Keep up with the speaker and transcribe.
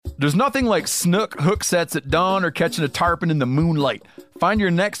There's nothing like snook hook sets at dawn or catching a tarpon in the moonlight. Find your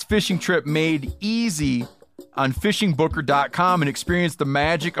next fishing trip made easy on fishingbooker.com and experience the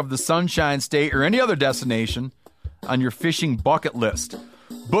magic of the Sunshine State or any other destination on your fishing bucket list.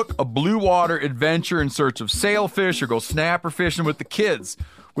 Book a blue water adventure in search of sailfish or go snapper fishing with the kids.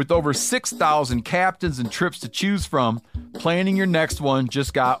 With over 6,000 captains and trips to choose from, planning your next one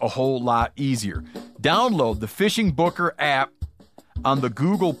just got a whole lot easier. Download the Fishing Booker app on the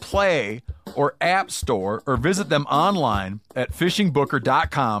Google Play or App Store, or visit them online at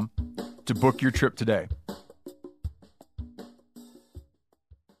fishingbooker.com to book your trip today.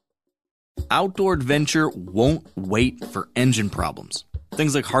 Outdoor adventure won't wait for engine problems.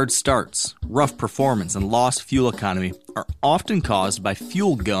 Things like hard starts, rough performance, and lost fuel economy are often caused by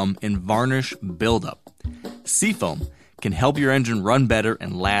fuel gum and varnish buildup. Seafoam can help your engine run better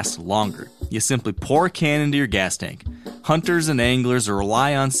and last longer. You simply pour a can into your gas tank. Hunters and anglers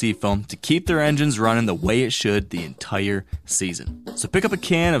rely on Seafoam to keep their engines running the way it should the entire season. So pick up a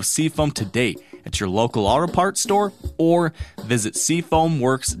can of Seafoam today at your local auto parts store or visit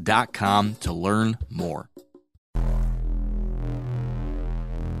seafoamworks.com to learn more.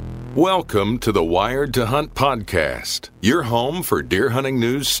 Welcome to the Wired to Hunt podcast, your home for deer hunting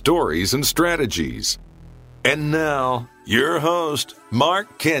news, stories, and strategies. And now, your host,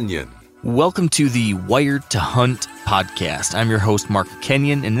 Mark Kenyon. Welcome to the Wired to Hunt podcast. I'm your host, Mark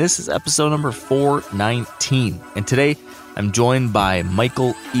Kenyon, and this is episode number 419. And today, I'm joined by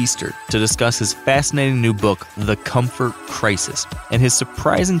Michael Easter to discuss his fascinating new book, The Comfort Crisis, and his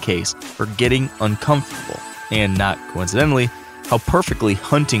surprising case for getting uncomfortable, and not coincidentally, how perfectly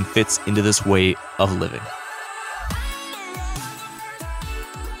hunting fits into this way of living.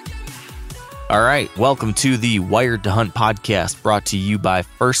 All right, welcome to the Wired to Hunt podcast, brought to you by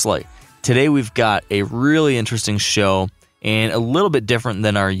First Light. Today we've got a really interesting show and a little bit different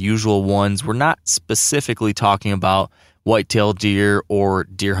than our usual ones. We're not specifically talking about whitetail deer or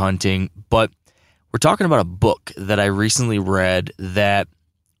deer hunting, but we're talking about a book that I recently read that,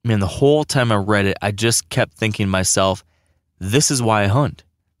 man, the whole time I read it, I just kept thinking to myself, this is why I hunt.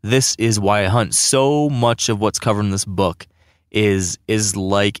 This is why I hunt. So much of what's covered in this book is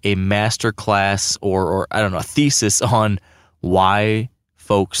like a master class or I don't know, a thesis on why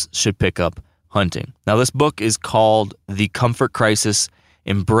folks should pick up hunting. Now, this book is called The Comfort Crisis: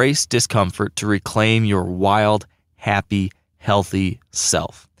 Embrace Discomfort to Reclaim Your Wild, Happy, Healthy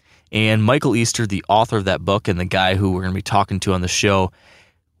Self. And Michael Easter, the author of that book and the guy who we're going to be talking to on the show,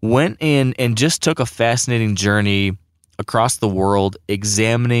 went in and just took a fascinating journey across the world,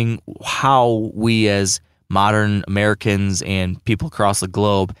 examining how we as modern Americans and people across the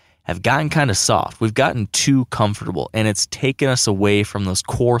globe have gotten kind of soft. We've gotten too comfortable, and it's taken us away from those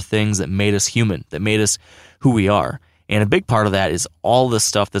core things that made us human, that made us who we are. And a big part of that is all the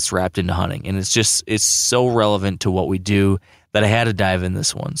stuff that's wrapped into hunting. And it's so relevant to what we do that I had to dive in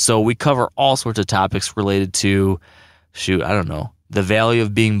this one. So we cover all sorts of topics related to, the value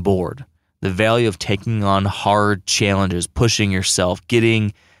of being bored, the value of taking on hard challenges, pushing yourself,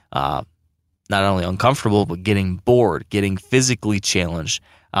 getting not only uncomfortable, but getting bored, getting physically challenged,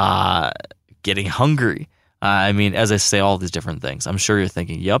 getting hungry. As I say all these different things, I'm sure you're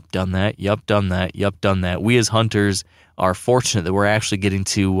thinking, yep, done that, yep, done that, yep, done that. We as hunters are fortunate that we're actually getting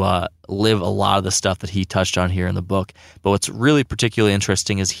to live a lot of the stuff that he touched on here in the book. But what's really particularly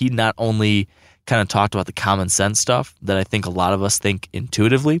interesting is he not only kind of talked about the common sense stuff that I think a lot of us think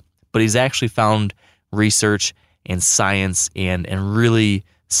intuitively, but he's actually found research and science and really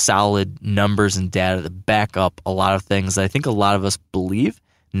solid numbers and data that back up a lot of things that I think a lot of us believe.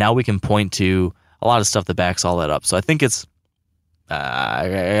 Now we can point to a lot of stuff that backs all that up. So I think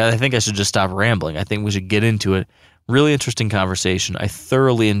I think I should just stop rambling. I think we should get into it. Really interesting conversation. I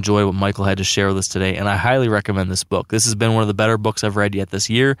thoroughly enjoy what Michael had to share with us today, and I highly recommend this book. This has been one of the better books I've read yet this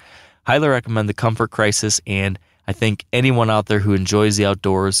year. Highly recommend The Comfort Crisis, and I think anyone out there who enjoys the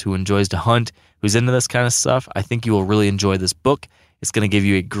outdoors, who enjoys to hunt, who's into this kind of stuff, I think you will really enjoy this book. It's going to give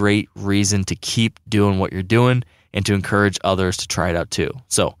you a great reason to keep doing what you're doing and to encourage others to try it out too.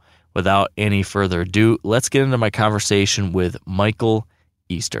 So without any further ado, let's get into my conversation with Michael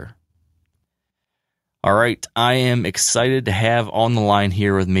Easter. All right, I am excited to have on the line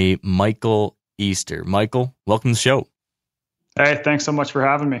here with me Michael Easter. Michael, welcome to the show. Hey, thanks so much for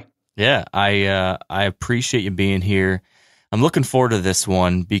having me. Yeah, I appreciate you being here. I'm looking forward to this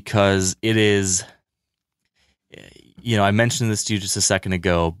one because it is, I mentioned this to you just a second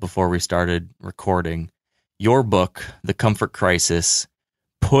ago before we started recording. Your book, The Comfort Crisis,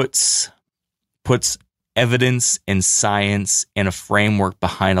 puts evidence and science and a framework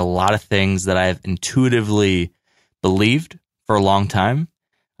behind a lot of things that I've intuitively believed for a long time.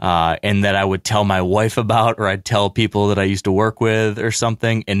 and that I would tell my wife about, or I'd tell people that I used to work with or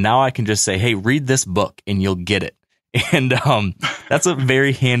something. And now I can just say, hey, read this book and you'll get it. And that's a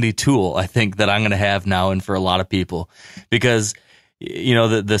very handy tool, I think, that I'm going to have now and for a lot of people, because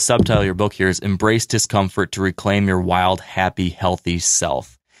the subtitle of your book here is Embrace Discomfort to Reclaim Your Wild, Happy, Healthy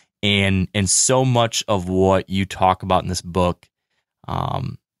Self. And so much of what you talk about in this book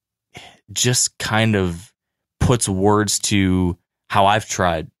just kind of puts words to how I've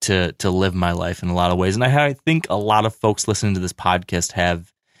tried to live my life in a lot of ways. And I think a lot of folks listening to this podcast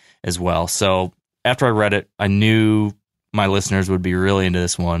have as well. So after I read it, I knew my listeners would be really into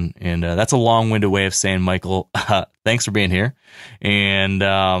this one. And that's a long-winded way of saying, Michael, thanks for being here. And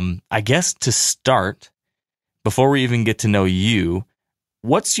I guess to start, before we even get to know you,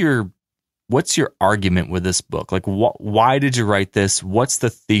 what's your argument with this book? Like, why did you write this? What's the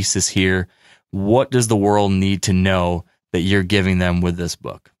thesis here? What does the world need to know that you're giving them with this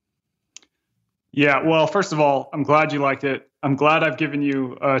book? Yeah, well, first of all, I'm glad you liked it. I'm glad I've given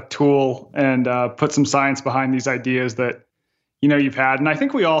you a tool and put some science behind these ideas that, you've had. And I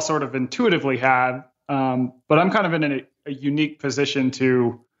think we all sort of intuitively had, but I'm kind of in a unique position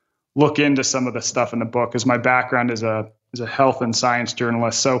to look into some of the stuff in the book, as my background is a health and science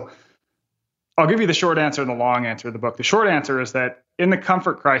journalist. So I'll give you the short answer and the long answer of the book. The short answer is that in The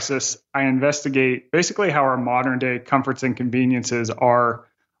Comfort Crisis, I investigate basically how our modern day comforts and conveniences are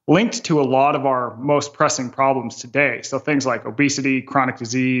linked to a lot of our most pressing problems today. So things like obesity, chronic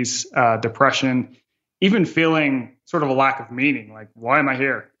disease, depression, even feeling sort of a lack of meaning, like, why am I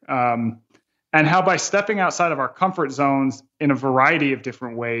here? And how by stepping outside of our comfort zones in a variety of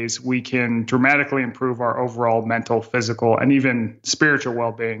different ways, we can dramatically improve our overall mental, physical, and even spiritual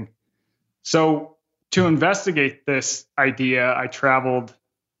well-being. So to investigate this idea, I traveled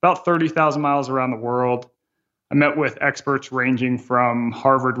about 30,000 miles around the world. I met with experts ranging from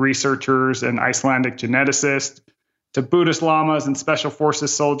Harvard researchers and Icelandic geneticists to Buddhist lamas and special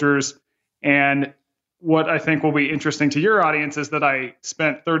forces soldiers. And what I think will be interesting to your audience is that I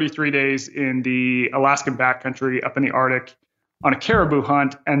spent 33 days in the Alaskan backcountry up in the Arctic on a caribou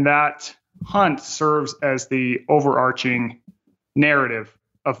hunt. And that hunt serves as the overarching narrative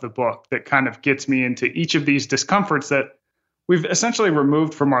of the book that kind of gets me into each of these discomforts that we've essentially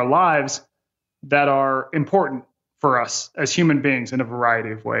removed from our lives that are important for us as human beings in a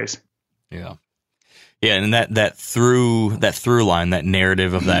variety of ways. Yeah. Yeah. And that through line, that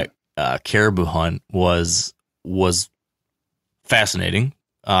narrative of that caribou hunt was fascinating,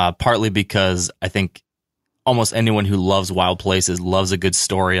 partly because I think almost anyone who loves wild places loves a good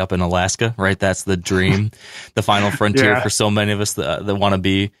story up in Alaska, right? That's the dream, the final frontier for so many of us that want to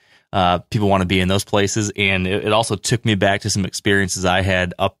be. People want to be in those places. And it also took me back to some experiences I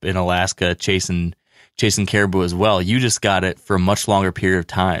had up in Alaska chasing caribou as well. You just got it for a much longer period of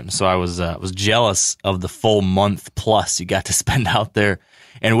time. So I was jealous of the full month plus you got to spend out there,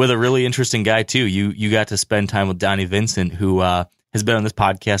 and with a really interesting guy too. You got to spend time with Donnie Vincent, who has been on this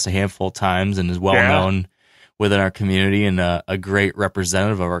podcast a handful of times and is well known within our community and a great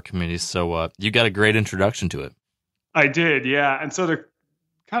representative of our community. So you got a great introduction to it. I did, yeah. And so to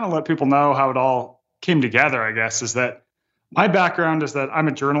kind of let people know how it all came together, I guess, is that my background is that I'm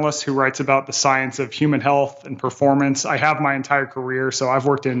a journalist who writes about the science of human health and performance. I have my entire career. So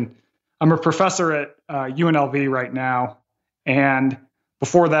I'm a professor at UNLV right now. And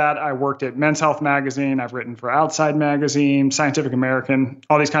before that, I worked at Men's Health Magazine. I've written for Outside Magazine, Scientific American,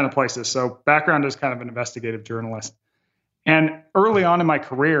 all these kind of places. So background is kind of an investigative journalist. And early on in my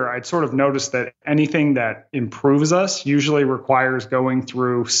career, I'd sort of noticed that anything that improves us usually requires going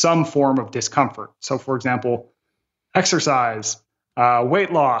through some form of discomfort. So for example, exercise,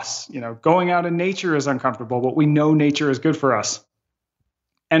 weight loss, going out in nature is uncomfortable, but we know nature is good for us.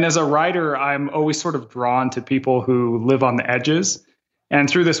 And as a writer, I'm always sort of drawn to people who live on the edges. And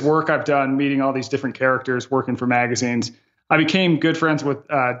through this work I've done, meeting all these different characters, working for magazines, I became good friends with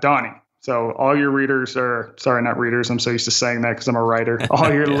Donnie. So all your readers not readers, I'm so used to saying that because I'm a writer.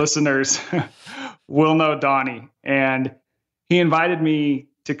 All your listeners will know Donnie. And he invited me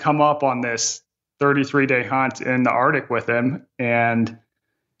to come up on this 33-day hunt in the Arctic with him. And,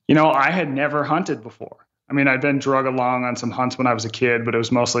 I had never hunted before. I mean, I'd been drug along on some hunts when I was a kid, but it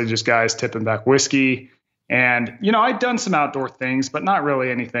was mostly just guys tipping back whiskey. And, I'd done some outdoor things, but not really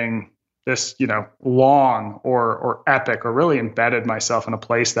anything this, long or epic or really embedded myself in a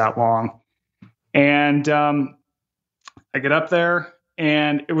place that long. And I get up there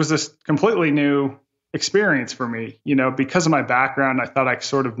and it was this completely new experience for me. Because of my background, I thought I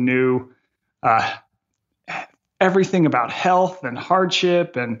sort of knew everything about health and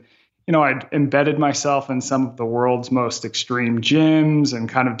hardship and, I'd embedded myself in some of the world's most extreme gyms and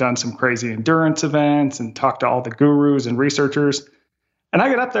kind of done some crazy endurance events and talked to all the gurus and researchers. And I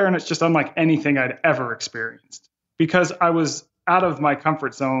get up there and it's just unlike anything I'd ever experienced because I was out of my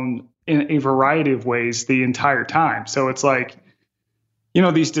comfort zone in a variety of ways the entire time. So it's like,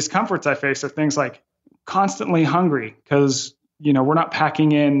 these discomforts I face are things like constantly hungry because, we're not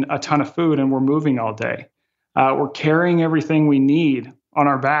packing in a ton of food and we're moving all day. We're carrying everything we need on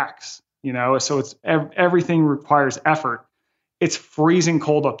our backs, so it's everything requires effort. It's freezing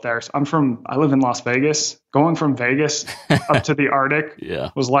cold up there. So I live in Las Vegas. Going from Vegas up to the Arctic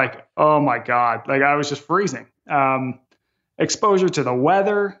was like, oh my God, like I was just freezing. Exposure to the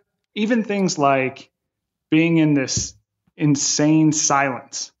weather, even things like being in this insane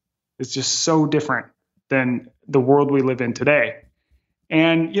silence is just so different than the world we live in today.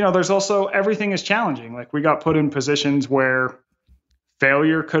 And, there's also everything is challenging. Like we got put in positions where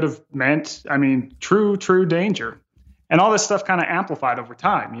failure could have meant, true danger. And all this stuff kind of amplified over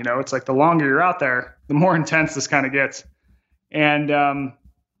time. It's like the longer you're out there, the more intense this kind of gets. And,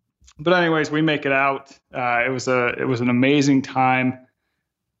 but anyways, we make it out. It was an amazing time.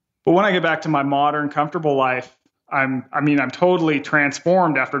 But when I get back to my modern, comfortable life, I'm totally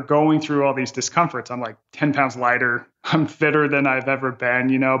transformed after going through all these discomforts. I'm like 10 pounds lighter. I'm fitter than I've ever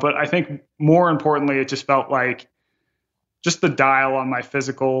been, but I think more importantly, it just felt like just the dial on my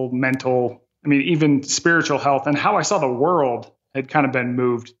physical, mental, even spiritual health and how I saw the world had kind of been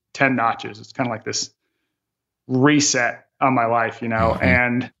moved 10 notches. It's kind of like this reset on my life,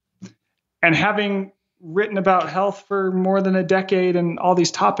 mm-hmm. and having written about health for more than a decade and all these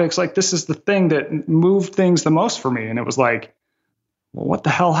topics, like this is the thing that moved things the most for me. And it was like, well, what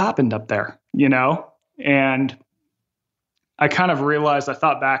the hell happened up there? And I kind of realized, I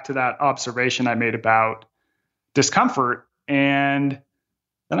thought back to that observation I made about discomfort. And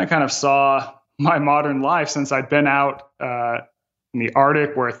then I kind of saw my modern life since I'd been out in the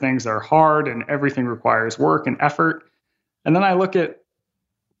Arctic where things are hard and everything requires work and effort. And then I look at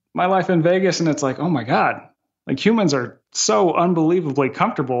my life in Vegas and it's like, oh my God, like humans are so unbelievably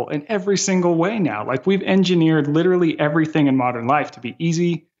comfortable in every single way now. Like we've engineered literally everything in modern life to be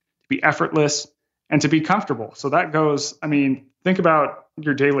easy, to be effortless, and to be comfortable. So that goes, think about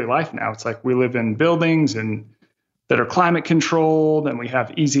your daily life now. It's like we live in buildings and that are climate controlled and we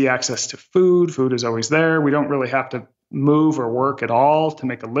have easy access to food. Food is always there. We don't really have to move or work at all to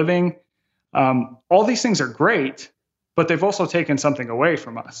make a living. All these things are great, but they've also taken something away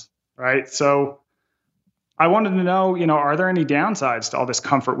from us, right? So I wanted to know, are there any downsides to all this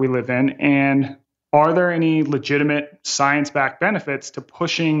comfort we live in? And are there any legitimate science-backed benefits to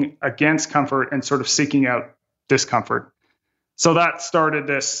pushing against comfort and sort of seeking out discomfort? So that started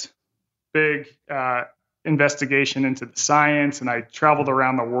this big investigation into the science, and I traveled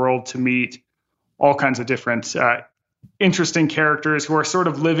around the world to meet all kinds of different interesting characters who are sort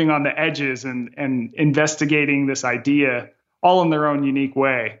of living on the edges and investigating this idea all in their own unique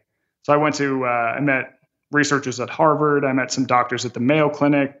way. So I met researchers at Harvard. I met some doctors at the Mayo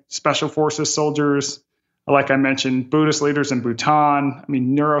Clinic, Special Forces soldiers. Like I mentioned, Buddhist leaders in Bhutan,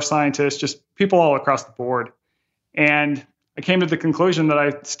 neuroscientists, just people all across the board. And I came to the conclusion that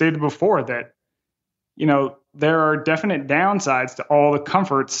I stated before that, there are definite downsides to all the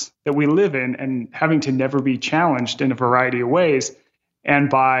comforts that we live in and having to never be challenged in a variety of ways. And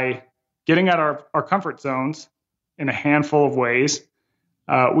by getting out our comfort zones in a handful of ways,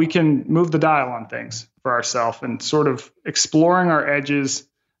 we can move the dial on things for ourselves and sort of exploring our edges,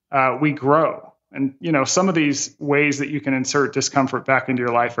 we grow. And, some of these ways that you can insert discomfort back into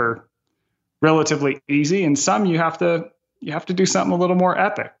your life are relatively easy. And some you have to do something a little more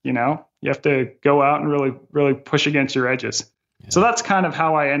epic, You have to go out and really, really push against your edges. Yeah. So that's kind of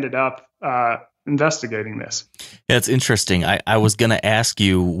how I ended up investigating this. Yeah, it's interesting. I was going to ask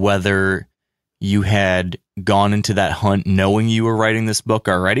you whether you had gone into that hunt knowing you were writing this book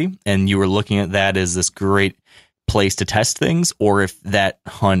already, and you were looking at that as this great place to test things, or if that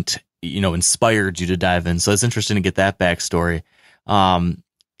hunt, inspired you to dive in. So it's interesting to get that backstory.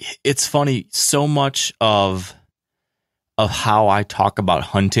 It's funny, so much of how I talk about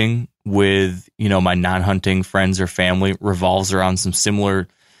hunting with, my non-hunting friends or family revolves around some similar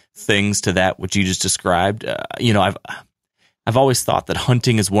things to that which you just described. I've always thought that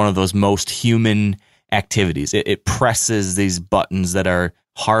hunting is one of those most human activities. It presses these buttons that are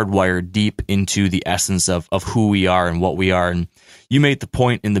hardwired deep into the essence of who we are and what we are. And you made the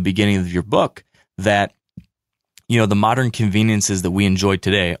point in the beginning of your book that, the modern conveniences that we enjoy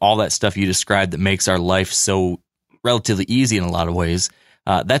today, all that stuff you described that makes our life so relatively easy in a lot of ways,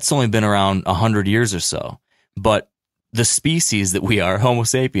 that's only been around 100 years or so. But the species that we are, Homo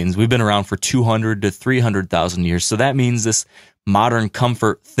sapiens, we've been around for 200 to 300,000 years. So that means this modern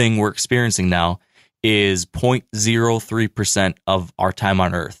comfort thing we're experiencing now is 0.03% of our time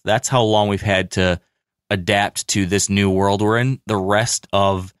on Earth. That's how long we've had to adapt to this new world we're in. The rest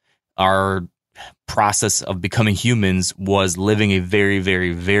of our process of becoming humans was living a very,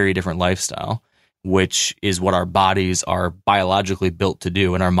 very, very different lifestyle, which is what our bodies are biologically built to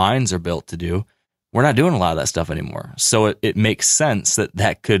do and our minds are built to do. We're not doing a lot of that stuff anymore. So it makes sense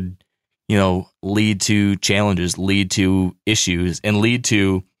that could, lead to challenges, lead to issues, and lead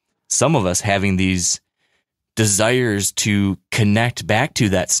to some of us having these desires to connect back to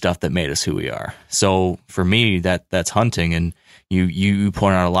that stuff that made us who we are. So for me, that's hunting, and you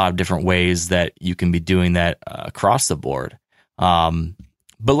point out a lot of different ways that you can be doing that across the board. But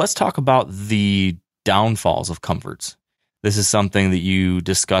let's talk about the downfalls of comforts. This is something that you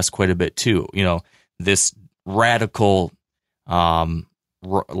discuss quite a bit too. This radical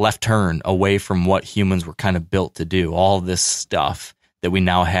left turn away from what humans were kind of built to do. All this stuff that we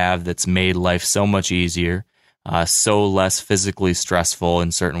now have that's made life so much easier, so less physically stressful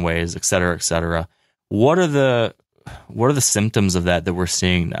in certain ways, et cetera, et cetera. What are the symptoms of that we're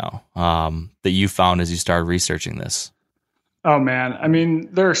seeing now that you found as you started researching this? Oh man, I mean,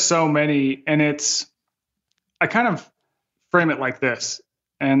 there are so many, and I kind of frame it like this.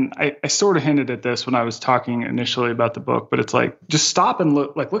 And I sort of hinted at this when I was talking initially about the book, but it's like, just stop and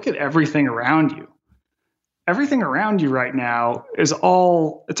look at everything around you. Everything around you right now it's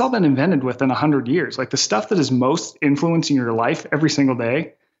all been invented within 100 years. Like the stuff that is most influencing your life every single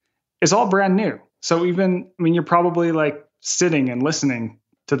day is all brand new. So you're probably like sitting and listening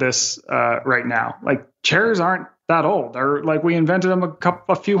to this right now. Like chairs aren't that old. Or like we invented them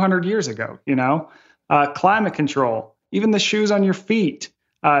a few hundred years ago, climate control, even the shoes on your feet.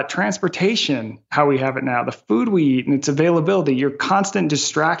 Transportation, how we have it now, the food we eat and its availability, your constant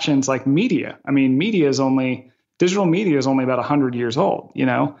distractions like media. I mean, digital media is only about 100 years old,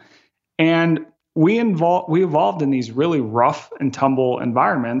 and we evolved in these really rough and tumble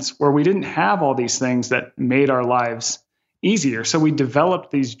environments where we didn't have all these things that made our lives easier. So we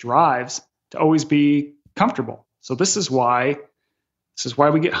developed these drives to always be comfortable. So this is why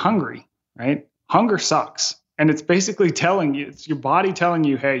we get hungry, right? Hunger sucks. And it's basically it's your body telling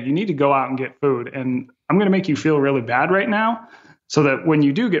you, hey, you need to go out and get food. And I'm going to make you feel really bad right now so that when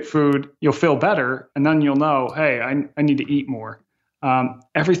you do get food, you'll feel better. And then you'll know, hey, I need to eat more.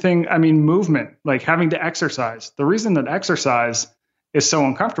 Movement, like having to exercise. The reason that exercise is so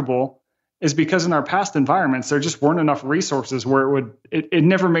uncomfortable is because in our past environments, there just weren't enough resources where it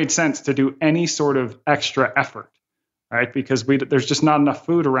never made sense to do any sort of extra effort, right? Because there's just not enough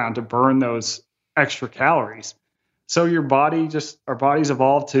food around to burn those extra calories. So our bodies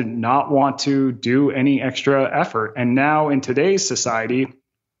evolved to not want to do any extra effort. And now in today's society,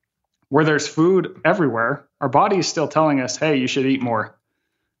 where there's food everywhere, our body is still telling us, hey, you should eat more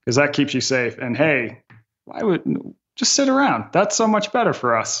because that keeps you safe. And hey, why would just sit around? That's so much better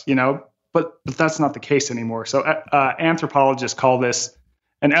for us, but that's not the case anymore. So anthropologists call this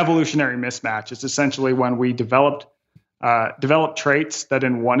an evolutionary mismatch. It's essentially when we develop traits that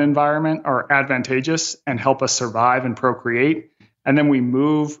in one environment are advantageous and help us survive and procreate, and then we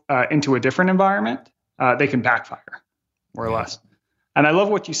move into a different environment, they can backfire, more or less. And I love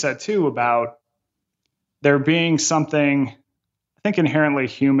what you said, too, about there being something, I think, inherently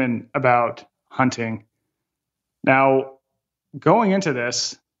human about hunting. Now, going into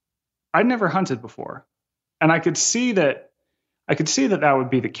this, I'd never hunted before, and I could see that would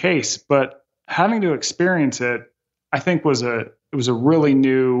be the case, but having to experience it, I think was a really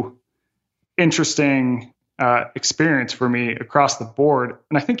new, interesting experience for me across the board.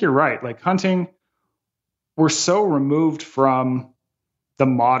 And I think you're right. Like hunting, we're so removed from the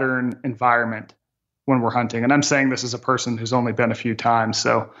modern environment when we're hunting. And I'm saying this as a person who's only been a few times.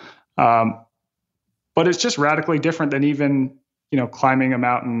 So, but it's just radically different than even, climbing a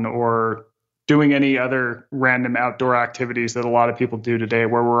mountain or doing any other random outdoor activities that a lot of people do today,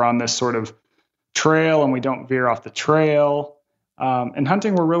 where we're on this sort of trail and we don't veer off the trail. In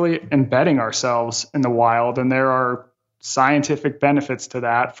hunting, we're really embedding ourselves in the wild, and there are scientific benefits to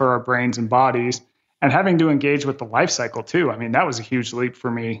that for our brains and bodies, and having to engage with the life cycle too. I mean, that was a huge leap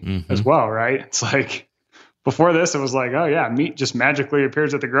for me as well, right? It's like before this, it was like, oh yeah, meat just magically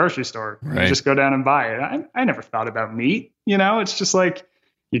appears at the grocery store. Right. You just go down and buy it. I never thought about meat. It's just like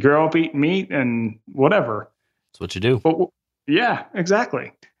you grow up eating meat and whatever. That's what you do. But, yeah,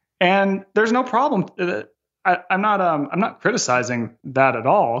 exactly. And there's no problem. I'm not criticizing that at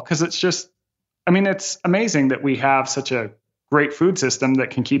all, because it's just, it's amazing that we have such a great food system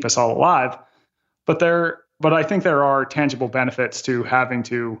that can keep us all alive. But there but I think there are tangible benefits to having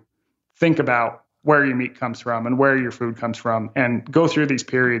to think about where your meat comes from and where your food comes from, and go through these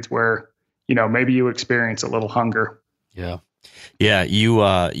periods where, maybe you experience a little hunger. Yeah. Yeah.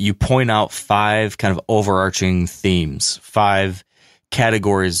 You point out 5 kind of overarching themes, 5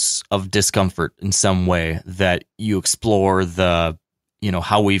 categories of discomfort in some way that you explore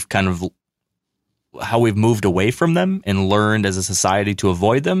how we've moved away from them and learned as a society to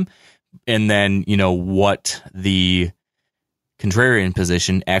avoid them. And then, what the contrarian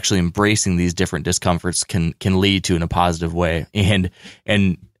position, actually embracing these different discomforts can lead to in a positive way. And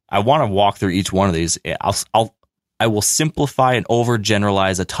I want to walk through each one of these. I will simplify and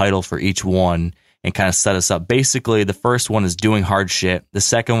overgeneralize a title for each one and kind of set us up. Basically, the first one is doing hard shit. The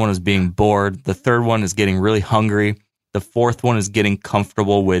second one is being bored. The third one is getting really hungry. The fourth one is getting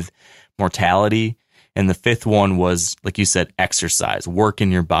comfortable with mortality. And the fifth one was, like you said, exercise, work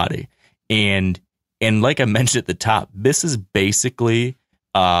in your body. And like I mentioned at the top, this is basically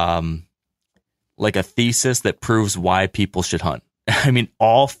like a thesis that proves why people should hunt. I mean,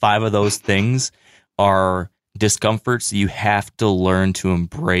 all 5 of those things are discomforts you have to learn to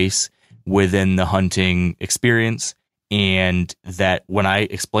embrace within the hunting experience. And that when I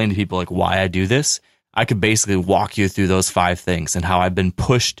explain to people like why I do this, I could basically walk you through those 5 things and how I've been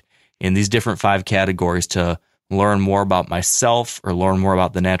pushed in these different 5 categories to learn more about myself, or learn more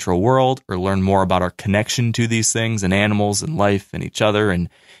about the natural world, or learn more about our connection to these things and animals and life and each other and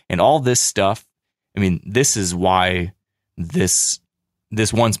all this stuff. I mean, this is why this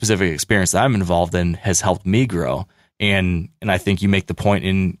one specific experience that I'm involved in has helped me grow. And I think you make the point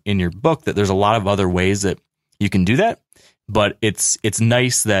in your book that there's a lot of other ways that you can do that, but it's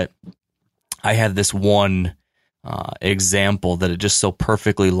nice that I had this one example that it just so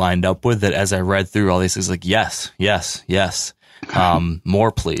perfectly lined up with that as I read through all these things, like, yes.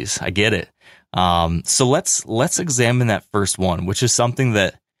 More, please. I get it. So let's examine that first one, which is something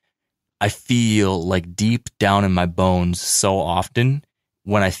that I feel like deep down in my bones so often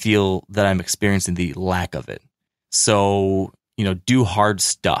when I feel that I'm experiencing the lack of it. So, do hard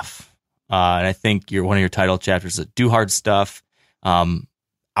stuff. And I think one of your title chapters is do hard stuff,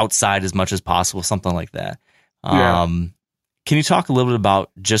 outside as much as possible, something like that. Yeah. Can you talk a little bit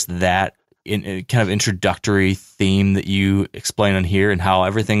about just that in a kind of introductory theme that you explain on here, and how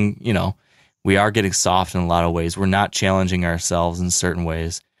everything, we are getting soft in a lot of ways. We're not challenging ourselves in certain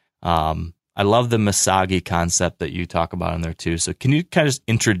ways. I love the Misagi concept that you talk about in there too. So can you kind of just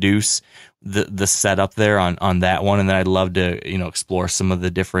introduce the setup there on that one? And then I'd love to, explore some of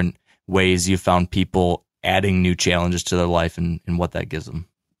the different ways you found people adding new challenges to their life and what that gives them.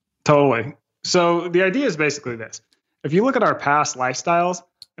 Totally. So the idea is basically this. If you look at our past lifestyles,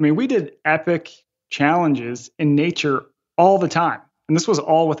 I mean, we did epic challenges in nature all the time. And this was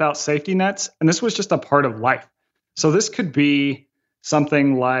all without safety nets. And this was just a part of life. So this could be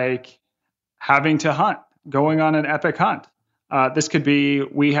something like having to hunt, going on an epic hunt. This could be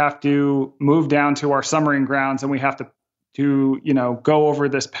we have to move down to our summering grounds and we have to go over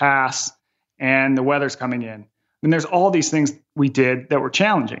this pass and the weather's coming in. And there's all these things we did that were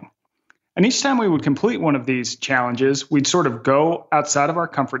challenging. And each time we would complete one of these challenges, we'd sort of go outside of our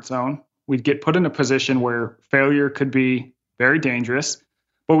comfort zone. We'd get put in a position where failure could be very dangerous,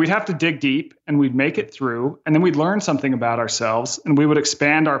 but we'd have to dig deep and we'd make it through. And then we'd learn something about ourselves and we would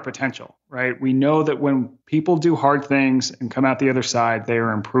expand our potential, right? We know that when people do hard things and come out the other side, they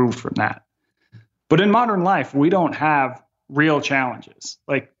are improved from that. But in modern life, we don't have real challenges.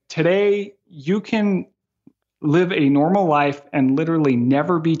 Like today, you can live a normal life and literally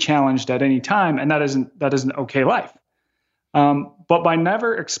never be challenged at any time. And that isn't okay life. But by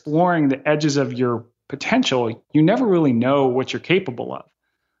never exploring the edges of your potential, you never really know what you're capable of.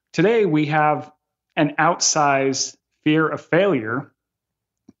 Today, we have an outsized fear of failure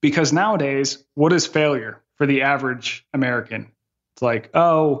because nowadays, what is failure for the average American? It's like,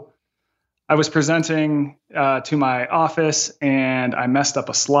 oh, I was presenting to my office and I messed up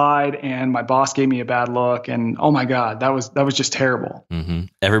a slide and my boss gave me a bad look and oh my God, that was just terrible. Mm-hmm.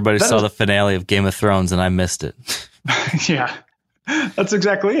 Everybody saw the finale of Game of Thrones and I missed it. Yeah, that's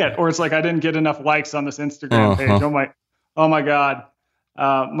exactly it. Or it's like I didn't get enough likes on this Instagram page. Oh my God,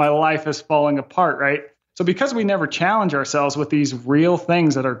 my life is falling apart, right? So because we never challenge ourselves with these real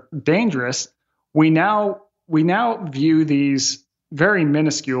things that are dangerous, we now view these very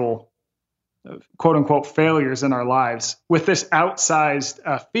minuscule quote unquote failures in our lives with this outsized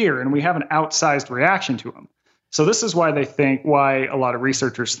fear, and we have an outsized reaction to them. So this is why a lot of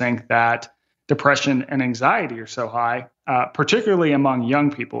researchers think that depression and anxiety are so high, particularly among young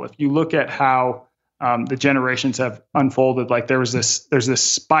people. If you look at how the generations have unfolded, like there's this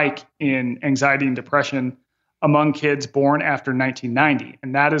spike in anxiety and depression among kids born after 1990.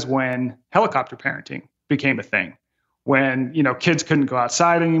 And that is when helicopter parenting became a thing, when, kids couldn't go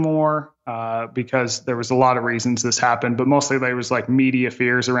outside anymore because there was a lot of reasons this happened, but mostly there was like media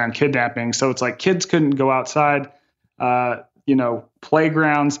fears around kidnapping. So it's like kids couldn't go outside.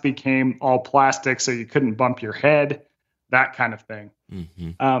 Playgrounds became all plastic, so you couldn't bump your head, that kind of thing.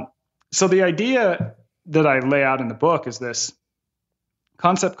 Mm-hmm. So the idea that I lay out in the book is this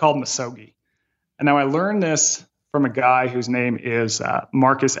concept called Misogi. And now I learned this from a guy whose name is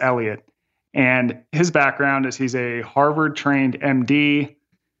Marcus Elliott. And his background is he's a Harvard-trained MD.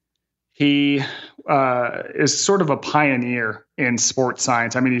 He is sort of a pioneer in sports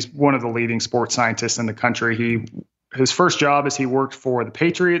science. I mean, he's one of the leading sports scientists in the country. His first job is he worked for the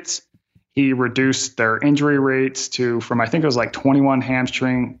Patriots. He reduced their injury rates from I think it was like 21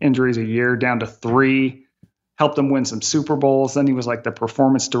 hamstring injuries a year down to 3, helped them win some Super Bowls. Then he was like the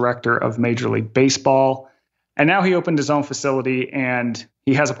performance director of Major League Baseball. And now he opened his own facility and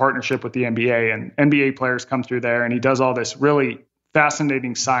he has a partnership with the NBA, and NBA players come through there, and he does all this really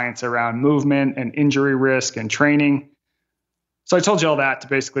fascinating science around movement and injury risk and training. So I told you all that to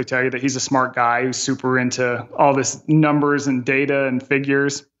basically tell you that he's a smart guy who's super into all this numbers and data and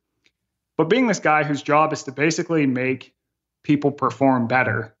figures. But being this guy whose job is to basically make people perform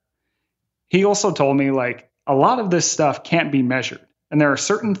better, he also told me like a lot of this stuff can't be measured. And there are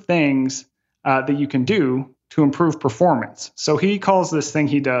certain things that you can do to improve performance. So he calls this thing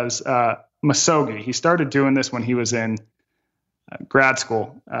he does Misogi. He started doing this when he was in grad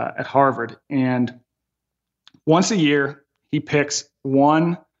school at Harvard. And once a year, he picks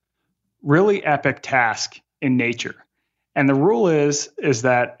one really epic task in nature. And the rule is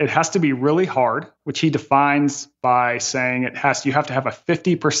that it has to be really hard, which he defines by saying you have to have a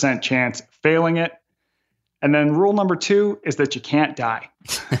 50% chance of failing it. And then rule number 2 is that you can't die.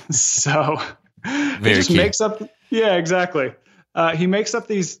 So he just makes up. Yeah, exactly. He makes up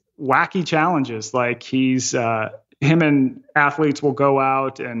these wacky challenges. Like him and athletes will go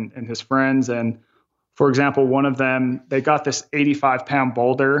out and his friends. And for example, one of them, they got this 85-pound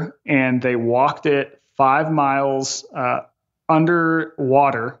boulder and they walked it 5 miles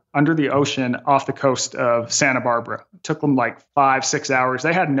underwater, under the ocean off the coast of Santa Barbara. It took them like 5-6 hours.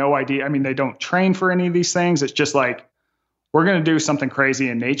 They had no idea. I mean, they don't train for any of these things. It's just like, we're going to do something crazy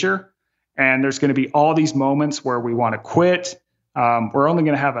in nature. And there's going to be all these moments where we want to quit. We're only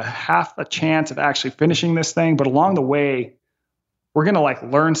going to have a half a chance of actually finishing this thing. But along the way, we're going to like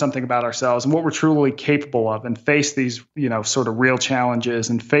learn something about ourselves and what we're truly capable of and face these, sort of real challenges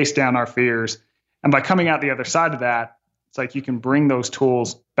and face down our fears. And by coming out the other side of that, it's like you can bring those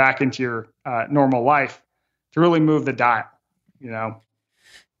tools back into your normal life to really move the dial,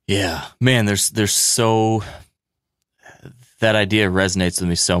 Yeah, man, there's so, that idea resonates with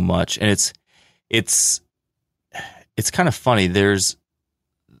me so much. And it's kind of funny.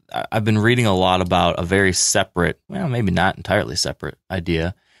 I've been reading a lot about a very separate, well, maybe not entirely separate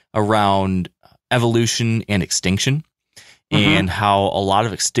idea around evolution and extinction. And how a lot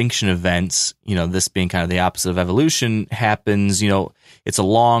of extinction events, this being kind of the opposite of evolution, happens, it's a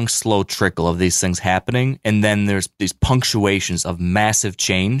long, slow trickle of these things happening. And then there's these punctuations of massive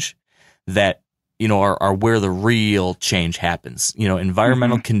change that, are where the real change happens.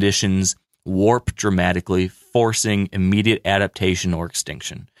 Environmental conditions warp dramatically, forcing immediate adaptation or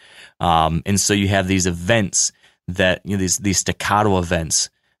extinction. And so you have these events that, these staccato events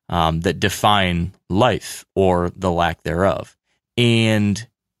that define life or the lack thereof. And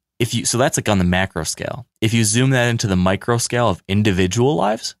so that's like on the macro scale. If you zoom that into the micro scale of individual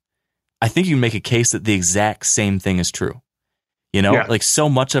lives, I think you can make a case that the exact same thing is true. Like so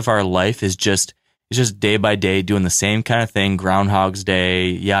much of our life is just day by day doing the same kind of thing, Groundhog's Day,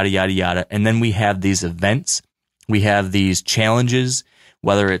 yada, yada, yada. And then we have these events, we have these challenges,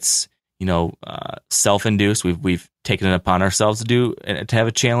 whether it's, self-induced, we've taken it upon ourselves to have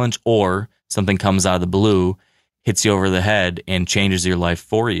a challenge, or something comes out of the blue, hits you over the head and changes your life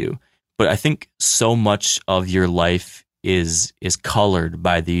for you. But I think so much of your life is colored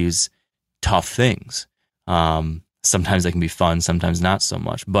by these tough things. Sometimes they can be fun, sometimes not so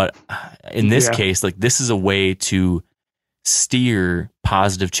much. But in this case, like this is a way to steer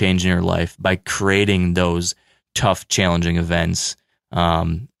positive change in your life by creating those tough, challenging events.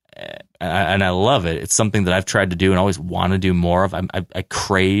 And I love it. It's something that I've tried to do and always want to do more of. I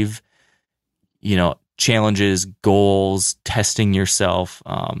crave, challenges, goals, testing yourself.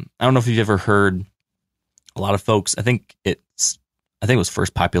 I don't know if you've ever heard a lot of folks. I think it was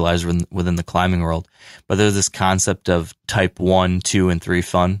first popularized within the climbing world, but there's this concept of type 1, 2, and 3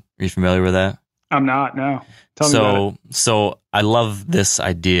 fun. Are you familiar with that? I'm not, no. Tell me about it. So I love this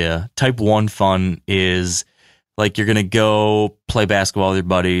idea. Type 1 fun is like you're going to go play basketball with your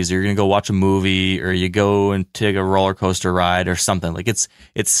buddies, or you're going to go watch a movie, or you go and take a roller coaster ride or something. Like it's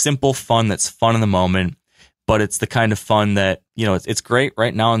simple fun that's fun in the moment, but it's the kind of fun that, you know, it's great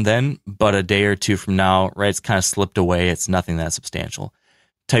right now and then, but a day or two from now, right, it's kind of slipped away. It's nothing that substantial.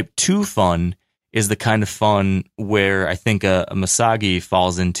 Type 2 fun is the kind of fun where I think a Misagi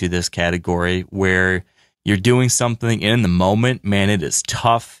falls into this category, where you're doing something in the moment, man, it is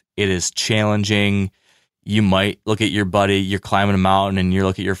tough, it is challenging. You might look at your buddy, you're climbing a mountain, and you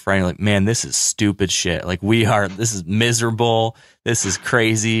look at your friend, you're like, man, this is stupid shit. Like this is miserable, this is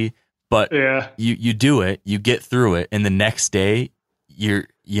crazy. But you do it, you get through it, and the next day you're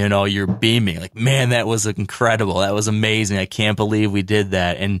beaming, like, man, that was incredible, that was amazing, I can't believe we did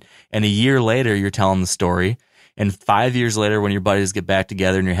that. And a year later you're telling the story, and 5 years later when your buddies get back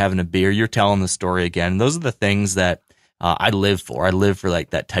together and you're having a beer, you're telling the story again. And those are the things that I live for. I live for like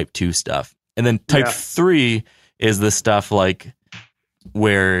that type 2 stuff. And then type 3 is the stuff like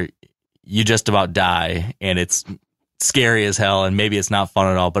where you just about die and it's scary as hell, and maybe it's not fun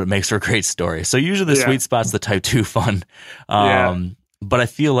at all, but it makes for a great story. So usually the sweet spot's the type 2 fun. But I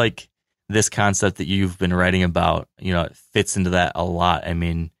feel like this concept that you've been writing about, you know, it fits into that a lot. I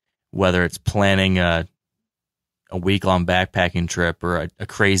mean, whether it's planning a week-long backpacking trip or a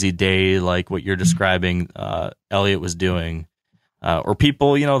crazy day like what you're describing Elliot was doing, or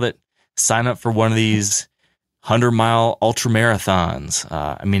people, you know, that sign up for one of these 100-mile ultra marathons.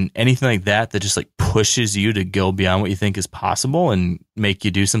 I mean, anything like that just like pushes you to go beyond what you think is possible and make you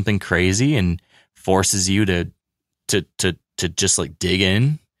do something crazy and forces you to just like dig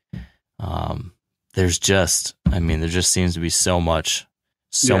in. There just seems to be so much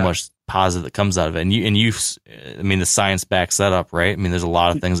positive that comes out of it. I mean, the science backs that up, right? I mean, there's a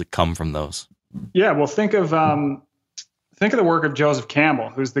lot of things that come from those. Yeah. Well, think of the work of Joseph Campbell,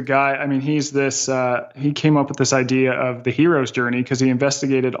 who's the guy. I mean, he's this. He came up with this idea of the hero's journey because he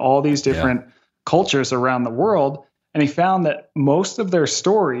investigated all these different cultures around the world, and he found that most of their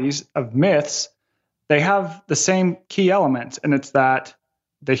stories of myths, they have the same key elements, and it's that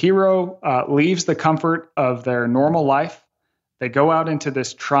the hero leaves the comfort of their normal life. They go out into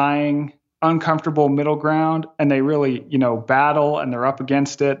this trying, uncomfortable middle ground, and they really, you know, battle, and they're up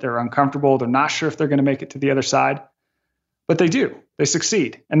against it. They're uncomfortable. They're not sure if they're going to make it to the other side. But they do. They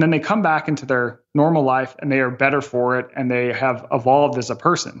succeed. And then they come back into their normal life and they are better for it, and they have evolved as a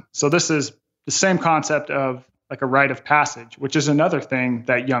person. So this is the same concept of like a rite of passage, which is another thing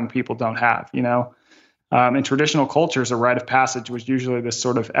that young people don't have. You know, in traditional cultures, a rite of passage was usually this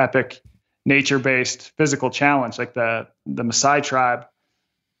sort of epic nature-based physical challenge. Like the Maasai tribe,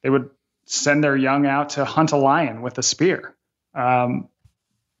 they would send their young out to hunt a lion with a spear.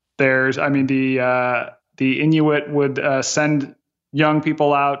 The Inuit would send young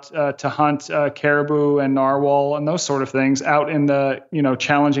people out to hunt caribou and narwhal and those sort of things out in the, you know,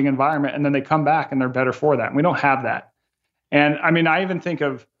 challenging environment. And then they come back and they're better for that. And we don't have that. And I mean, I even think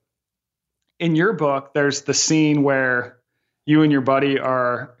of in your book, there's the scene where you and your buddy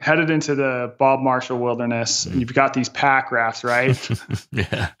are headed into the Bob Marshall Wilderness, and you've got these pack rafts, right?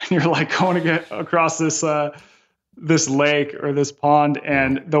 Yeah. And you're like going to get across this lake or this pond,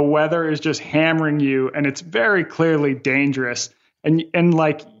 and the weather is just hammering you, and it's very clearly dangerous. And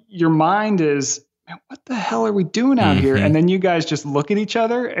like your mind is, man, what the hell are we doing out here? And then you guys just look at each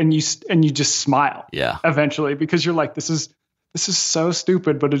other and you just smile. Yeah. Eventually, because you're like, this is so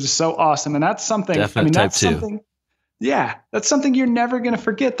stupid, but it is so awesome. And that's something, that's something you're never going to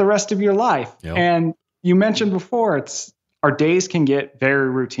forget the rest of your life. Yep. And you mentioned before, our days can get very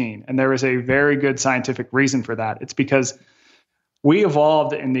routine, and there is a very good scientific reason for that. It's because we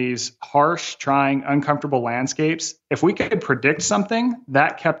evolved in these harsh, trying, uncomfortable landscapes. If we could predict something,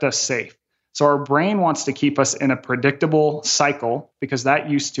 that kept us safe. So our brain wants to keep us in a predictable cycle because that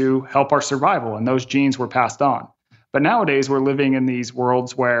used to help our survival, and those genes were passed on. But nowadays we're living in these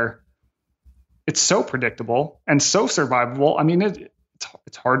worlds where it's so predictable and so survivable. I mean,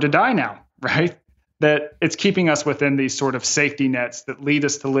 it's hard to die now, right? That it's keeping us within these sort of safety nets that lead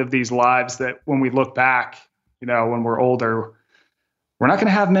us to live these lives that when we look back, you know, when we're older, we're not going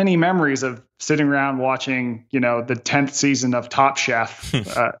to have many memories of sitting around watching, you know, the 10th season of Top Chef,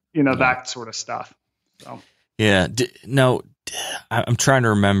 that sort of stuff. So. Yeah. Now, I'm trying to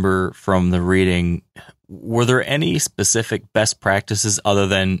remember from the reading, were there any specific best practices other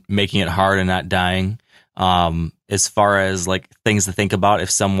than making it hard and not dying? As far as like things to think about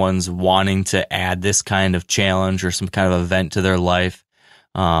if someone's wanting to add this kind of challenge or some kind of event to their life,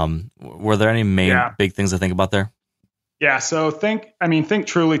 were there any big things to think about there? Yeah. So think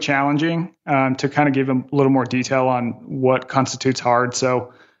truly challenging, to kind of give them a little more detail on what constitutes hard.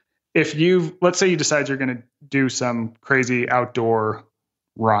 So let's say you decide you're going to do some crazy outdoor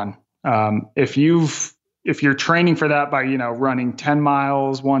run. If you're training for that by, running 10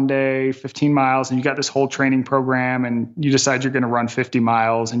 miles one day, 15 miles, and you got this whole training program and you decide you're going to run 50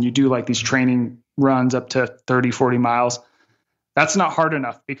 miles and you do like these training runs up to 30, 40 miles, that's not hard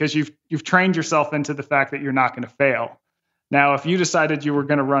enough because you've trained yourself into the fact that you're not going to fail. Now, if you decided you were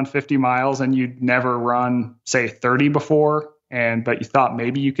going to run 50 miles and you'd never run, say, 30 before, but you thought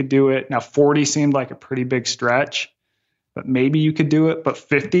maybe you could do it. Now, 40 seemed like a pretty big stretch, but maybe you could do it. But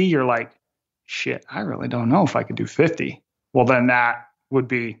 50, you're like, shit, I really don't know if I could do 50. Well, then that would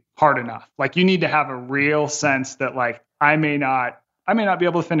be hard enough. Like, you need to have a real sense that, like, I may not be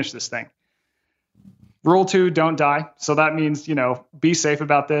able to finish this thing. Rule 2, don't die. So that means, be safe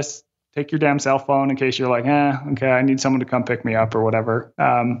about this. Take your damn cell phone in case you're like, okay, I need someone to come pick me up or whatever.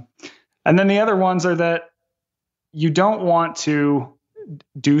 And then the other ones are that you don't want to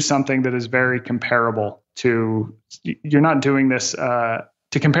do something that is very comparable to, you're not doing this to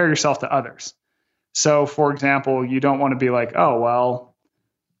compare yourself to others. So, for example, you don't want to be like, oh, well,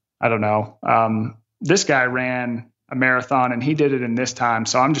 I don't know. This guy ran a marathon and he did it in this time,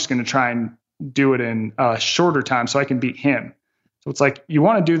 so I'm just going to try and do it in a shorter time so I can beat him. So it's like you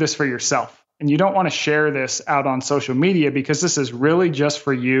want to do this for yourself and you don't want to share this out on social media because this is really just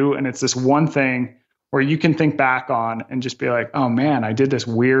for you. And it's this one thing where you can think back on and just be like, oh man, I did this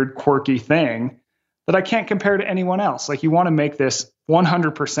weird, quirky thing that I can't compare to anyone else. Like you want to make this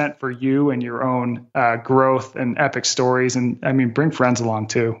 100% for you and your own growth and epic stories. And I mean, bring friends along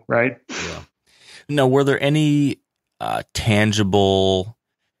too, right? Yeah. No, were there any tangible,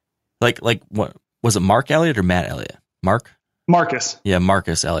 like what was it, Mark Elliott or Matt Elliott? Marcus. Yeah,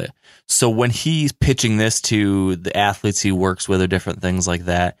 Marcus Elliott. So when he's pitching this to the athletes he works with or different things like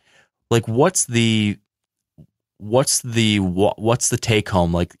that, like what's the take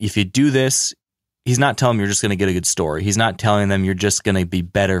home? Like if you do this, he's not telling them you're just going to get a good story. He's not telling them you're just going to be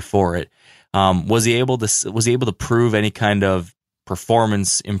better for it. Was he able to prove any kind of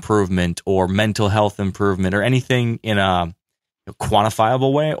performance improvement or mental health improvement or anything in a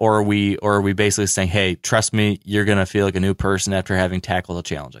quantifiable way, or are we basically saying, hey, trust me, you're going to feel like a new person after having tackled a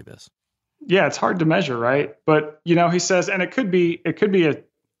challenge like this? Yeah, it's hard to measure, right? But he says, and it could be a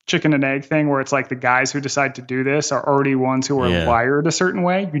chicken and egg thing where it's like the guys who decide to do this are already ones who are wired a certain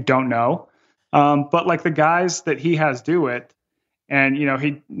way. You don't know. But like the guys that he has do it, and,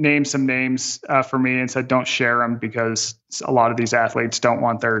 he named some names for me and said, don't share them because a lot of these athletes don't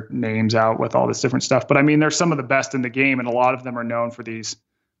want their names out with all this different stuff. But I mean, they're some of the best in the game, and a lot of them are known for these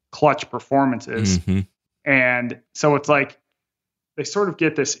clutch performances. Mm-hmm. And so it's like they sort of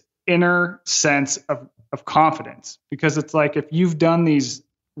get this inner sense of confidence because it's like if you've done these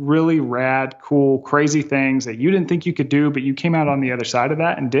really rad, cool, crazy things that you didn't think you could do, but you came out on the other side of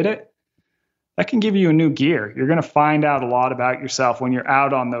that and did it, that can give you a new gear. You're going to find out a lot about yourself when you're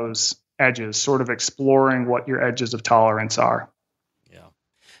out on those edges, sort of exploring what your edges of tolerance are. Yeah,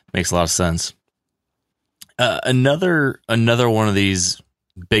 makes a lot of sense. Another one of these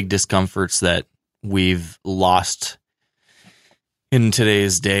big discomforts that we've lost in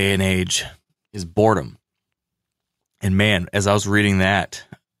today's day and age is boredom. And man, as I was reading that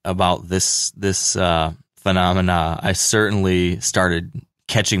about this phenomena, I certainly started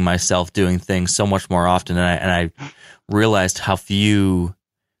catching myself doing things so much more often, and I realized how few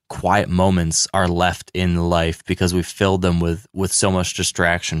quiet moments are left in life because we've filled them with so much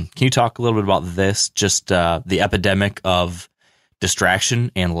distraction. Can you talk a little bit about this, just the epidemic of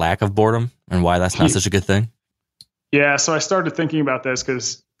distraction and lack of boredom, and why that's not such a good thing? Yeah, so I started thinking about this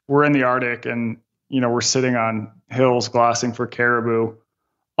because we're in the Arctic, and we're sitting on hills glassing for caribou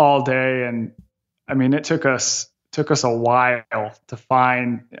all day, and I mean, it took us a while to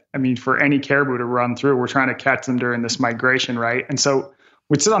find, for any caribou to run through. We're trying to catch them during this migration, right? And so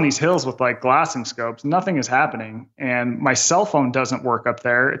we'd sit on these hills with like glassing scopes. Nothing is happening. And my cell phone doesn't work up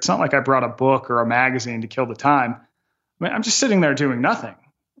there. It's not like I brought a book or a magazine to kill the time. I'm just sitting there doing nothing,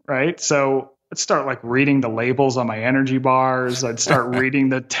 right? So I'd start like reading the labels on my energy bars. I'd start reading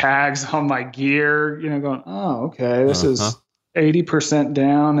the tags on my gear, going, oh, okay, this is 80%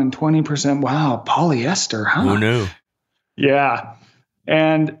 down and 20%. Wow, polyester, huh? Who knew? Yeah.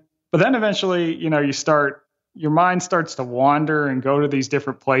 But then eventually, your mind starts to wander and go to these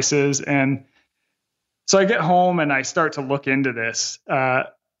different places. And so I get home and I start to look into this.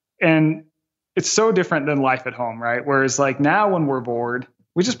 And it's so different than life at home, right? Whereas like now when we're bored,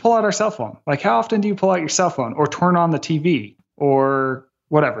 we just pull out our cell phone. Like how often do you pull out your cell phone or turn on the TV or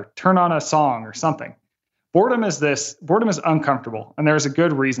whatever, turn on a song or something? Boredom is uncomfortable, and there's a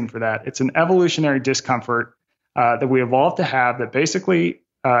good reason for that. It's an evolutionary discomfort that we evolved to have that basically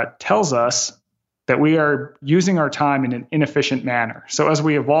tells us that we are using our time in an inefficient manner. So as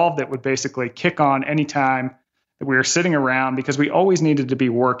we evolved, it would basically kick on any time that we were sitting around, because we always needed to be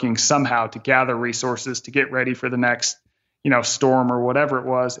working somehow to gather resources to get ready for the next, storm or whatever it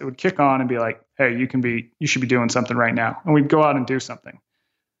was. It would kick on and be like, hey, you should be doing something right now. And we'd go out and do something.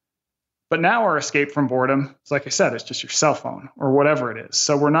 But now our escape from boredom is, like I said, it's just your cell phone or whatever it is.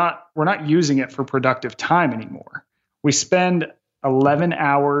 So we're not using it for productive time anymore. We spend 11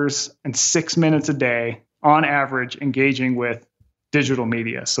 hours and 6 minutes a day on average engaging with digital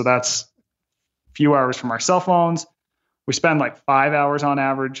media. So that's a few hours from our cell phones. We spend like 5 hours on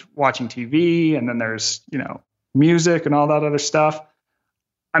average watching TV, and then there's, music and all that other stuff.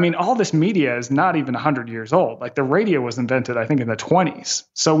 I mean, all this media is not even 100 years old. Like, the radio was invented, I think, in the 20s.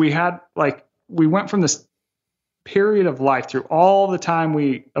 So we went from this period of life through all the time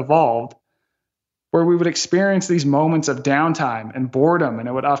we evolved, where we would experience these moments of downtime and boredom, and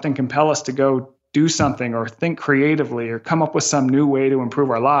it would often compel us to go do something or think creatively or come up with some new way to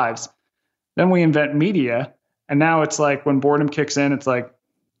improve our lives. Then we invent media, and now it's like when boredom kicks in, it's like,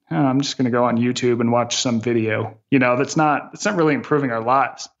 I'm just going to go on YouTube and watch some video. That's not really improving our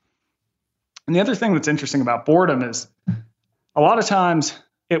lives. And the other thing that's interesting about boredom is a lot of times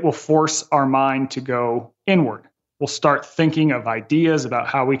it will force our mind to go inward. We'll start thinking of ideas about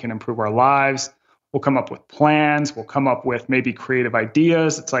how we can improve our lives. We'll come up with plans. We'll come up with maybe creative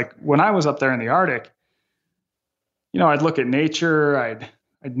ideas. It's like when I was up there in the Arctic, I'd look at nature, I'd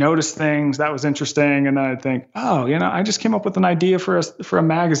notice things that was interesting. And then I'd think, I just came up with an idea for a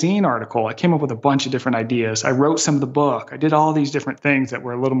magazine article. I came up with a bunch of different ideas. I wrote some of the book. I did all these different things that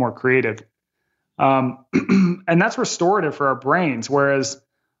were a little more creative. And that's restorative for our brains. Whereas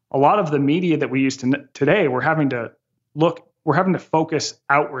a lot of the media that we use today, we're having to focus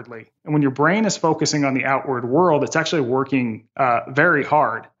outwardly. And when your brain is focusing on the outward world, it's actually working very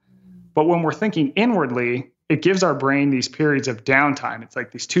hard. But when we're thinking inwardly, it gives our brain these periods of downtime. It's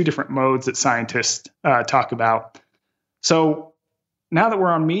like these two different modes that scientists talk about. So now that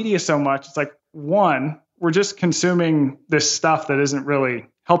we're on media so much, it's like, one, we're just consuming this stuff that isn't really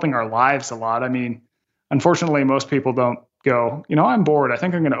helping our lives a lot. I mean, unfortunately, most people don't go, I'm bored. I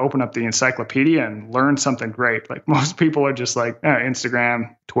think I'm going to open up the encyclopedia and learn something great. Like, most people are just like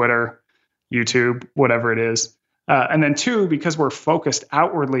Instagram, Twitter, YouTube, whatever it is. And then two, because we're focused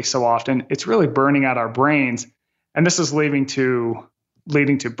outwardly so often, it's really burning out our brains. And this is leading to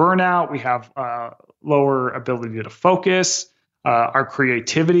burnout. We have lower ability to focus. Our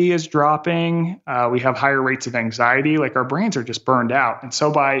creativity is dropping. We have higher rates of anxiety. Like, our brains are just burned out. And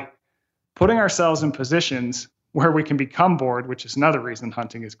so by putting ourselves in positions where we can become bored, which is another reason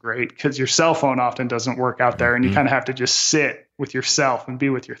hunting is great, because your cell phone often doesn't work out there, and you kind of have to just sit with yourself and be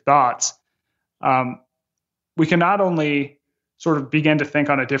with your thoughts. We can not only sort of begin to think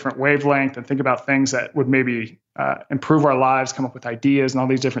on a different wavelength and think about things that would maybe improve our lives, come up with ideas and all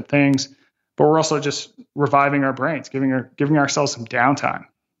these different things, but we're also just reviving our brains, giving ourselves some downtime.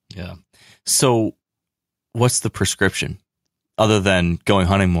 Yeah. So what's the prescription other than going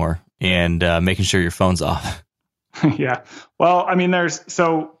hunting more and making sure your phone's off? Yeah. Well, I mean,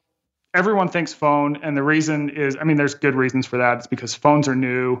 so everyone thinks phone, and the reason is, I mean, there's good reasons for that. It's because phones are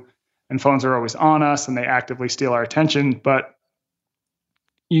new and phones are always on us and they actively steal our attention. But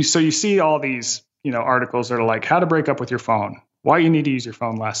you see all these, articles that are like how to break up with your phone, why you need to use your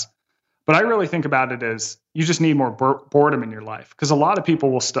phone less. But I really think about it as you just need more boredom in your life, because a lot of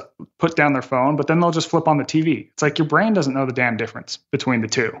people will put down their phone, but then they'll just flip on the TV. It's like your brain doesn't know the damn difference between the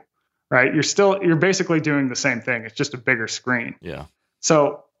two, right? You're basically doing the same thing. It's just a bigger screen. Yeah.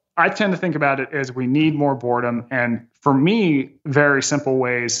 So I tend to think about it as we need more boredom. And for me, very simple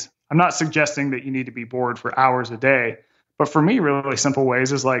ways. I'm not suggesting that you need to be bored for hours a day, but for me, really simple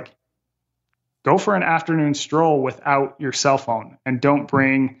ways is like, go for an afternoon stroll without your cell phone, and don't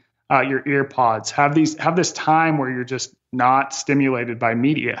bring your ear pods. Have this time where you're just not stimulated by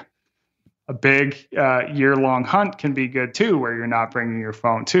media. A big year-long hunt can be good too, where you're not bringing your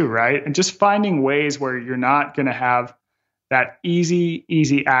phone too, right? And just finding ways where you're not going to have that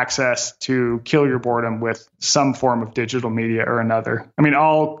easy access to kill your boredom with some form of digital media or another. I mean,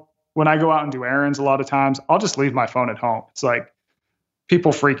 when I go out and do errands, a lot of times I'll just leave my phone at home. It's like,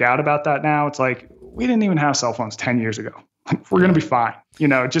 people freak out about that now. It's like, we didn't even have cell phones 10 years ago. We're going to be fine.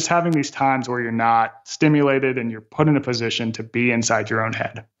 Just having these times where you're not stimulated and you're put in a position to be inside your own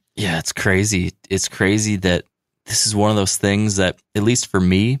head. Yeah, it's crazy. It's crazy that this is one of those things that, at least for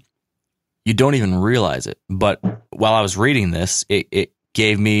me, you don't even realize it. But while I was reading this, it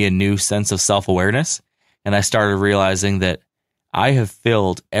gave me a new sense of self-awareness. And I started realizing that I have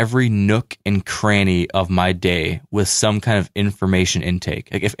filled every nook and cranny of my day with some kind of information intake.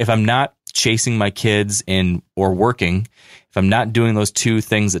 Like if I'm not chasing my kids or working, if I'm not doing those two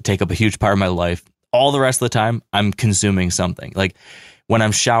things that take up a huge part of my life, all the rest of the time I'm consuming something. Like when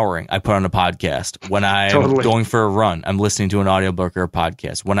I'm showering, I put on a podcast. When I'm going for a run, I'm listening to an audiobook or a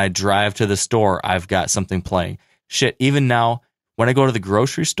podcast. When I drive to the store, I've got something playing. Shit, even now, when I go to the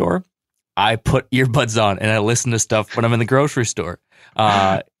grocery store, I put earbuds on and I listen to stuff when I'm in the grocery store.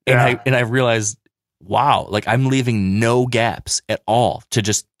 And I realized, wow, like I'm leaving no gaps at all to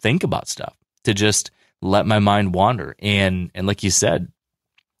just think about stuff, to just let my mind wander. And like you said,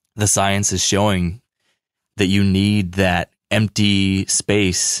 the science is showing that you need that empty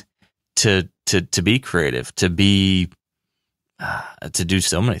space to be creative, to be to do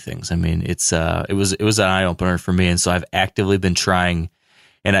so many things. I mean, it was an eye opener for me, and so I've actively been trying,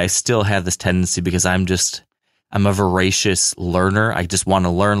 and I still have this tendency because I'm a voracious learner. I just want to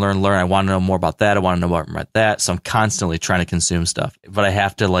learn. I want to know more about that. I want to know more about that. So I'm constantly trying to consume stuff, but I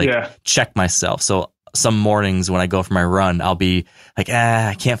have to check myself. So some mornings when I go for my run, I'll be like,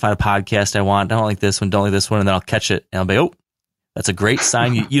 I can't find a podcast I want. I don't like this one. Don't like this one. And then I'll catch it and I'll be, oh, that's a great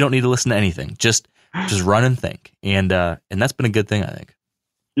sign. You don't need to listen to anything. Just run and think. And that's been a good thing, I think.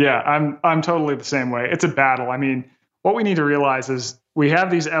 Yeah, I'm totally the same way. It's a battle. I mean, what we need to realize is we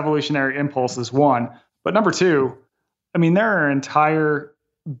have these evolutionary impulses, one, but number two, I mean, there are entire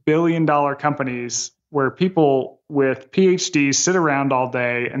billion-dollar companies where people with PhDs sit around all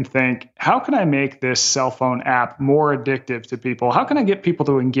day and think, how can I make this cell phone app more addictive to people? How can I get people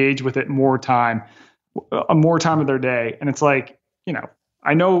to engage with it more time of their day? And it's like,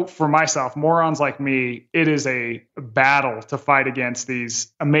 I know for myself, morons like me, it is a battle to fight against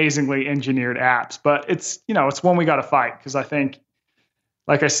these amazingly engineered apps. But it's one we got to fight, because I think,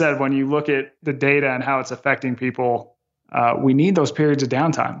 like I said, when you look at the data and how it's affecting people, we need those periods of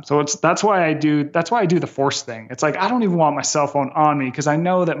downtime. So that's why I do the force thing. It's like, I don't even want my cell phone on me, because I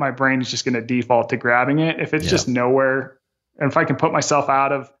know that my brain is just going to default to grabbing it. If it's just nowhere, and if I can put myself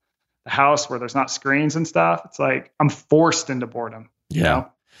out of the house where there's not screens and stuff, it's like I'm forced into boredom. You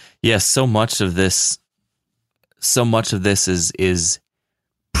know? Yeah. So much of this is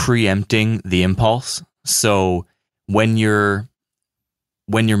preempting the impulse. So when your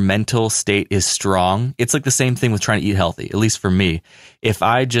mental state is strong, it's like the same thing with trying to eat healthy, at least for me. If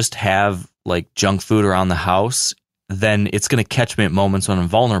I just have like junk food around the house, then it's going to catch me at moments when I'm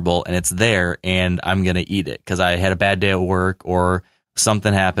vulnerable and it's there, and I'm going to eat it because I had a bad day at work or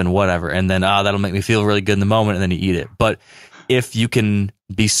something happened, whatever. And then, that'll make me feel really good in the moment, and then you eat it. But if you can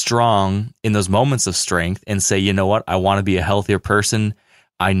be strong in those moments of strength and say, you know what, I want to be a healthier person.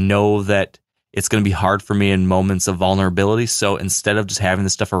 I know that it's going to be hard for me in moments of vulnerability. So instead of just having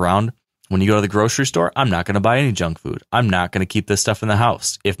this stuff around, when you go to the grocery store, I'm not going to buy any junk food. I'm not going to keep this stuff in the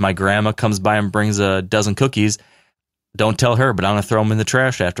house. If my grandma comes by and brings a dozen cookies, don't tell her, but I'm going to throw them in the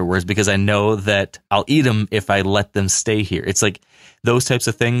trash afterwards, because I know that I'll eat them if I let them stay here. It's like those types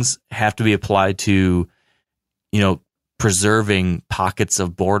of things have to be applied to, preserving pockets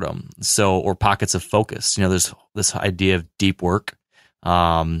of boredom. Or pockets of focus. There's this idea of deep work,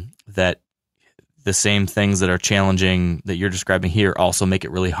 that the same things that are challenging that you're describing here also make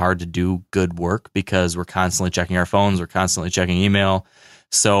it really hard to do good work, because we're constantly checking our phones, we're constantly checking email.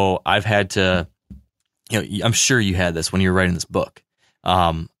 So I've had to, I'm sure you had this when you were writing this book,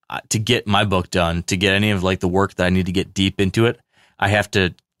 to get my book done, to get any of like the work that I need to get deep into it, I have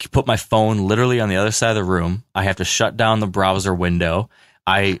to put my phone literally on the other side of the room. I have to shut down the browser window.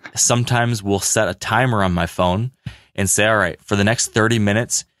 I sometimes will set a timer on my phone and say, all right, for the next 30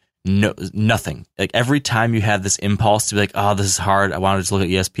 minutes, nothing. Like every time you have this impulse to be like, oh, this is hard, I want to just look at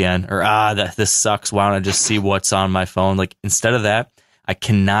ESPN, or this sucks, why don't I just see what's on my phone? Like instead of that, I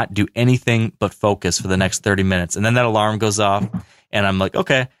cannot do anything but focus for the next 30 minutes. And then that alarm goes off and I'm like,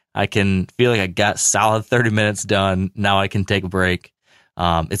 okay, I can feel like I got solid 30 minutes done. Now I can take a break.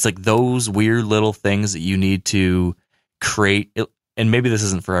 It's like those weird little things that you need to create. And maybe this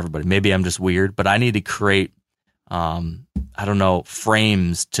isn't for everybody. Maybe I'm just weird, but I need to create,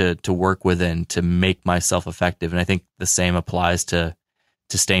 frames to work within to make myself effective. And I think the same applies to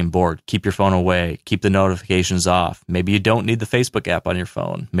staying bored. Keep your phone away. Keep the notifications off. Maybe you don't need the Facebook app on your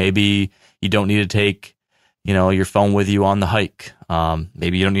phone. Maybe you don't need to take, your phone with you on the hike.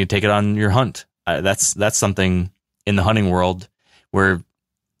 Maybe you don't need to take it on your hunt. That's something in the hunting world where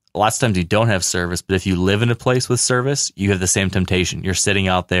lots of times you don't have service, but if you live in a place with service, you have the same temptation. You're sitting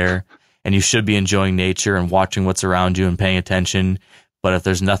out there and you should be enjoying nature and watching what's around you and paying attention. But if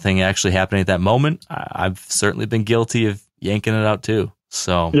there's nothing actually happening at that moment, I've certainly been guilty of yanking it out too.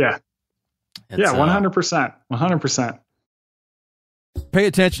 So 100%. 100%. Pay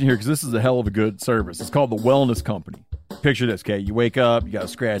attention here, because this is a hell of a good service. It's called the Wellness Company. picture this, okay? You wake up, you got a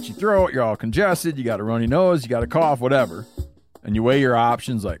scratchy throat, you're all congested, you got a runny nose, you got a cough, whatever. And you weigh your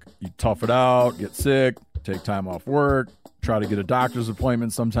options, like you tough it out, get sick, take time off work, try to get a doctor's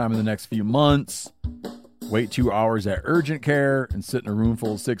appointment sometime in the next few months, wait 2 hours at urgent care and sit in a room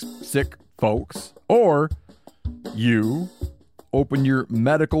full of sick folks. Or you open your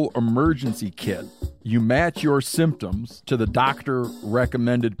medical emergency kit. You match your symptoms to the doctor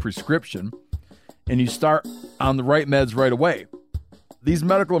recommended prescription and you start on the right meds right away. These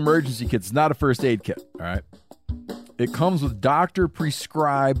medical emergency kits is not a first aid kit, all right? It comes with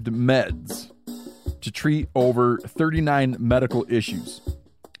doctor-prescribed meds to treat over 39 medical issues.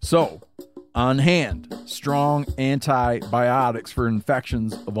 So, on hand, strong antibiotics for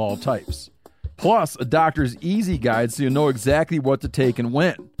infections of all types. Plus, a doctor's easy guide so you know exactly what to take and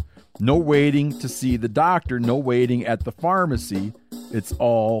when. No waiting to see the doctor, no waiting at the pharmacy. It's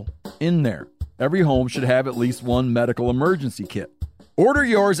all in there. Every home should have at least one medical emergency kit. Order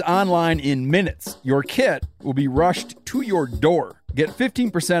yours online in minutes. Your kit will be rushed to your door. Get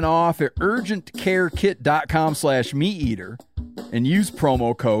 15% off at urgentcarekit.com/meateater and use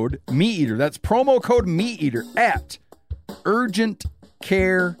promo code MeatEater. That's promo code MeatEater at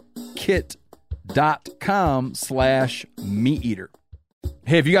urgentcarekit.com/meateater.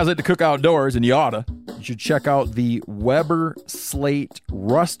 Hey, if you guys like to cook outdoors, and you oughta, you should check out the Weber Slate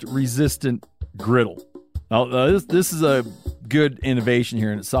rust-resistant griddle. Now, this is a good innovation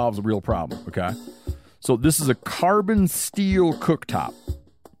here, and it solves a real problem, okay? So this is a carbon steel cooktop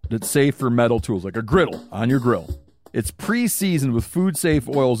that's safe for metal tools, like a griddle on your grill. It's pre-seasoned with food-safe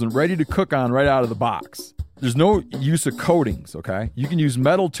oils and ready to cook on right out of the box. There's no use of coatings, okay? You can use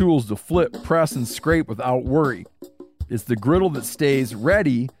metal tools to flip, press, and scrape without worry. It's the griddle that stays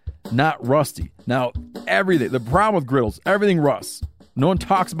ready, not rusty. Now, the problem with griddles, everything rusts. No one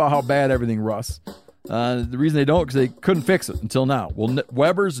talks about how bad everything rusts. The reason they don't, because they couldn't fix it until now. Well,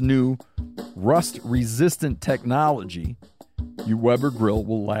 Weber's new rust-resistant technology, your Weber grill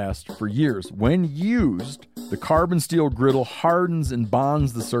will last for years. When used, the carbon steel griddle hardens and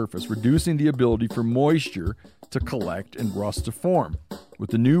bonds the surface, reducing the ability for moisture to collect and rust to form. With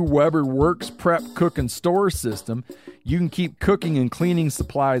the new Weber Works Prep Cook and Store system, you can keep cooking and cleaning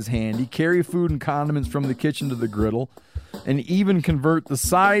supplies handy, carry food and condiments from the kitchen to the griddle, and even convert the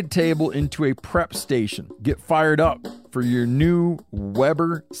side table into a prep station. Get fired up for your new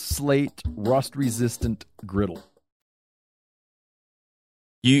Weber Slate rust-resistant griddle.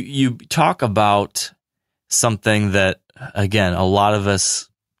 You talk about something that, again, a lot of us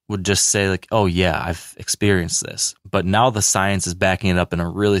would just say like, oh yeah, I've experienced this. But now the science is backing it up in a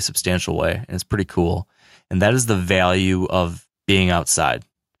really substantial way, and it's pretty cool. And that is the value of being outside.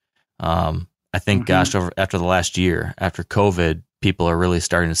 I think, after the last year, after COVID, people are really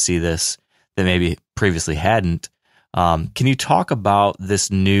starting to see this that maybe previously hadn't. Can you talk about this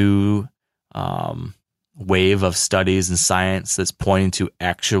new wave of studies and science that's pointing to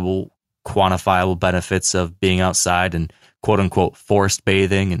actual quantifiable benefits of being outside and quote unquote forest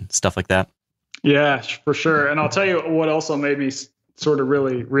bathing and stuff like that? Yeah, for sure. And I'll tell you what also made me sort of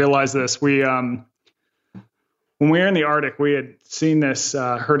really realize this. When we were in the Arctic, we had seen this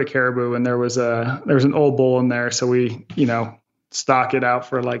herd of caribou, and there was an old bull in there. So we, stalk it out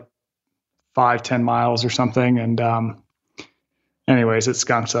for like 5-10 miles or something. And anyways, it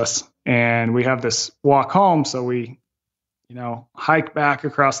skunks us. And we have this walk home. So we, hike back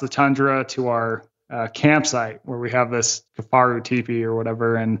across the tundra to our campsite where we have this Kafaru teepee or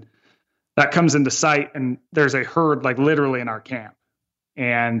whatever. And that comes into sight, and there's a herd like literally in our camp.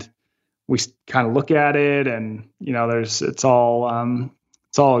 And we kind of look at it, and it's all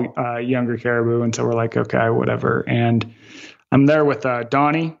younger caribou, and so we're like, okay, whatever. And I'm there with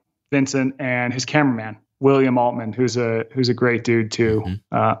Donnie, Vincent, and his cameraman William Altman, who's a great dude too.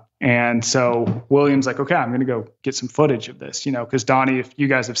 Mm-hmm. And so William's like, okay, I'm going to go get some footage of this, because Donnie, if you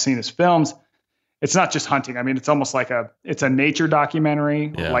guys have seen his films, it's not just hunting. I mean, it's almost like it's a nature documentary,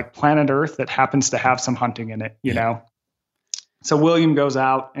 like Planet Earth, that happens to have some hunting in it, you know? So William goes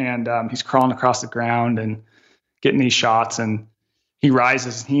out, and he's crawling across the ground and getting these shots, and he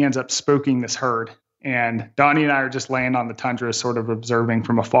rises, and he ends up spooking this herd. And Donnie and I are just laying on the tundra, sort of observing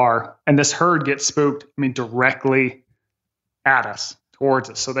from afar. And this herd gets spooked, directly at us, towards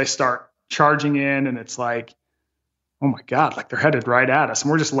us. So they start charging in, and it's like, oh my God, like they're headed right at us. And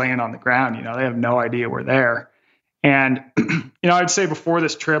we're just laying on the ground, they have no idea we're there. And, I'd say before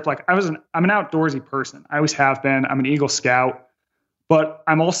this trip, like I'm an outdoorsy person. I always have been. I'm an Eagle Scout, but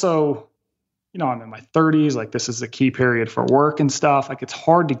I'm also, I'm in my 30s. Like this is a key period for work and stuff. Like it's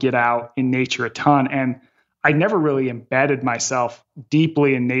hard to get out in nature a ton. And I never really embedded myself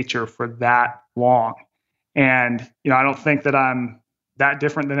deeply in nature for that long. And, I don't think that I'm that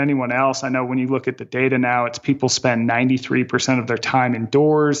different than anyone else. I know when you look at the data now, it's people spend 93% of their time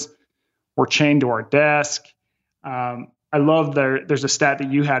indoors. We're chained to our desk. I love there's a stat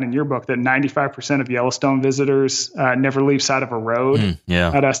that you had in your book that 95% of Yellowstone visitors never leave side of a road.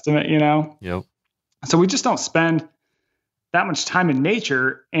 That estimate, Yep. So we just don't spend that much time in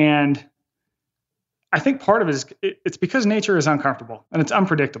nature. And I think part of it is it's because nature is uncomfortable and it's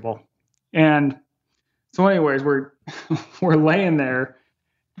unpredictable. And so anyways, we're laying there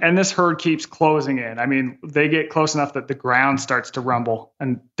and this herd keeps closing in. I mean, they get close enough that the ground starts to rumble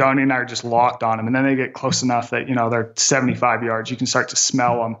and Donnie and I are just locked on them. And then they get close enough that, they're 75 yards. You can start to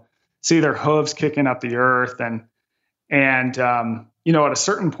smell them, see their hooves kicking up the earth. And at a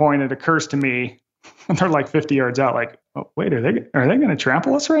certain point, it occurs to me when they're like 50 yards out, like, oh, wait, are they going to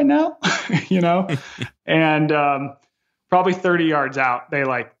trample us right now? And probably 30 yards out,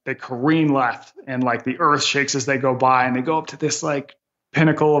 they careen left and like the earth shakes as they go by and they go up to this like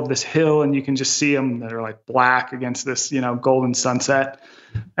pinnacle of this hill and you can just see them that are like black against this, golden sunset.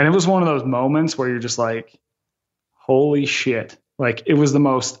 And it was one of those moments where you're just like, holy shit. Like it was the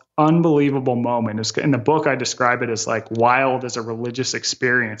most unbelievable moment. In the book, I describe it as like wild as a religious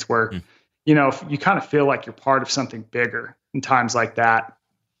experience where, if you kind of feel like you're part of something bigger in times like that.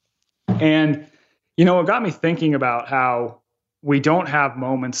 And, it got me thinking about how we don't have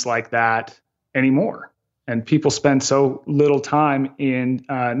moments like that anymore. And people spend so little time in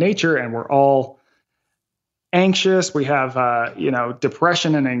nature and we're all anxious. We have,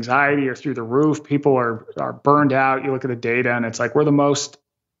 depression and anxiety are through the roof. People are burned out. You look at the data and it's like, we're the most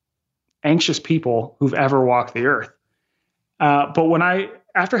anxious people who've ever walked the earth. But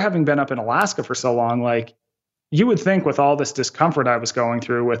after having been up in Alaska for so long, like you would think with all this discomfort I was going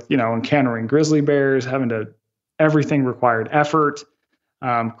through with, encountering grizzly bears, everything required effort,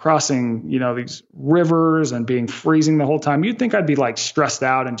 crossing, these rivers and being freezing the whole time. You'd think I'd be like stressed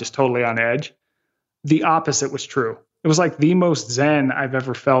out and just totally on edge. The opposite was true. It was like the most zen I've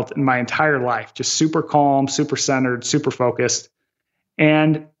ever felt in my entire life, just super calm, super centered, super focused.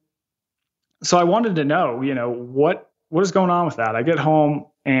 And so I wanted to know, what is going on with that? I get home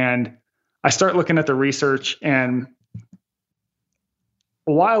and I start looking at the research, and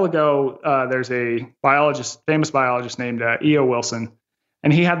a while ago, there's a famous biologist named E.O. Wilson,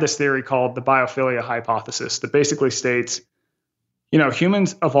 and he had this theory called the biophilia hypothesis that basically states,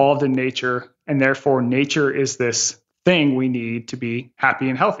 humans evolved in nature, and therefore nature is this thing we need to be happy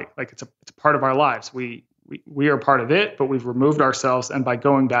and healthy. Like it's a part of our lives. We are part of it, but we've removed ourselves, and by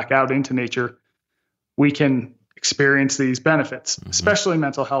going back out into nature, we can experience these benefits, especially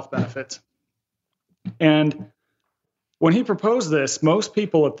mental health benefits. And when he proposed this, most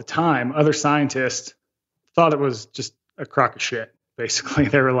people at the time, other scientists, thought it was just a crock of shit. Basically,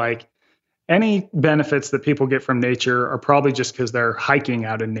 they were like, any benefits that people get from nature are probably just because they're hiking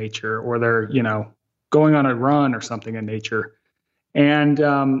out in nature or they're, going on a run or something in nature. And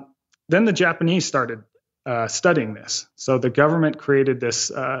then the Japanese started studying this. So the government created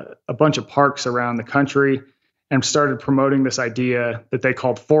this, a bunch of parks around the country and started promoting this idea that they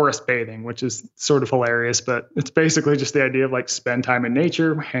called forest bathing, which is sort of hilarious, but it's basically just the idea of like spend time in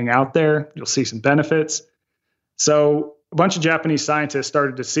nature, hang out there, you'll see some benefits. So a bunch of Japanese scientists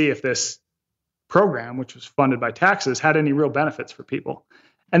started to see if this program, which was funded by taxes, had any real benefits for people.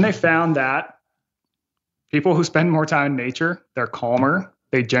 And they found that people who spend more time in nature, they're calmer,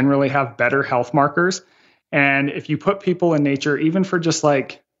 they generally have better health markers. And if you put people in nature, even for just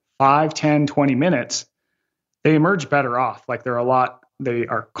like 5, 10, 20 minutes, they emerge better off. Like they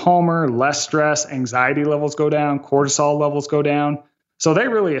are calmer, less stress, anxiety levels go down, cortisol levels go down. So they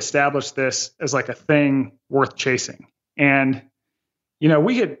really established this as like a thing worth chasing. And,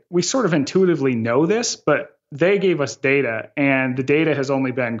 we sort of intuitively know this, but they gave us data and the data has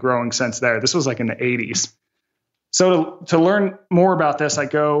only been growing since there. This was like in the 80s. So to learn more about this, I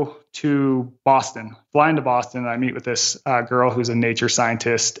go to Boston, fly into Boston, and I meet with this girl who's a nature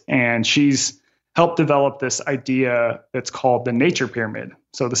scientist, and she's helped develop this idea that's called the nature pyramid.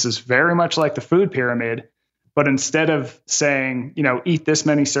 So this is very much like the food pyramid, but instead of saying, eat this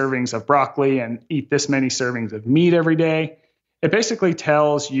many servings of broccoli and eat this many servings of meat every day, it basically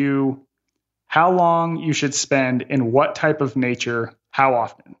tells you how long you should spend in what type of nature, how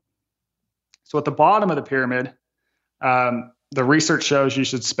often. So at the bottom of the pyramid, the research shows you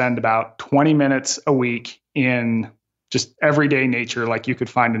should spend about 20 minutes a week in just everyday nature, like you could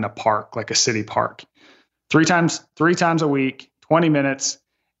find in a park, like a city park. Three times a week, 20 minutes.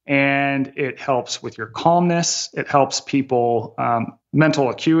 And it helps with your calmness. It helps people mental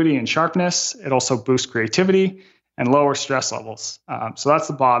acuity and sharpness. It also boosts creativity and lower stress levels. So that's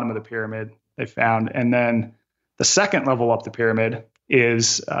the bottom of the pyramid. they found. And then the second level up the pyramid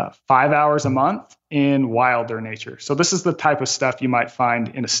is 5 hours a month in wilder nature. So this is the type of stuff you might find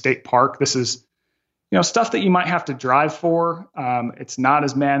in a state park. This is, stuff that you might have to drive for. It's not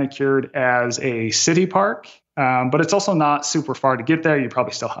as manicured as a city park, but it's also not super far to get there. You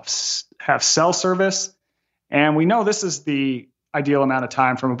probably still have cell service. And we know this is the ideal amount of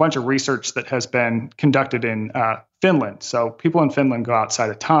time from a bunch of research that has been conducted in Finland. So people in Finland go outside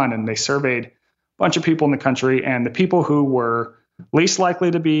a ton, and they surveyed a bunch of people in the country, and the people who were least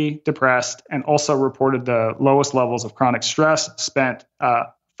likely to be depressed and also reported the lowest levels of chronic stress spent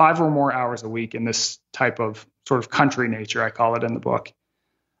 5 or more hours a week in this type of sort of country nature, I call it in the book.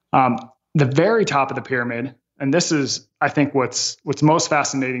 The very top of the pyramid, and this is, I think, what's most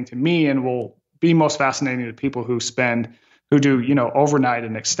fascinating to me and will be most fascinating to people who do, overnight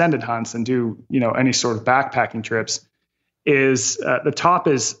and extended hunts and do, any sort of backpacking trips, is the top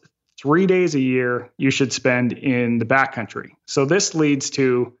is 3 days a year you should spend in the backcountry. So this leads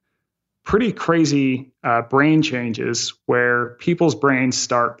to pretty crazy brain changes where people's brains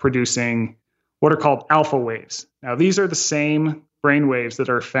start producing what are called alpha waves. Now, these are the same brain waves that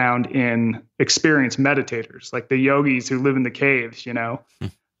are found in experienced meditators, like the yogis who live in the caves,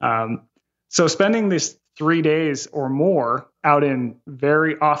 So spending this 3 days or more out in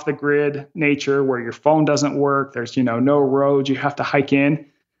very off the grid nature where your phone doesn't work, there's, no roads, you have to hike in.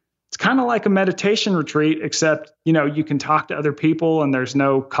 It's kind of like a meditation retreat, except, you can talk to other people and there's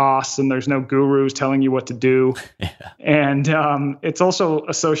no costs and there's no gurus telling you what to do. Yeah. And it's also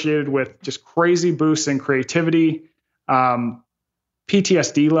associated with just crazy boosts in creativity,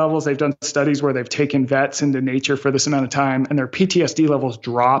 PTSD levels. They've done studies where they've taken vets into nature for this amount of time, and their PTSD levels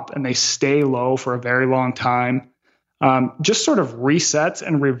drop and they stay low for a very long time. Just sort of resets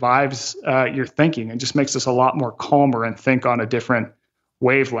and revives your thinking and just makes us a lot more calmer and think on a different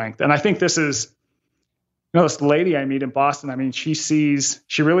wavelength. And I think this is, this lady I meet in Boston, I mean, she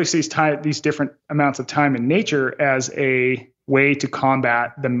really sees these different amounts of time in nature as a way to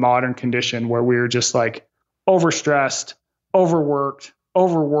combat the modern condition where we're just like overstressed, overworked,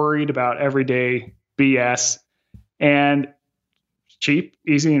 overworried about everyday BS, and cheap,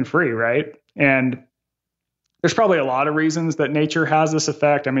 easy, and free, right? And there's probably a lot of reasons that nature has this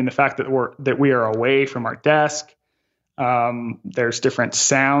effect. I mean, the fact that we are away from our desk. There's different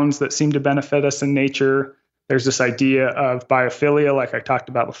sounds that seem to benefit us in nature. There's this idea of biophilia, like I talked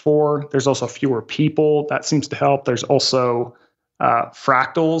about before. There's also fewer people. That seems to help. There's also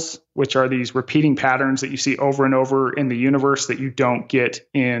fractals, which are these repeating patterns that you see over and over in the universe that you don't get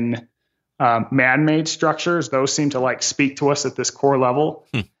in man-made structures. Those seem to speak to us at this core level.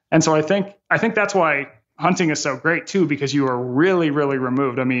 And so I think that's why hunting is so great too, because you are really, really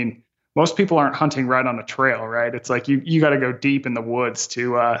removed. I mean, most people aren't hunting right on a trail, right? It's like you got to go deep in the woods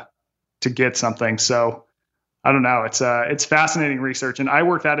to get something. So I don't know. It's fascinating research, and I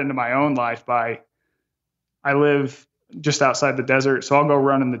work that into my own life I live just outside the desert, so I'll go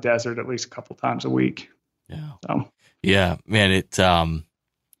run in the desert at least a couple times a week. Yeah. So. Yeah, man,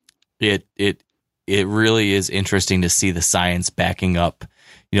 it really is interesting to see the science backing up,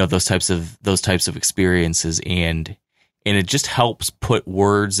 those types of experiences, and it just helps put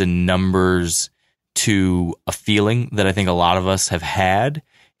words and numbers to a feeling that I think a lot of us have had,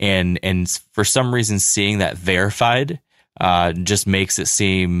 and for some reason seeing that verified just makes it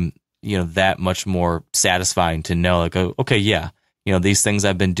seem that much more satisfying to know, like, okay, yeah, these things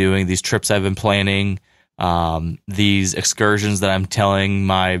I've been doing, these trips I've been planning, these excursions that I'm telling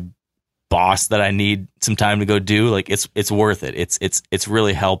my boss that I need some time to go do, like it's worth it. It's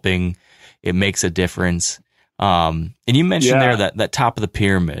really helping. It makes a difference. And you mentioned there that top of the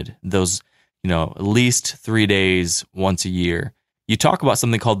pyramid, those, at least 3 days once a year. You talk about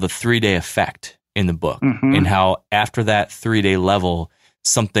something called the 3-day effect in the book, and how after that 3-day level,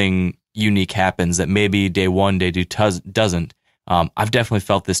 something unique happens that maybe day 1, day 2 doesn't. I've definitely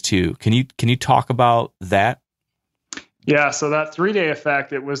felt this too. Can you talk about that? Yeah. So that 3-day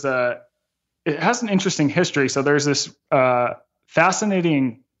effect, it has an interesting history. So there's this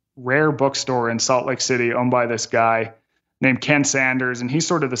fascinating rare bookstore in Salt Lake City owned by this guy named Ken Sanders. And he's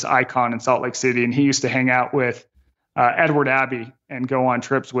sort of this icon in Salt Lake City. And he used to hang out with Edward Abbey and go on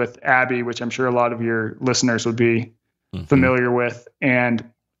trips with Abbey, which I'm sure a lot of your listeners would be familiar with.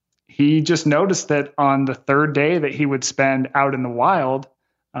 And he just noticed that on the 3rd day that he would spend out in the wild,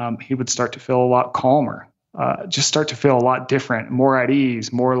 he would start to feel a lot calmer, just start to feel a lot different, more at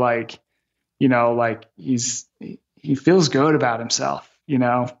ease, more like, he feels good about himself,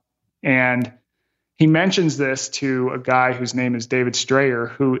 and he mentions this to a guy whose name is David Strayer,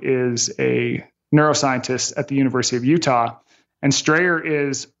 who is a neuroscientist at the University of Utah. And Strayer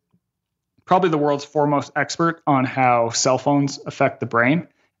is probably the world's foremost expert on how cell phones affect the brain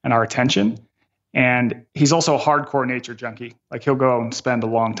and our attention. And he's also a hardcore nature junkie. Like he'll go and spend a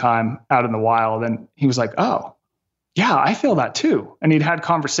long time out in the wild. And he was like, oh, yeah, I feel that too. And he'd had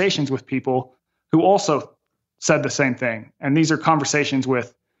conversations with people who also said the same thing. And these are conversations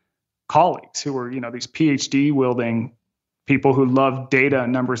with colleagues who were, these PhD wielding people who love data,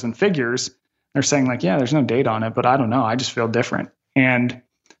 numbers, and figures. They're saying like, yeah, there's no data on it, but I don't know. I just feel different. And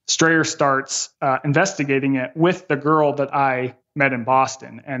Strayer starts investigating it with the girl that I met in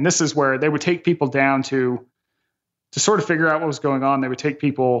Boston. And this is where they would take people down to sort of figure out what was going on. They would take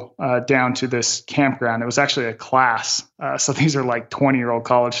people down to this campground. It was actually a class. So these are like 20-year-old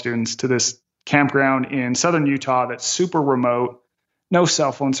college students to this campground in southern Utah that's super remote, no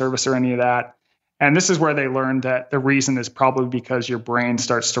cell phone service or any of that. And this is where they learned that the reason is probably because your brain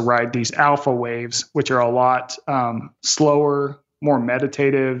starts to ride these alpha waves, which are a lot slower, more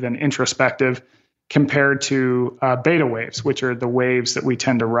meditative and introspective compared to beta waves, which are the waves that we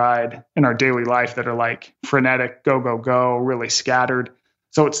tend to ride in our daily life that are like frenetic, go, go, go, really scattered.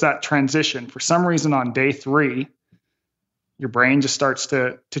 So it's that transition. For some reason on day 3, your brain just starts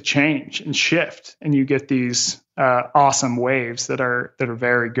to change and shift, and you get these awesome waves that are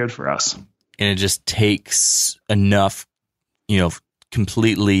very good for us. And it just takes enough,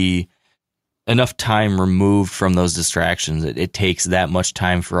 completely enough time removed from those distractions. It takes that much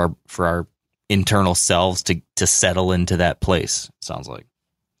time for our internal selves to settle into that place, it sounds like.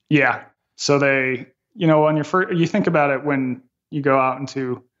 Yeah. So they, on your first, you think about it when you go out if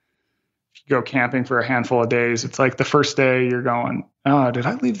you go camping for a handful of days, it's like the first day you're going, oh, did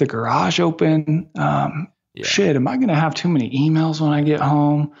I leave the garage open? Shit, am I going to have too many emails when I get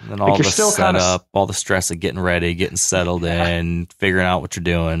home? And then all the setup, all the stress of getting ready, getting settled in, figuring out what you're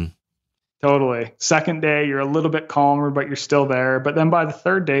doing. Totally. Second day, you're a little bit calmer, but you're still there. But then by the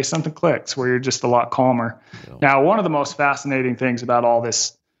third day, something clicks where you're just a lot calmer. Yeah. Now, one of the most fascinating things about all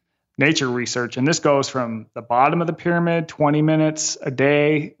this nature research, and this goes from the bottom of the pyramid, 20 minutes a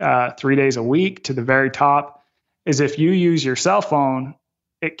day, 3 days a week, to the very top, is if you use your cell phone,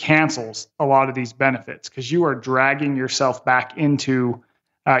 it cancels a lot of these benefits because you are dragging yourself back into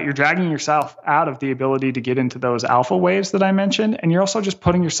you're dragging yourself out of the ability to get into those alpha waves that I mentioned. And you're also just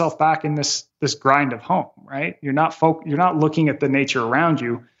putting yourself back in this grind of home, right? You're not looking at the nature around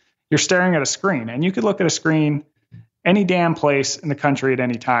you. You're staring at a screen, and you could look at a screen any damn place in the country at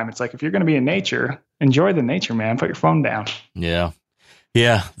any time. It's like, if you're going to be in nature, enjoy the nature, man. Put your phone down. Yeah.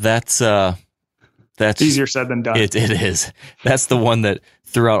 Yeah. That's easier said than done. It is. That's the one that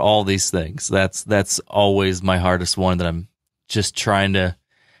throughout all these things, that's always my hardest one, that I'm just trying to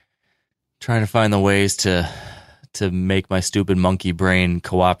find the ways to make my stupid monkey brain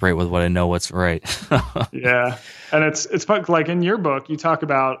cooperate with what I know what's right. Yeah. And it's fun. Like in your book, you talk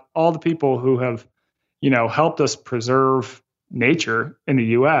about all the people who have, helped us preserve nature in the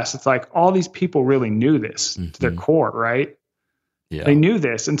US. It's like all these people really knew this to their core, right? Yeah. They knew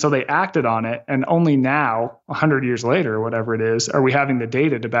this. And so they acted on it. And only now, 100 years later, or whatever it is, are we having the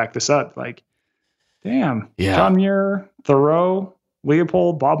data to back this up. Like, damn, yeah. John Muir, Thoreau,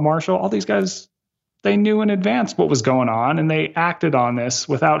 Leopold, Bob Marshall, all these guys, they knew in advance what was going on, and they acted on this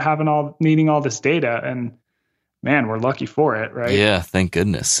without needing all this data. And man, we're lucky for it, right? Yeah, thank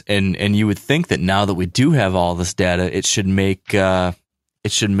goodness. And you would think that now that we do have all this data, it should make our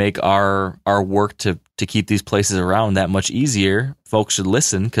work to keep these places around that much easier. Folks should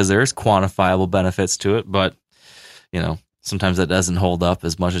listen because there's quantifiable benefits to it, but sometimes that doesn't hold up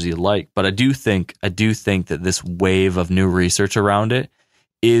as much as you'd like. But I do think that this wave of new research around it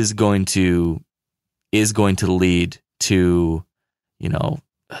is going to lead to,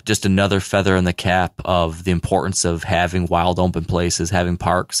 just another feather in the cap of the importance of having wild open places, having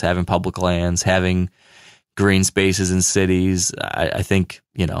parks, having public lands, having green spaces in cities. I think,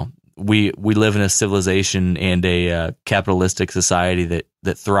 we live in a civilization and a capitalistic society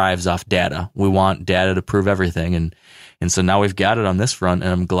that thrives off data. We want data to prove everything. And so now we've got it on this front,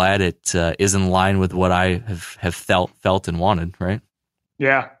 and I'm glad it is in line with what I have felt and wanted, right?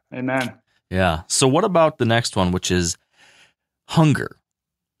 Yeah. Amen. Yeah. So what about the next one, which is hunger?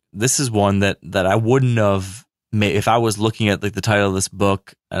 This is one that I wouldn't have made if I was looking at like the title of this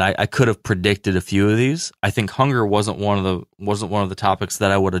book, and I could have predicted a few of these. I think hunger wasn't one of the topics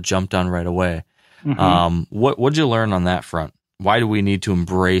that I would have jumped on right away. Mm-hmm. What'd you learn on that front? Why do we need to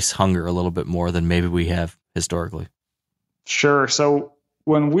embrace hunger a little bit more than maybe we have historically? Sure. So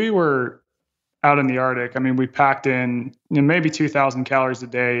when we were out in the Arctic, we packed in maybe 2,000 calories a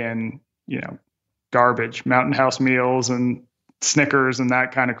day and, garbage, Mountain House meals and Snickers and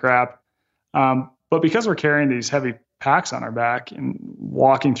that kind of crap. But because we're carrying these heavy packs on our back and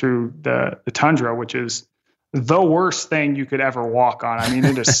walking through the tundra, which is the worst thing you could ever walk on. I mean,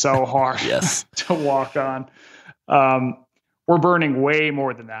 it is so hard to walk on. We're burning way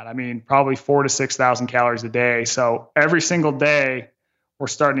more than that. I mean, probably 4,000 to 6,000 calories a day. So every single day we're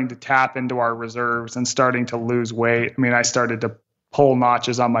starting to tap into our reserves and starting to lose weight. I mean, I started to pull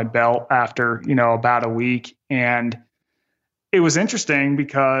notches on my belt after, about a week. And it was interesting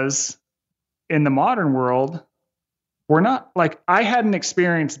because in the modern world, we're not like, I hadn't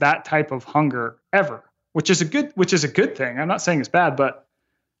experienced that type of hunger ever, which is a good thing. I'm not saying it's bad, but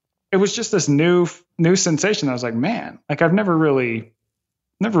it was just this new sensation. I was like, man, like I've never really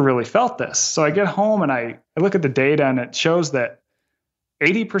felt this. So I get home and I look at the data and it shows that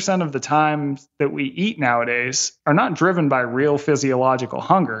 80% of the times that we eat nowadays are not driven by real physiological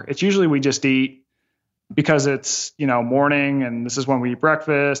hunger. It's usually we just eat because it's, morning and this is when we eat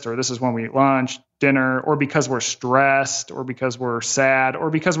breakfast, or this is when we eat lunch, dinner, or because we're stressed, or because we're sad, or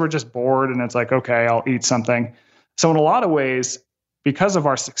because we're just bored and it's like, okay, I'll eat something. So in a lot of ways, because of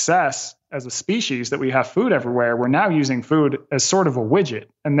our success as a species that we have food everywhere, we're now using food as sort of a widget.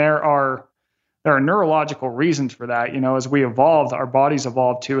 And there are neurological reasons for that. As we evolved, our bodies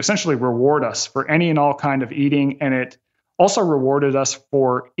evolved to essentially reward us for any and all kind of eating. And it also rewarded us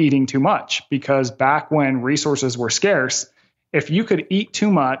for eating too much, because back when resources were scarce, if you could eat too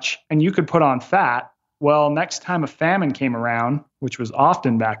much and you could put on fat, well, next time a famine came around, which was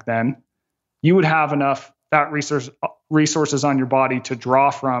often back then, you would have enough fat resources on your body to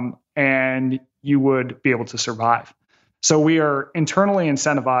draw from, and you would be able to survive. So we are internally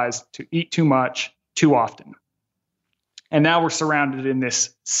incentivized to eat too much, too often. And now we're surrounded in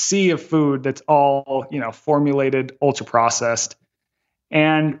this sea of food that's all, formulated, ultra processed.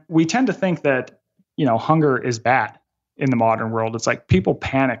 And we tend to think that, hunger is bad in the modern world. It's like people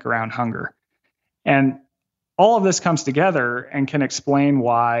panic around hunger. And all of this comes together and can explain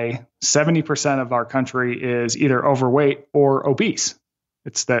why 70% of our country is either overweight or obese.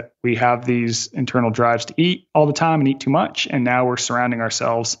 It's that we have these internal drives to eat all the time and eat too much. And now we're surrounding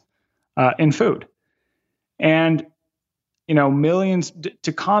ourselves in food. And, millions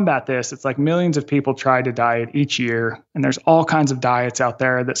to combat this, it's like millions of people try to diet each year. And there's all kinds of diets out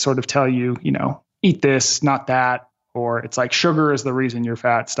there that sort of tell you, eat this, not that. Or it's like sugar is the reason you're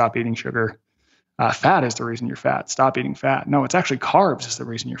fat. Stop eating sugar. Fat is the reason you're fat. Stop eating fat. No, it's actually carbs is the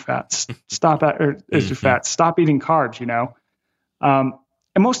reason you're fat. Stop eating carbs,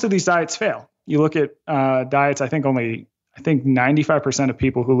 And most of these diets fail. You look at diets, I think 95% of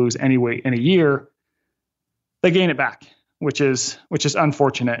people who lose any weight in a year, they gain it back, which is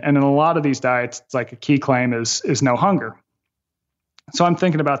unfortunate. And in a lot of these diets, it's like a key claim is no hunger. So I'm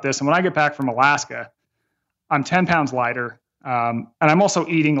thinking about this. And when I get back from Alaska, I'm 10 pounds lighter. And I'm also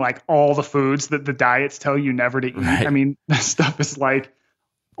eating like all the foods that the diets tell you never to eat. Right. I mean, this stuff is like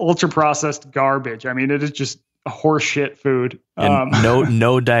ultra processed garbage. I mean, it is just horse shit food. And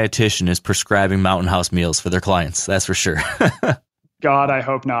no dietitian is prescribing Mountain House meals for their clients. That's for sure. God, I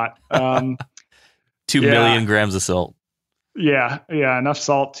hope not. 2 million grams of salt. Yeah. Enough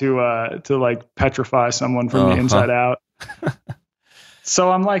salt to like petrify someone from the inside out. So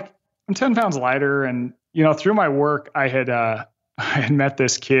I'm 10 pounds lighter, and through my work, I had met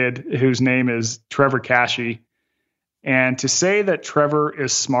this kid whose name is Trevor Cashy. And to say that Trevor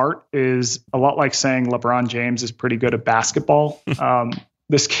is smart is a lot like saying LeBron James is pretty good at basketball.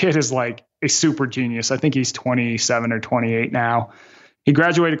 This kid is like a super genius. I think he's 27 or 28 now. He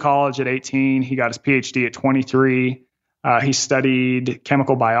graduated college at 18. He got his PhD at 23. He studied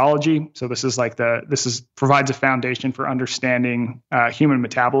chemical biology. So this provides a foundation for understanding human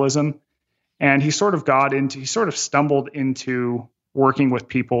metabolism. And he sort of stumbled into working with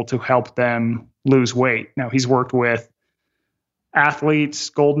people to help them lose weight. Now, he's worked with athletes,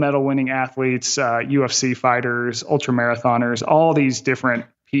 gold medal winning athletes, UFC fighters, ultra marathoners, all these different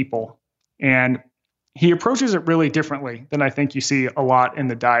people. And he approaches it really differently than I think you see a lot in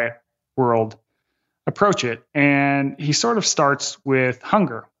the diet world approach it. And he sort of starts with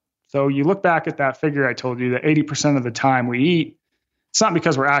hunger. So you look back at that figure I told you that 80% of the time we eat, it's not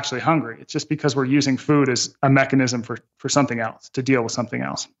because we're actually hungry. It's just because we're using food as a mechanism for something else, to deal with something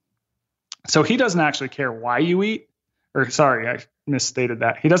else. So he doesn't actually care why you eat, I misstated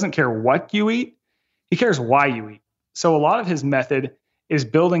that. He doesn't care what you eat. He cares why you eat. So a lot of his method is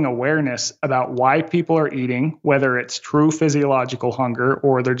building awareness about why people are eating, whether it's true physiological hunger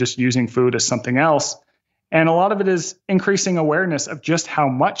or they're just using food as something else. And a lot of it is increasing awareness of just how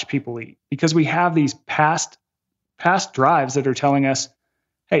much people eat, because we have these past drives that are telling us,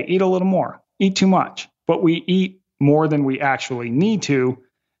 hey, eat a little more, eat too much. But we eat more than we actually need to.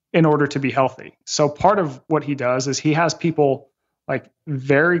 in order to be healthy. So part of what he does is he has people like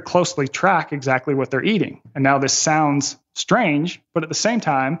very closely track exactly what they're eating. And now this sounds strange, but at the same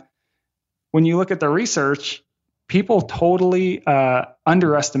time, when you look at the research, people totally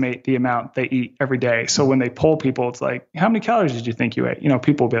underestimate the amount they eat every day. So when they poll people, it's like, how many calories did you think you ate? You know,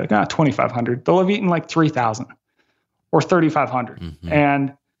 people will be like, 2,500. They'll have eaten like 3,000 or 3,500. Mm-hmm.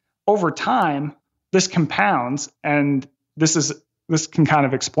 And over time, this compounds, and this can kind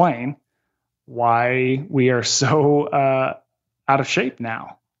of explain why we are so out of shape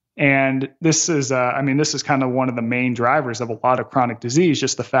now. And this is kind of one of the main drivers of a lot of chronic disease,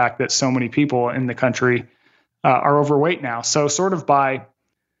 just the fact that so many people in the country are overweight now. So sort of by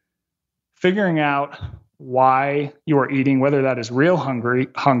figuring out why you are eating, whether that is real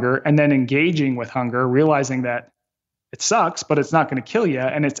hunger, and then engaging with hunger, realizing that it sucks, but it's not going to kill you,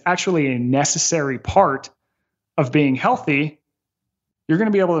 and it's actually a necessary part of being healthy, you're going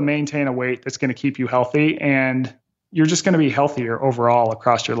to be able to maintain a weight that's going to keep you healthy, and you're just going to be healthier overall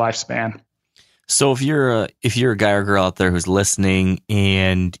across your lifespan. So if you're a guy or girl out there who's listening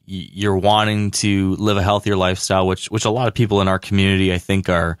and you're wanting to live a healthier lifestyle, which a lot of people in our community, I think,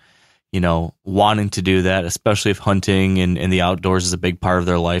 are, wanting to do that, especially if hunting and the outdoors is a big part of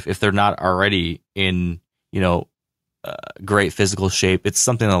their life. If they're not already in, great physical shape, it's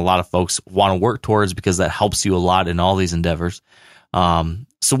something that a lot of folks want to work towards because that helps you a lot in all these endeavors.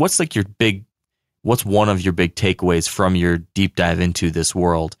 So what's one of your big takeaways from your deep dive into this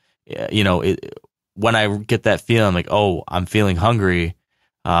world? When I get that feeling, I'm like, oh, I'm feeling hungry,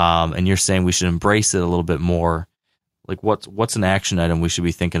 and you're saying we should embrace it a little bit more. Like, what's an action item we should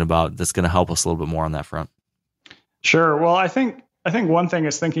be thinking about that's going to help us a little bit more on that front? Sure. Well, I think one thing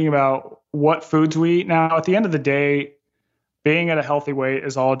is thinking about what foods we eat. Now, at the end of the day, being at a healthy weight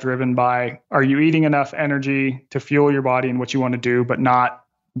is all driven by, are you eating enough energy to fuel your body and what you want to do, but not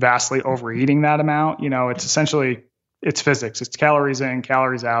vastly overeating that amount? It's essentially, it's physics. It's calories in,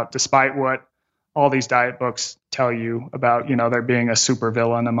 calories out, despite what all these diet books tell you about, there being a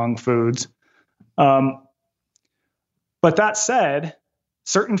supervillain among foods. But that said,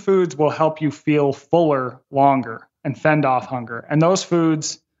 certain foods will help you feel fuller longer and fend off hunger. And those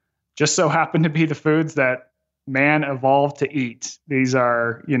foods just so happen to be the foods that man evolved to eat. These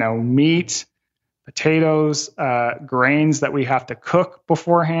are, meat, potatoes, grains that we have to cook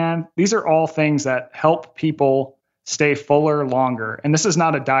beforehand. These are all things that help people stay fuller longer. And this is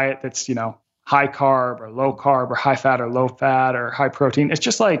not a diet that's, high carb or low carb or high fat or low fat or high protein. It's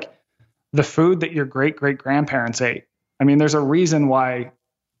just like the food that your great-great-grandparents ate. I mean, there's a reason why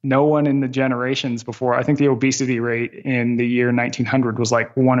no one in the generations before, I think the obesity rate in the year 1900 was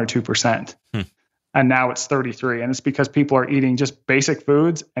like 1 or 2%. And now it's 33. And it's because people are eating just basic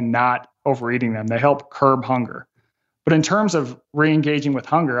foods and not overeating them. They help curb hunger. But in terms of re-engaging with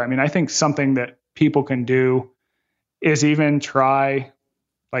hunger, I mean, I think something that people can do is even try,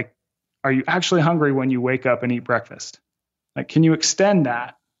 like, are you actually hungry when you wake up and eat breakfast? Like, can you extend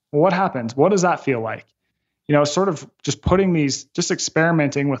that? Well, what happens? What does that feel like? Sort of just just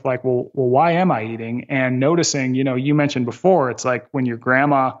experimenting with like, well, why am I eating? And noticing, you mentioned before, it's like when your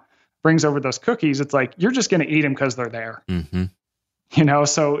grandma brings over those cookies, it's like, you're just going to eat them because they're there. Mm-hmm.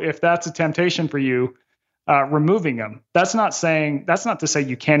 So if that's a temptation for you, removing them, that's not to say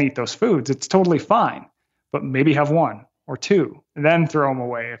you can't eat those foods. It's totally fine, but maybe have 1 or 2, and then throw them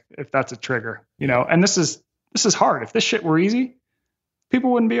away if that's a trigger, and this is hard. If this shit were easy,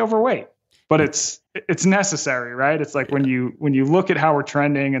 people wouldn't be overweight, but it's necessary, right? It's like when you look at how we're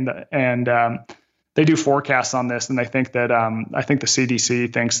trending and they do forecasts on this, and they think that I think the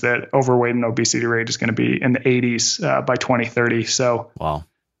CDC thinks that overweight and obesity rate is going to be in the 80s by 2030. So, wow,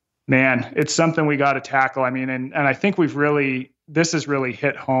 man, it's something we got to tackle. I mean, and I think this has really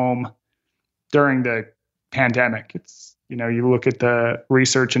hit home during the pandemic. It's, you look at the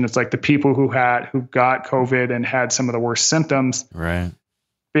research and it's like the people who got COVID and had some of the worst symptoms, right?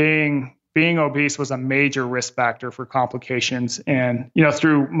 Being obese was a major risk factor for complications. And,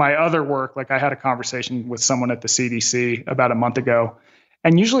 through my other work, like I had a conversation with someone at the CDC about a month ago,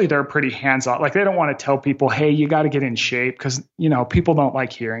 and usually they're pretty hands-on. Like they don't want to tell people, hey, you got to get in shape, because, people don't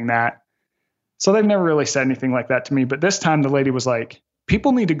like hearing that. So they've never really said anything like that to me. But this time the lady was like,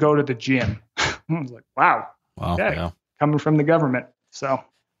 people need to go to the gym. I was like, wow. Okay. Yeah. Coming from the government. So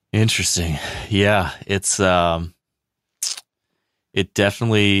interesting. Yeah. It's, it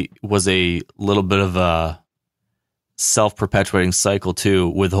definitely was a little bit of a self-perpetuating cycle too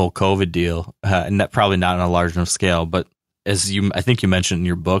with the whole COVID deal, and that probably not on a large enough scale. But I think you mentioned in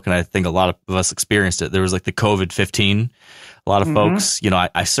your book, and I think a lot of us experienced it. There was like the COVID-15 A lot of folks,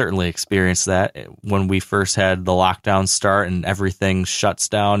 I certainly experienced that when we first had the lockdown start and everything shuts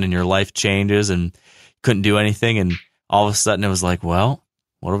down and your life changes and couldn't do anything. And all of a sudden it was like, well,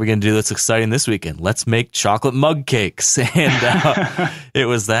 what are we going to do that's exciting this weekend? Let's make chocolate mug cakes. And it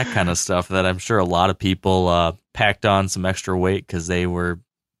was that kind of stuff that I'm sure a lot of people packed on some extra weight because they were,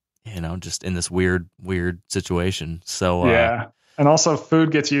 just in this weird situation. So, yeah. And also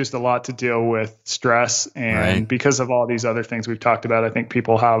food gets used a lot to deal with stress. And because of all these other things we've talked about, I think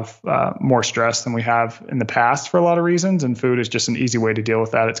people have more stress than we have in the past for a lot of reasons. And food is just an easy way to deal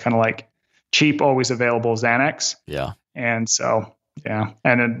with that. It's kind of like cheap, always available Xanax. Yeah. And so, yeah.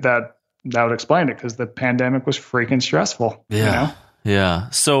 And that would explain it because the pandemic was freaking stressful. Yeah. Yeah.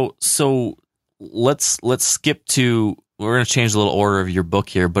 So let's skip to, we're going to change the little order of your book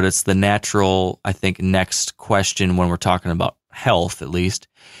here, but it's the natural, I think, next question when we're talking about health, at least.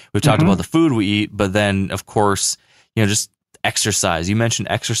 We've talked about the food we eat, but then, of course, just exercise. You mentioned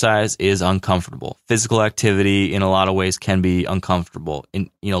exercise is uncomfortable. Physical activity in a lot of ways can be uncomfortable. In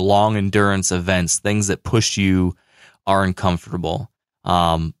long endurance events, things that push you are uncomfortable.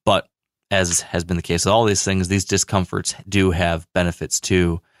 But as has been the case with all these things, these discomforts do have benefits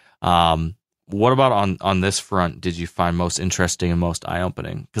too. What about on this front did you find most interesting and most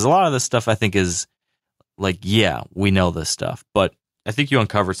eye-opening? Because a lot of this stuff I think is like, yeah, we know this stuff, but I think you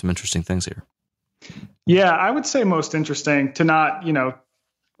uncovered some interesting things here. Yeah, I would say most interesting to not,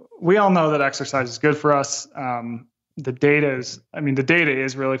 we all know that exercise is good for us. The data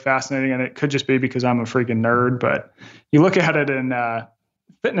is really fascinating, and it could just be because I'm a freaking nerd, but you look at it and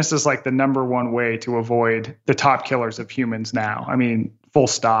fitness is like the number one way to avoid the top killers of humans now. I mean, full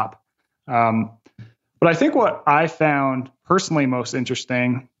stop. But I think what I found personally most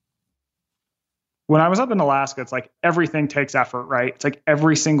interesting when I was up in Alaska, it's like everything takes effort, right? It's like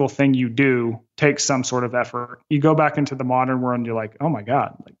every single thing you do takes some sort of effort. You go back into the modern world and you're like, oh my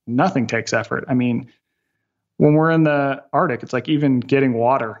God, like nothing takes effort. I mean, when we're in the Arctic, it's like even getting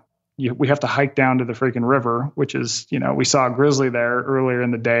water. We have to hike down to the freaking river, which is, we saw a grizzly there earlier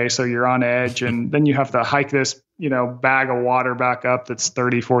in the day. So you're on edge, and then you have to hike this, bag of water back up that's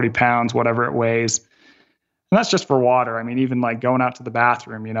 30, 40 pounds, whatever it weighs. And that's just for water. I mean, even like going out to the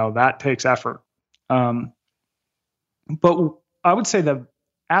bathroom, that takes effort. But I would say the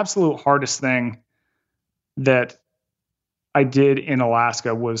absolute hardest thing that I did in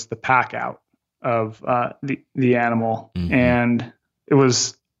Alaska was the pack out of the animal. Mm-hmm. And it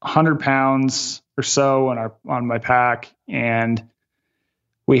was 100 pounds or so on my pack. And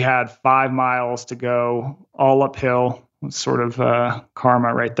we had 5 miles to go all uphill, sort of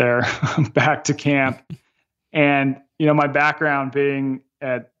karma right there, back to camp. And, my background being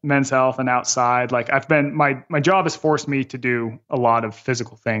at Men's Health and outside, like my job has forced me to do a lot of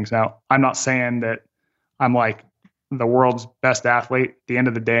physical things. Now, I'm not saying that I'm like the world's best athlete. At the end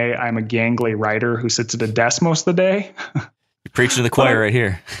of the day, I'm a gangly writer who sits at a desk most of the day. You're preaching to the choir right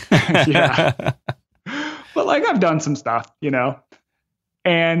here. Yeah. But like I've done some stuff,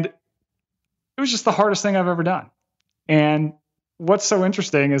 and it was just the hardest thing I've ever done. And what's so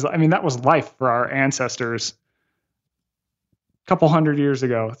interesting is, that was life for our ancestors a couple 100 years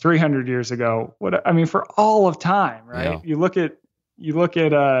ago, 300 years ago. For all of time, right? Yeah. You look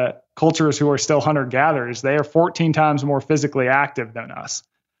at cultures who are still hunter-gatherers. They are 14 times more physically active than us.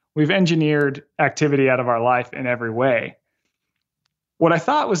 We've engineered activity out of our life in every way. What I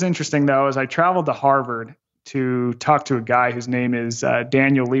thought was interesting, though, is I traveled to Harvard to talk to a guy whose name is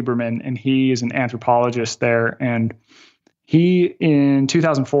Daniel Lieberman, and he is an anthropologist there. And he, in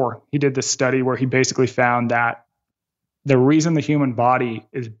 2004, he did this study where he basically found that the reason the human body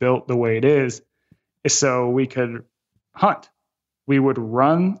is built the way it is so we could hunt. We would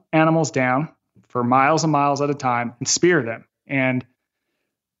run animals down for miles and miles at a time and spear them. And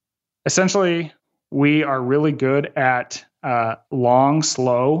essentially, we are really good at long,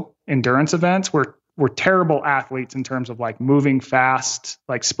 slow endurance events. We're terrible athletes in terms of like moving fast,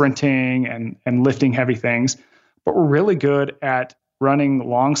 like sprinting and lifting heavy things, but we're really good at running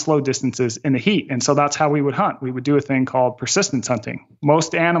long, slow distances in the heat. And so that's how we would hunt. We would do a thing called persistence hunting.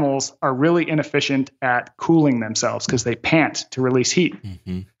 Most animals are really inefficient at cooling themselves because they pant to release heat.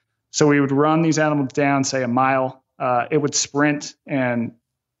 Mm-hmm. So we would run these animals down, say a mile. It would sprint and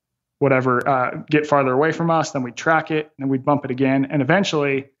get farther away from us. Then we'd track it and we'd bump it again. And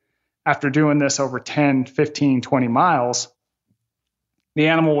eventually, after doing this over 10, 15, 20 miles, the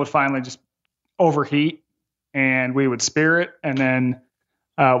animal would finally just overheat and we would spear it. And then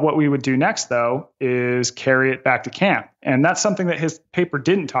what we would do next, though, is carry it back to camp. And that's something that his paper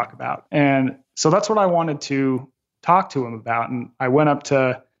didn't talk about. And so that's what I wanted to talk to him about. And I went up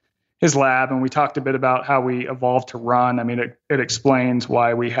to his lab, and we talked a bit about how we evolved to run. I mean, it explains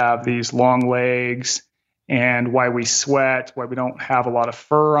why we have these long legs and why we sweat, why we don't have a lot of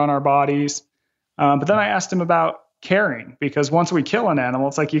fur on our bodies. But then I asked him about carrying, because once we kill an animal,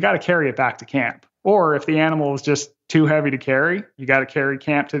 it's like you got to carry it back to camp. Or if the animal is just too heavy to carry, you got to carry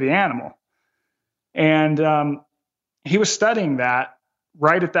camp to the animal. And he was studying that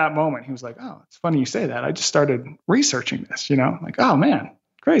right at that moment. He was like, oh, it's funny you say that. I just started researching this, like, oh man,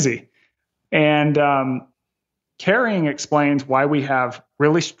 crazy. And carrying explains why we have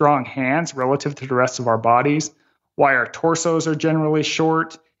really strong hands relative to the rest of our bodies, why our torsos are generally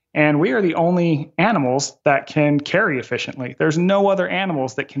short, and we are the only animals that can carry efficiently. There's no other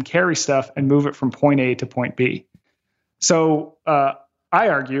animals that can carry stuff and move it from point A to point B. So I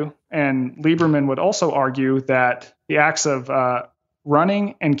argue, and Lieberman would also argue, that the acts of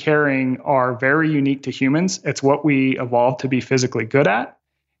running and carrying are very unique to humans. It's what we evolved to be physically good at.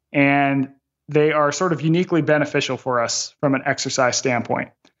 And they are sort of uniquely beneficial for us from an exercise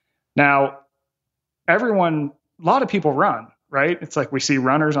standpoint. Now, a lot of people run, right? It's like we see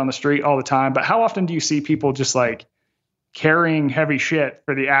runners on the street all the time, but how often do you see people just like carrying heavy shit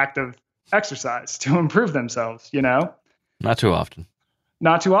for the act of exercise to improve themselves, Not too often.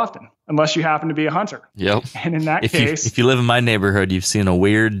 Not too often, unless you happen to be a hunter. Yep. And in that case... If you live in my neighborhood, you've seen a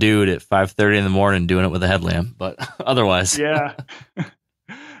weird dude at 5:30 in the morning doing it with a headlamp, but otherwise... Yeah,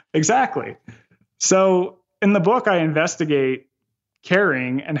 exactly. So in the book, I investigate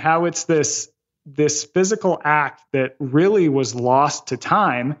carrying and how it's this physical act that really was lost to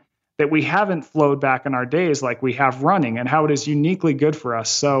time, that we haven't flowed back in our days like we have running, and how it is uniquely good for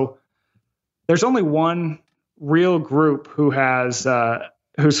us. So there's only one real group who's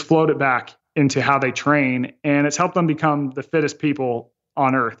flowed it back into how they train, and it's helped them become the fittest people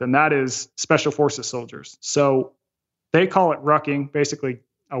on earth, and that is Special Forces soldiers. So they call it rucking, basically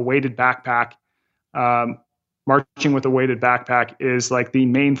a weighted backpack. Marching with a weighted backpack is like the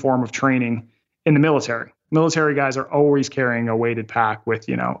main form of training in the military. Military guys are always carrying a weighted pack with,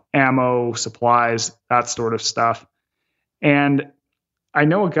 ammo, supplies, that sort of stuff. And I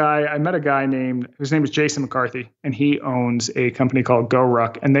met a guy whose name is Jason McCarthy, and he owns a company called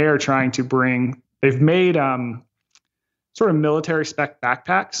GoRuck, and they are trying to they've made sort of military spec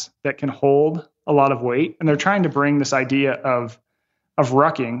backpacks that can hold a lot of weight. And they're trying to bring this idea of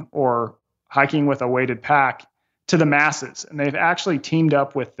rucking, or hiking with a weighted pack, to the masses. And they've actually teamed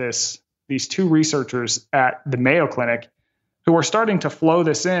up with these two researchers at the Mayo Clinic who are starting to flow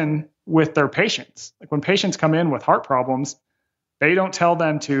this in with their patients. Like when patients come in with heart problems, they don't tell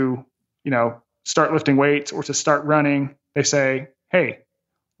them to, start lifting weights or to start running. They say, hey,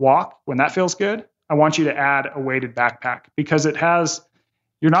 walk. When that feels good, I want you to add a weighted backpack, because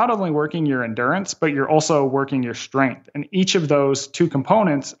you're not only working your endurance, but you're also working your strength. And each of those two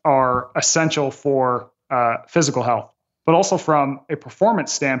components are essential for physical health, but also from a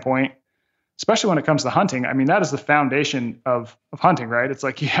performance standpoint, especially when it comes to hunting. I mean, that is the foundation of hunting, right? It's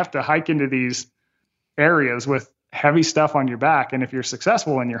like you have to hike into these areas with heavy stuff on your back. And if you're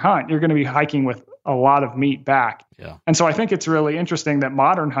successful in your hunt, you're going to be hiking with a lot of meat back. Yeah. And so I think it's really interesting that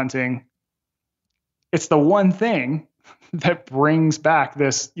modern hunting, it's the one thing that brings back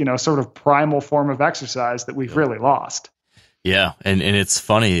this, sort of primal form of exercise that we've really lost. Yeah. And it's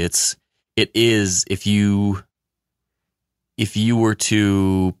funny. It is, if you were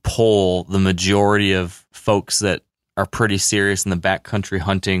to poll the majority of folks that are pretty serious in the backcountry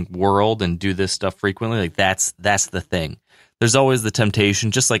hunting world and do this stuff frequently, like that's the thing. There's always the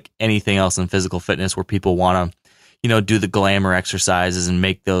temptation, just like anything else in physical fitness, where people want to, do the glamour exercises and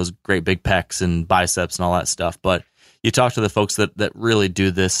make those great big pecs and biceps and all that stuff. But you talk to the folks that really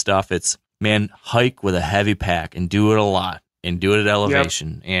do this stuff, it's, man, hike with a heavy pack and do it a lot and do it at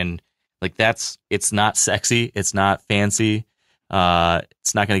elevation. Yep. And like it's not sexy, it's not fancy,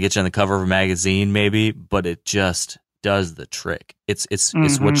 it's not going to get you on the cover of a magazine maybe, but it just does the trick. It's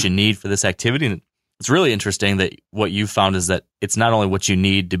what you need for this activity. And it's really interesting that what you found is that it's not only what you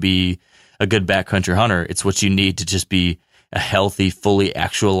need to be a good backcountry hunter, it's what you need to just be a healthy, fully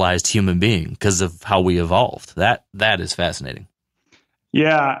actualized human being because of how we evolved. That is fascinating.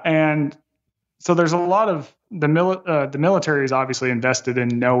 Yeah, and so there's a lot of the military is obviously invested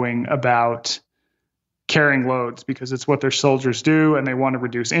in knowing about carrying loads because it's what their soldiers do, and they want to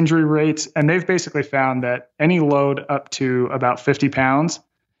reduce injury rates. And they've basically found that any load up to about 50 pounds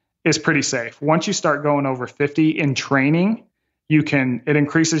is pretty safe. Once you start going over 50 in training, it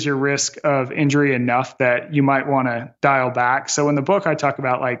increases your risk of injury enough that you might want to dial back. So in the book, I talk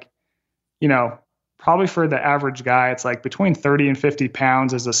about probably for the average guy, it's like between 30 and 50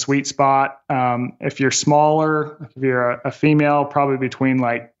 pounds is a sweet spot. If you're smaller, if you're a female, probably between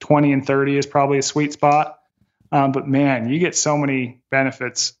like 20 and 30 is probably a sweet spot. But man, you get so many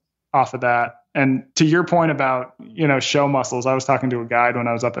benefits off of that. And to your point about, show muscles, I was talking to a guide when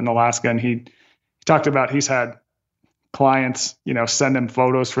I was up in Alaska, and he talked about he's had clients, send him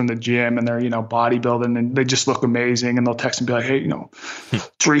photos from the gym, and they're, bodybuilding, and they just look amazing. And they'll text and be like, hey,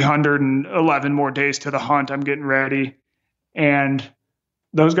 311 more days to the hunt. I'm getting ready. And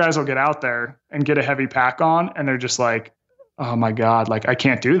those guys will get out there and get a heavy pack on, and they're just like, oh my God, like I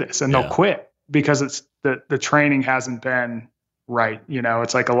can't do this. And they'll quit because it's the training hasn't been right.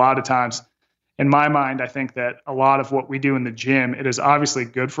 It's like a lot of times in my mind, I think that a lot of what we do in the gym, it is obviously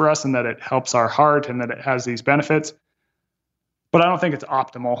good for us and that it helps our heart and that it has these benefits. But I don't think it's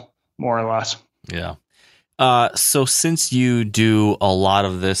optimal, more or less. Yeah. So since you do a lot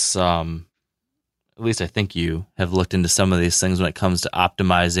of this, at least I think you have looked into some of these things when it comes to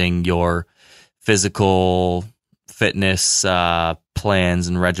optimizing your physical fitness plans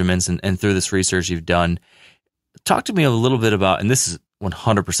and regimens, and through this research you've done, talk to me a little bit about, and this is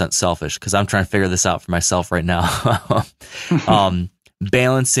 100% selfish because I'm trying to figure this out for myself right now,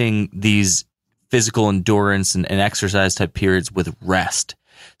 balancing these physical endurance and exercise type periods with rest.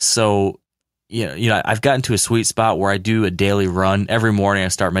 So, I've gotten to a sweet spot where I do a daily run. Every morning I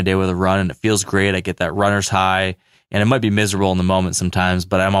start my day with a run, and it feels great. I get that runner's high, and it might be miserable in the moment sometimes,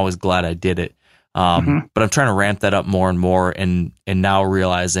 but I'm always glad I did it. But I'm trying to ramp that up more and more, and now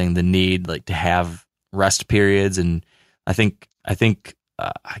realizing the need to have rest periods. And I think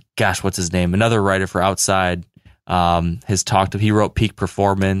gosh, what's his name? Another writer for Outside he wrote Peak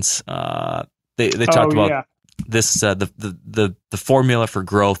Performance. They talked about this. The formula for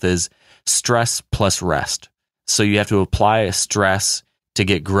growth is stress plus rest. So you have to apply a stress to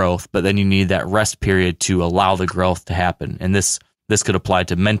get growth, but then you need that rest period to allow the growth to happen. And this could apply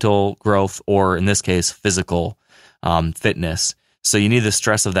to mental growth, or in this case, physical fitness. So you need the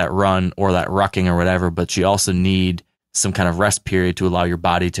stress of that run or that rucking or whatever, but you also need some kind of rest period to allow your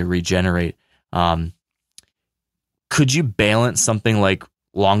body to regenerate. Could you balance something like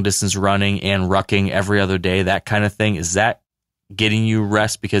long distance running and rucking every other day, that kind of thing? Is that getting you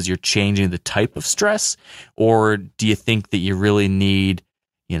rest because you're changing the type of stress? Or do you think that you really need,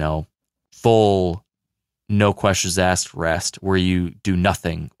 full, no questions asked rest where you do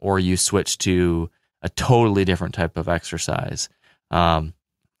nothing, or you switch to a totally different type of exercise?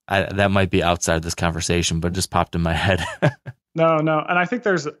 That might be outside this conversation, but it just popped in my head. No. And I think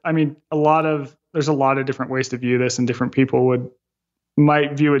there's a lot of different ways to view this, and different people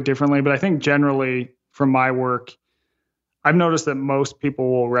might view it differently. But I think generally from my work, I've noticed that most people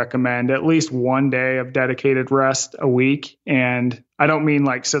will recommend at least one day of dedicated rest a week. And I don't mean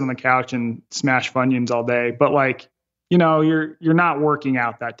sit on the couch and smash Funyuns all day, but you're not working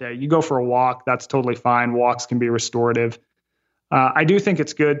out that day. You go for a walk, that's totally fine. Walks can be restorative. I do think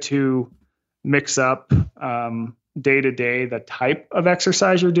it's good to mix up day to day the type of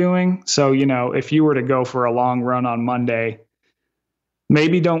exercise you're doing. So, if you were to go for a long run on Monday,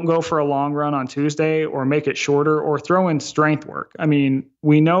 maybe don't go for a long run on Tuesday, or make it shorter, or throw in strength work. I mean,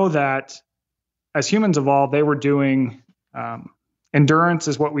 we know that as humans evolved, they were doing endurance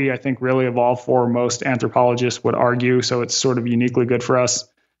is what we, I think, really evolved for. Most anthropologists would argue. So it's sort of uniquely good for us.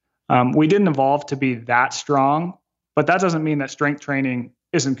 We didn't evolve to be that strong, but that doesn't mean that strength training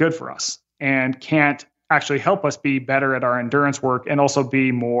isn't good for us and can't actually help us be better at our endurance work, and also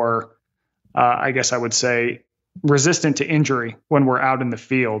be more, I guess I would say, resistant to injury when we're out in the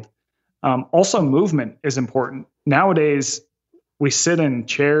field. Also, movement is important. Nowadays, we sit in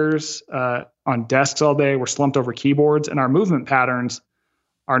chairs on desks all day. We're slumped over keyboards, and our movement patterns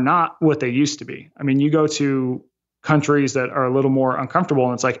are not what they used to be. I mean, you go to countries that are a little more uncomfortable,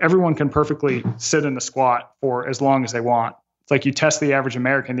 and it's like everyone can perfectly sit in the squat for as long as they want. It's like you test the average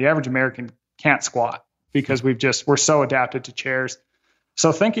American. The average American can't squat because we're so adapted to chairs. So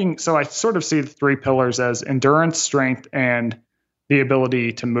I sort of see the three pillars as endurance, strength, and the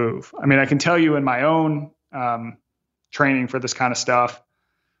ability to move. I mean, I can tell you in my own training for this kind of stuff,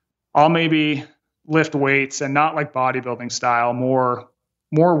 I'll maybe lift weights, and not like bodybuilding style, more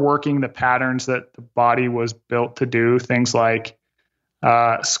working the patterns that the body was built to do. Things like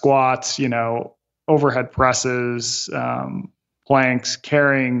squats, overhead presses, planks,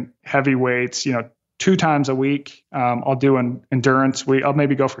 carrying heavy weights, 2 times a week. I'll do an endurance week. I'll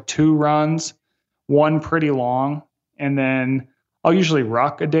maybe go for 2 runs, 1 pretty long, and then I'll usually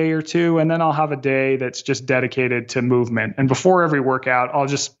ruck a day or 2, and then I'll have a day that's just dedicated to movement. And before every workout, I'll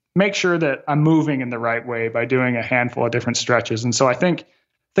just make sure that I'm moving in the right way by doing a handful of different stretches. And so I think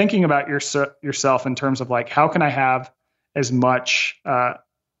thinking about yourself in terms of like, how can I have as much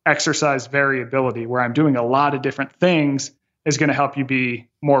exercise variability where I'm doing a lot of different things is going to help you be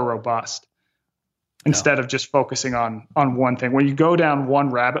more robust instead of just focusing on one thing. When you go down one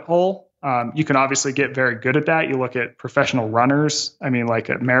rabbit hole, you can obviously get very good at that. You look at professional runners. I mean, like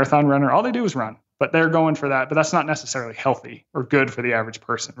a marathon runner, all they do is run, but they're going for that. But that's not necessarily healthy or good for the average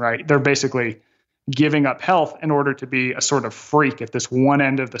person, right? They're basically giving up health in order to be a sort of freak at this one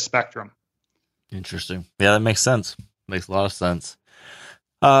end of the spectrum. Interesting. Yeah, that makes sense. Makes a lot of sense.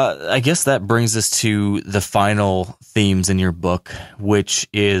 I guess that brings us to the final themes in your book, which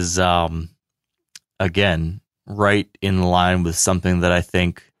is, again, right in line with something that I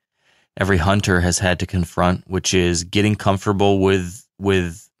think every hunter has had to confront, which is getting comfortable with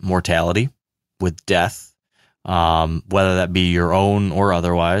mortality, with death, whether that be your own or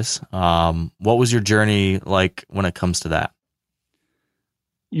otherwise. What was your journey like when it comes to that?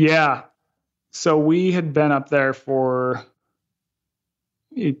 Yeah. So we had been up there for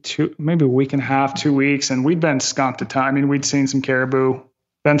maybe a week and a half, 2 weeks, and we'd been skunked a ton. I mean, we'd seen some caribou,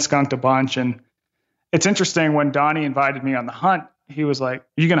 been skunked a bunch. And it's interesting, when Donnie invited me on the hunt, he was like,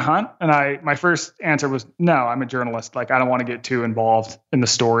 "Are you going to hunt?" And my first answer was, "No, I'm a journalist. Like, I don't want to get too involved in the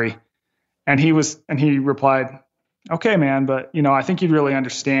story." And he replied, "Okay, man, but I think you'd really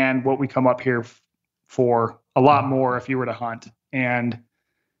understand what we come up here for a lot more if you were to hunt." And,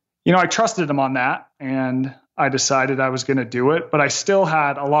 I trusted him on that, and I decided I was going to do it, but I still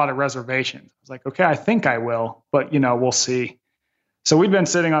had a lot of reservations. I was like, okay, I think I will, but we'll see. So we'd been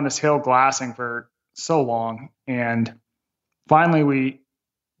sitting on this hill glassing for so long, and finally we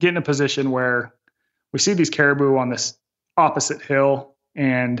get in a position where we see these caribou on this opposite hill,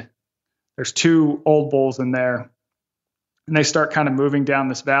 and there's 2 old bulls in there, and they start kind of moving down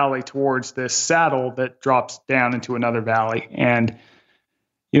this valley towards this saddle that drops down into another valley. And,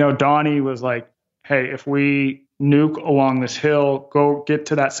 Donnie was like, "Hey, if we nuke along this hill, go get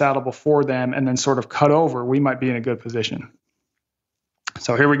to that saddle before them, and then sort of cut over, we might be in a good position."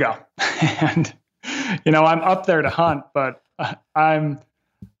 So here we go. And, I'm up there to hunt, but I'm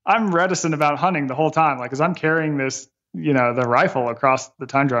reticent about hunting the whole time. Like, as I'm carrying this, the rifle across the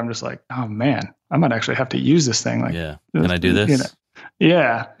tundra, I'm just like, oh man, I might actually have to use this thing. Like, yeah. Can I do this?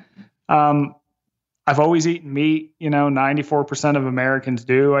 Yeah. I've always eaten meat, 94% of Americans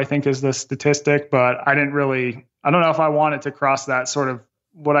do, I think, is the statistic, but I don't know if I wanted to cross that sort of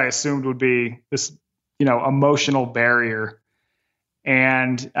what I assumed would be this, emotional barrier.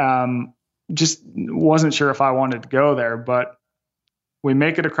 And just wasn't sure if I wanted to go there, but we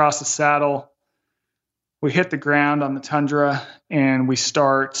make it across the saddle. We hit the ground on the tundra, and we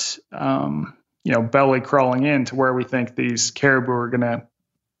start, belly crawling in to where we think these caribou are going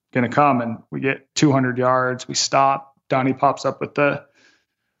to come. And we get 200 yards. We stop. Donnie pops up with the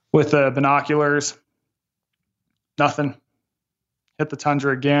binoculars. Nothing. Hit the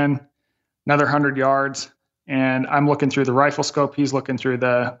tundra again. Another 100 yards. And I'm looking through the rifle scope. He's looking through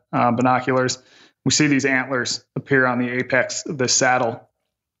the binoculars. We see these antlers appear on the apex of the saddle.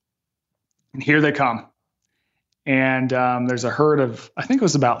 And here they come. And there's a herd of, I think it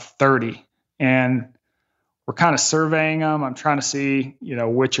was about 30. And we're kind of surveying them. I'm trying to see,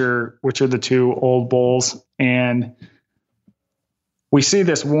 which are the 2 old bulls. And we see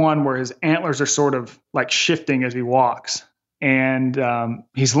this one where his antlers are sort of like shifting as he walks, and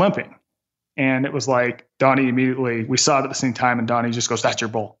he's limping. And it was like Donnie immediately, we saw it at the same time, and Donnie just goes, "That's your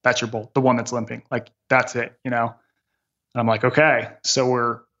bull. That's your bull. The one that's limping. Like, that's it." And I'm like, okay.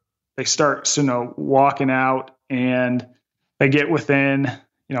 So they start, walking out, and they get within,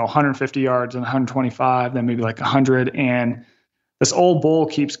 150 yards and 125, then maybe like 100. And this old bull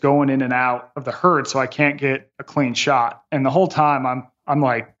keeps going in and out of the herd, so I can't get a clean shot. And the whole time I'm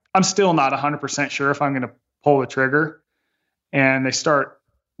like, I'm still not 100% sure if I'm going to pull the trigger. And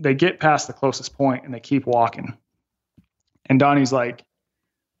they get past the closest point, and they keep walking. And Donnie's like,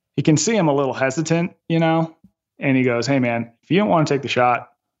 he can see I'm a little hesitant, and he goes, "Hey man, if you don't want to take the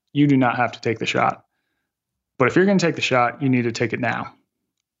shot, you do not have to take the shot. But if you're going to take the shot, you need to take it now."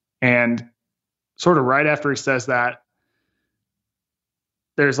 And sort of right after he says that,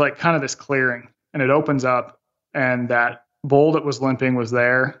 there's like kind of this clearing, and it opens up, and that bull that was limping was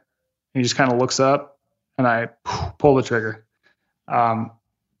there. And he just kind of looks up, and I pull the trigger.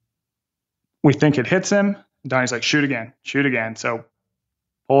 We think it hits him. Donnie's like, shoot again. So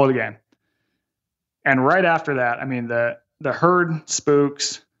pull it again. And right after that, I mean, the herd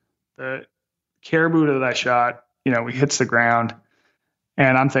spooks, the caribou that I shot, he hits the ground,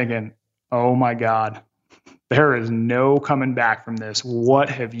 and I'm thinking, oh my God, there is no coming back from this. What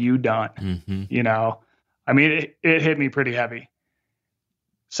have you done? Mm-hmm. I mean, it hit me pretty heavy.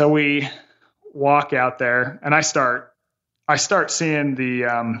 So we walk out there, and I start seeing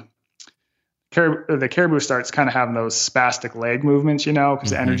the caribou starts kind of having those spastic leg movements, because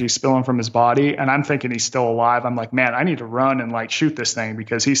the energy's spilling from his body. And I'm thinking he's still alive. I'm like, man, I need to run and like shoot this thing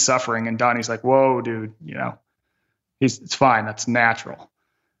because he's suffering. And Donnie's like, whoa, dude, it's fine. That's natural.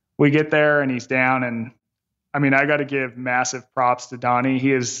 We get there and he's down. And I mean, I got to give massive props to Donnie.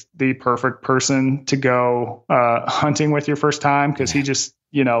 He is the perfect person to go hunting with your first time, because he just,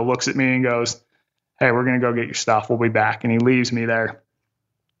 looks at me and goes, hey, we're going to go get your stuff. We'll be back. And he leaves me there.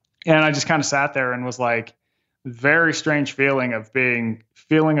 And I just kind of sat there and was like, very strange feeling of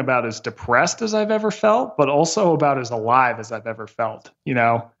feeling about as depressed as I've ever felt, but also about as alive as I've ever felt, And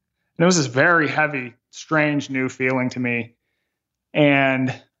it was this very heavy, strange new feeling to me.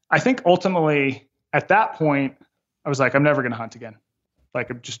 And I think ultimately at that point, I was like, I'm never going to hunt again. Like,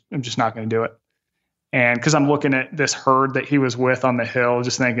 I'm just not going to do it. And because I'm looking at this herd that he was with on the hill,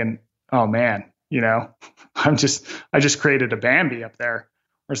 just thinking, oh man, I just created a Bambi up there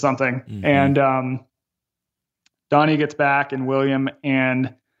or something. Mm-hmm. And Donnie gets back and William,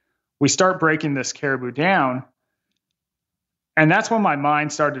 and we start breaking this caribou down. And that's when my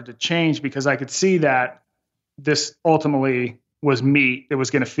mind started to change, because I could see that this ultimately was meat that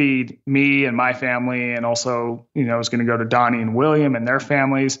was going to feed me and my family. And also, it was going to go to Donnie and William and their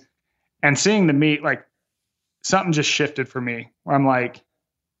families. And seeing the meat, like, something just shifted for me, where I'm like,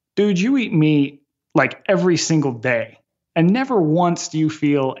 dude, you eat meat like every single day. And never once do you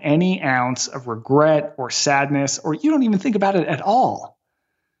feel any ounce of regret or sadness, or you don't even think about it at all.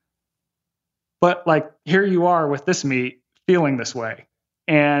 But like, here you are with this meat feeling this way.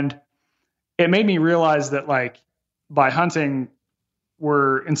 And it made me realize that, like, by hunting,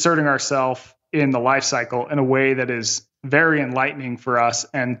 we're inserting ourselves in the life cycle in a way that is very enlightening for us.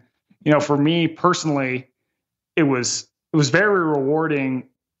 And, for me personally, it was very rewarding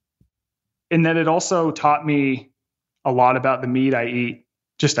in that it also taught me a lot about the meat I eat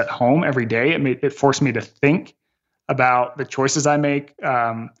just at home every day. It forced me to think about the choices I make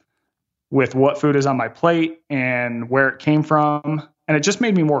with what food is on my plate and where it came from. And it just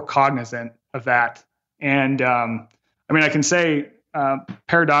made me more cognizant of that. And I can say,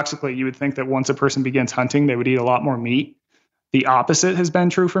 paradoxically, you would think that once a person begins hunting, they would eat a lot more meat. The opposite has been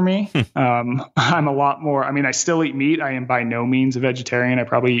true for me. I'm a lot more, I still eat meat. I am by no means a vegetarian. I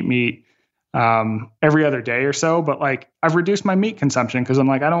probably eat meat every other day or so, but like, I've reduced my meat consumption because I'm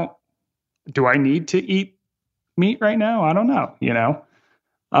like, do I need to eat meat right now? I don't know,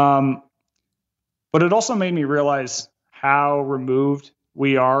 but it also made me realize how removed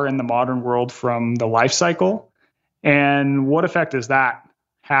we are in the modern world from the life cycle, and what effect has that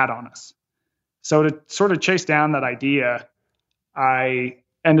had on us. So to sort of chase down that idea, I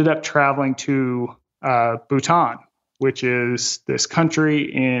ended up traveling to Bhutan, which is this country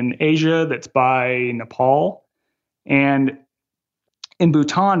in Asia that's by Nepal. And in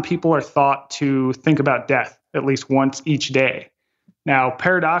Bhutan, people are thought to think about death at least once each day. Now,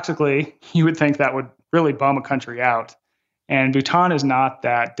 paradoxically, you would think that would really bum a country out. And Bhutan is not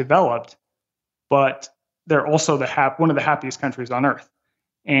that developed, but they're also one of the happiest countries on earth.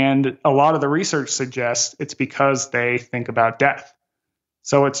 And a lot of the research suggests it's because they think about death.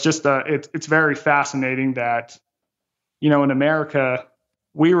 So it's just it's very fascinating that, in America,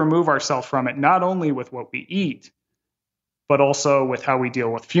 we remove ourselves from it, not only with what we eat, but also with how we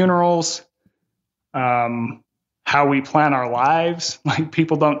deal with funerals, how we plan our lives. Like,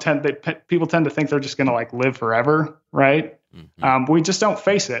 people tend to think they're just going to like live forever, right? Mm-hmm. We just don't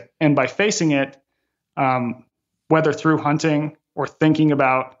face it. And by facing it, whether through hunting or thinking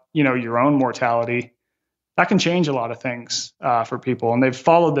about, your own mortality, that can change a lot of things for people. And they've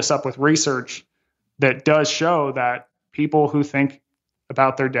followed this up with research that does show that people who think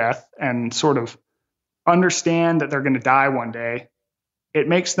about their death and sort of understand that they're going to die one day, it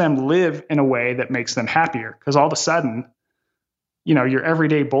makes them live in a way that makes them happier. Because all of a sudden, your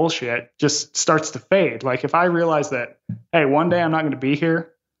everyday bullshit just starts to fade. Like, if I realize that, hey, one day I'm not going to be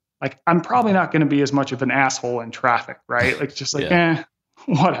here, like, I'm probably not going to be as much of an asshole in traffic, right? Like, just like,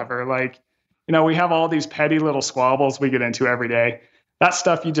 whatever. Like, we have all these petty little squabbles we get into every day. That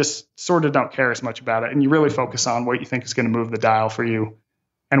stuff, you just sort of don't care as much about it. And you really focus on what you think is going to move the dial for you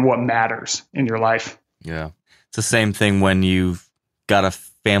and what matters in your life. Yeah. It's the same thing when you've got a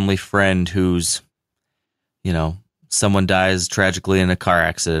family friend who's, someone dies tragically in a car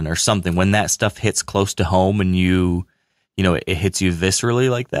accident or something. When that stuff hits close to home and it hits you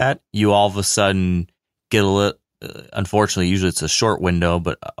viscerally like that, you all of a sudden get a little, unfortunately, usually it's a short window,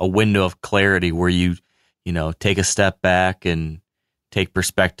 but a window of clarity where you take a step back and take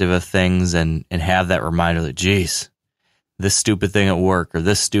perspective of things and have that reminder that, geez, this stupid thing at work or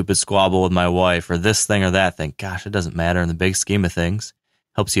this stupid squabble with my wife or this thing or that thing. Gosh, it doesn't matter in the big scheme of things.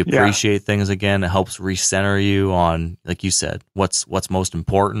 Helps you appreciate things again. It helps recenter you on, like you said, what's most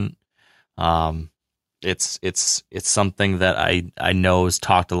important. It's something that I know is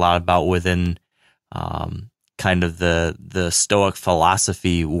talked a lot about within kind of the Stoic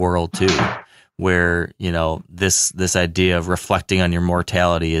philosophy world too, where, you know, this idea of reflecting on your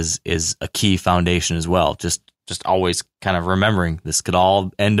mortality is a key foundation as well. Just always kind of remembering this could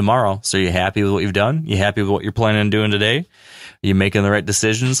all end tomorrow. So you're happy with what you've done? You happy with what you're planning on doing today? Are you making the right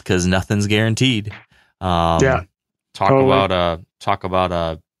decisions? Because nothing's guaranteed. Talk about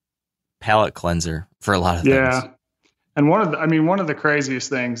a palate cleanser for a lot of things. Yeah. And one of the craziest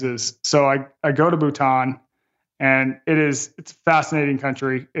things is, so I go to Bhutan, and it's a fascinating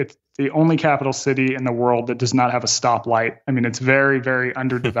country. It's the only capital city in the world that does not have a stoplight. I mean, it's very, very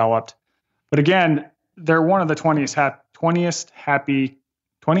underdeveloped. But again, they're one of the 20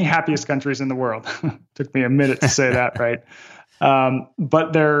 happiest countries in the world. Took me a minute to say that, right?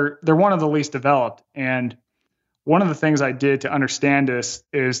 But they're one of the least developed. And one of the things I did to understand this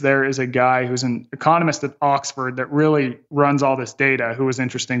is there is a guy who's an economist at Oxford that really runs all this data, who was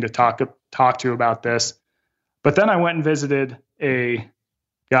interesting to talk to about this. But then I went and visited a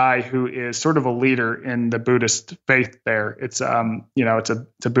guy who is sort of a leader in the Buddhist faith there. It's it's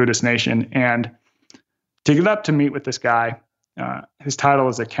a Buddhist nation. And to get up to meet with this guy, his title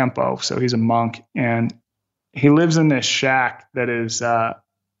is a Kempo, so he's a monk, and he lives in this shack that is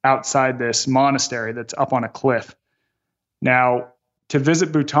outside this monastery that's up on a cliff. Now, to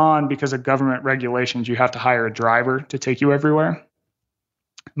visit Bhutan, because of government regulations, you have to hire a driver to take you everywhere.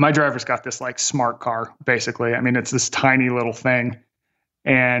 My driver's got this like smart car, basically. I mean, it's this tiny little thing.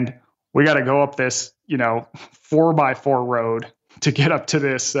 And we got to go up this, 4x4 road to get up to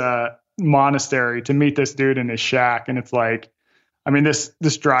this monastery to meet this dude in his shack. And it's like, I mean,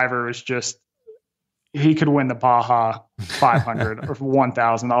 this driver is just, he could win the Baja 500 or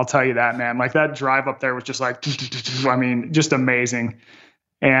 1,000. I'll tell you that, man. Like that drive up there was just like, I mean, just amazing.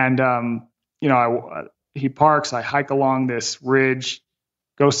 And, he parks, I hike along this ridge,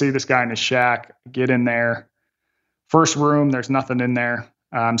 go see this guy in his shack, get in there. First room, there's nothing in there.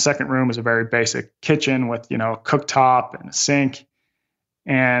 Second room is a very basic kitchen with, a cooktop and a sink.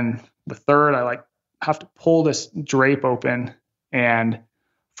 And the third, I have to pull this drape open, and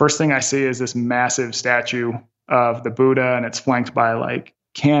first thing I see is this massive statue of the Buddha, and it's flanked by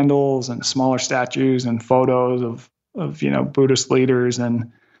candles and smaller statues and photos of Buddhist leaders.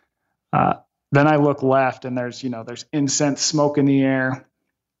 And then I look left, and there's incense smoke in the air,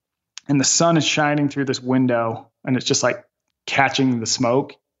 and the sun is shining through this window, and it's just catching the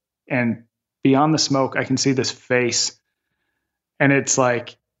smoke. And beyond the smoke, I can see this face, and it's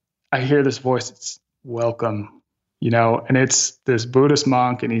I hear this voice. It's welcome. And it's this Buddhist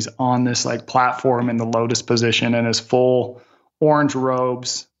monk, and he's on this platform in the lotus position in his full orange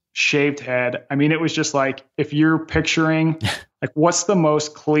robes, shaved head. I mean, it was just if you're picturing what's the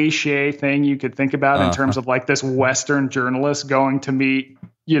most cliche thing you could think about in terms of this Western journalist going to meet,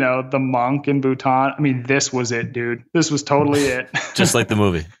 the monk in Bhutan. I mean, this was it, dude. This was totally it. Just like the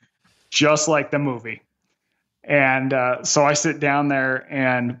movie. Just like the movie. And so I sit down there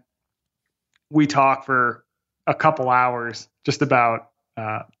and we talk for a couple hours just about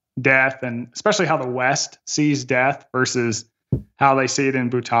death, and especially how the West sees death versus how they see it in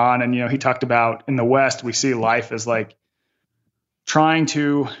Bhutan. And, he talked about in the West, we see life as trying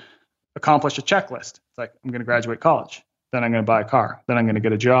to accomplish a checklist. It's I'm going to graduate college, then I'm going to buy a car, then I'm going to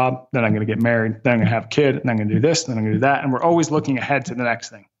get a job, then I'm going to get married, then I'm going to have a kid, and then I'm going to do this, then I'm going to do that. And we're always looking ahead to the next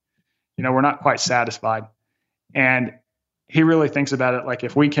thing. We're not quite satisfied. And he really thinks about it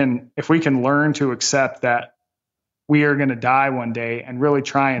if we can learn to accept that we are going to die one day and really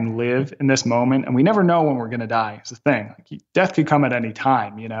try and live in this moment. And we never know when we're going to die. It's the thing. Death could come at any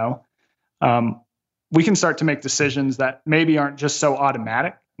time, we can start to make decisions that maybe aren't just so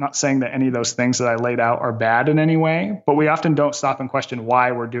automatic. I'm not saying that any of those things that I laid out are bad in any way, but we often don't stop and question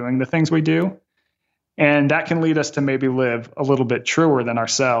why we're doing the things we do. And that can lead us to maybe live a little bit truer than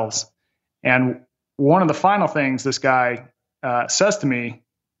ourselves. And one of the final things this guy says to me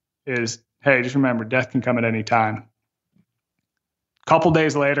is, hey, just remember, death can come at any time. A couple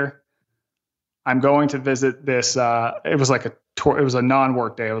days later, I'm going to visit this. It was a tour. It was a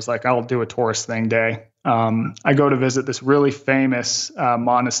non-work day. It was I'll do a tourist thing day. I go to visit this really famous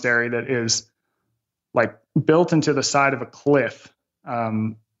monastery that is built into the side of a cliff.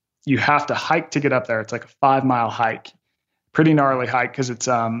 You have to hike to get up there. It's a 5-mile hike. Pretty gnarly hike because it's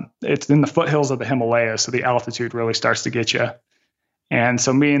in the foothills of the Himalayas, so the altitude really starts to get you. And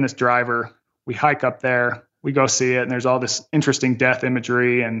so me and this driver, we hike up there. we go see it, and there's all this interesting death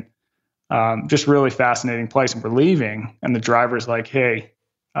imagery and just really fascinating place. And we're leaving, and the driver's like, "Hey,"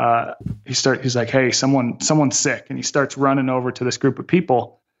 he's like, "Hey, someone's sick," and he starts running over to this group of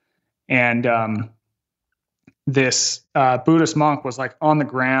people, and this Buddhist monk was like on the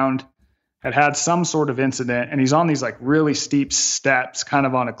ground, had some sort of incident, and he's on these like really steep steps, kind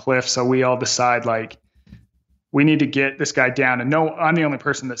of on a cliff. So we all decide like, we need to get this guy down. And no, I'm the only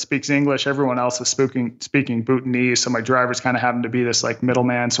person that speaks English. Everyone else is speaking Bhutanese. So my driver's kind of having to be this like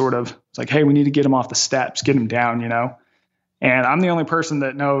middleman sort of. It's like, hey, we need to get him off the steps, get him down, you know? And I'm the only person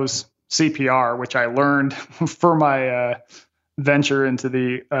that knows CPR, which I learned for my venture into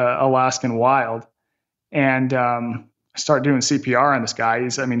the Alaskan wild. And I start doing CPR on this guy.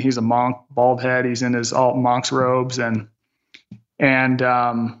 He's a monk, bald head. He's in his all monk's robes and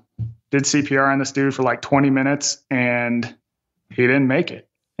did CPR on this dude for like 20 minutes, and he didn't make it.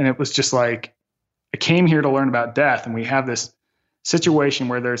 And it was just like, I came here to learn about death, and we have this situation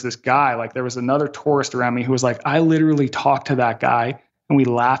where there's this guy, like there was another tourist around me who was like, I literally talked to that guy and we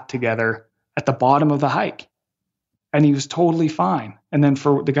laughed together at the bottom of the hike, and he was totally fine. And then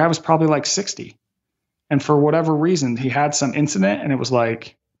the guy was probably like 60. And for whatever reason, he had some incident, and it was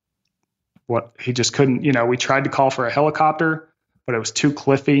like, he just couldn't, we tried to call for a helicopter, but it was too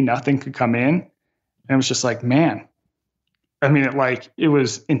cliffy. Nothing could come in. And it was just like, man, it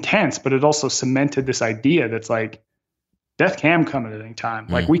was intense, but it also cemented this idea that's like, death can come at any time.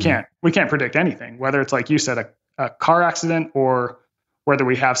 Like we can't predict anything, whether it's like you said, a car accident, or whether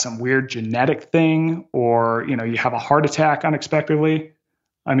we have some weird genetic thing, or, you have a heart attack unexpectedly.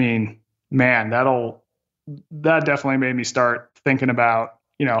 I mean, man, that definitely made me start thinking about,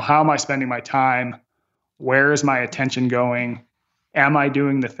 how am I spending my time? Where is my attention going? Am I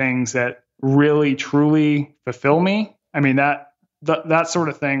doing the things that really, truly fulfill me? I mean, that sort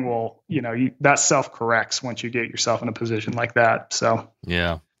of thing will, that self-corrects once you get yourself in a position like that. So,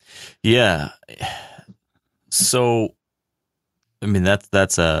 yeah. So, I mean,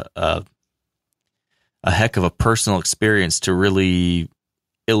 that's a heck of a personal experience to really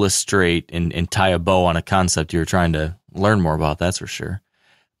illustrate and tie a bow on a concept you're trying to learn more about. That's for sure.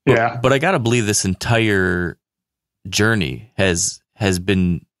 But I got to believe this entire journey has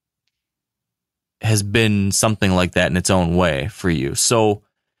been something like that in its own way for you. So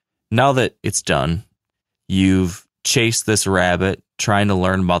now that it's done, you've chased this rabbit, trying to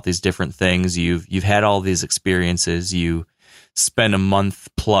learn about these different things. You've had all these experiences. You spent a month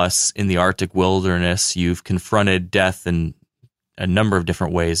plus in the Arctic wilderness. You've confronted death in a number of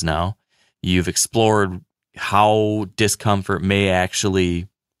different ways now. You've explored how discomfort may actually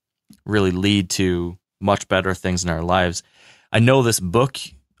really lead to much better things in our lives. I know this book,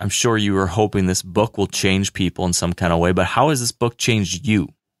 I'm sure you were hoping this book will change people in some kind of way, but how has this book changed you?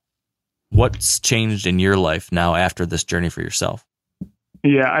 What's changed in your life now after this journey for yourself?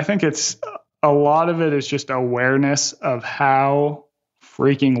 Yeah, I think a lot of it is just awareness of how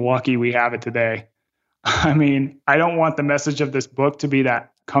freaking lucky we have it today. I mean, I don't want the message of this book to be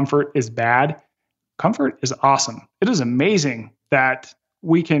that comfort is bad. Comfort is awesome. It is amazing that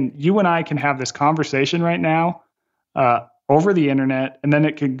you and I can have this conversation right now over the internet, and then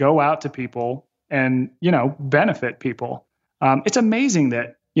it could go out to people and, benefit people. It's amazing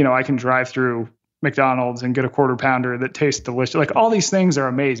that, I can drive through McDonald's and get a quarter pounder that tastes delicious. Like, all these things are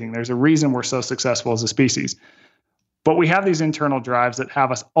amazing. There's a reason we're so successful as a species. But we have these internal drives that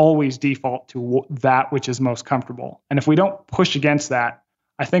have us always default to that which is most comfortable. And if we don't push against that,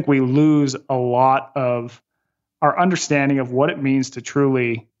 I think we lose a lot of our understanding of what it means to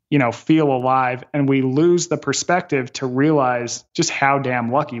truly, feel alive. And we lose the perspective to realize just how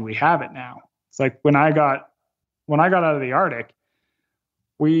damn lucky we have it now. It's like when I got out of the Arctic,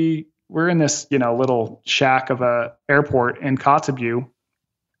 we're in this, little shack of a airport in Kotzebue,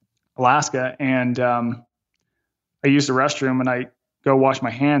 Alaska. And, I used the restroom and I go wash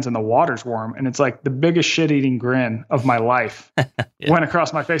my hands and the water's warm. And it's like the biggest shit-eating grin of my life went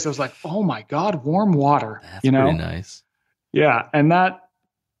across my face. I was like, oh my God, warm water. That's pretty nice. Yeah. And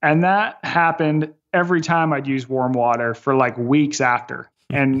that happened every time I'd use warm water for like weeks after.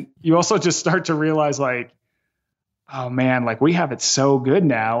 And you also just start to realize like, oh man, like we have it so good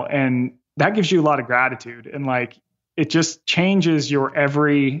now. And that gives you a lot of gratitude. And like, it just changes your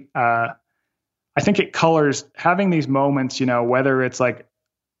every, I think it colors having these moments, whether it's like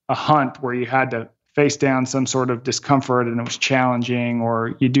a hunt where you had to face down some sort of discomfort and it was challenging,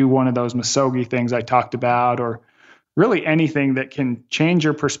 or you do one of those Muskogee things I talked about, or really anything that can change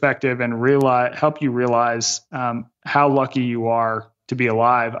your perspective and help you realize how lucky you are to be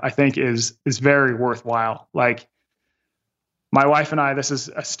alive, I think is very worthwhile. Like my wife and I, this is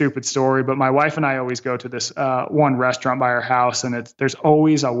a stupid story, but my wife and I always go to this one restaurant by our house, and there's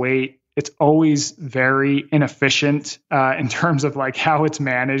always a wait. It's always very inefficient in terms of like how it's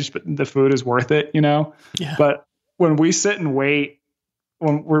managed, but the food is worth it, you know? Yeah. But when we sit and wait,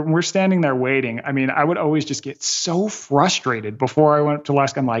 when we're standing there waiting, I mean, I would always just get so frustrated before I went to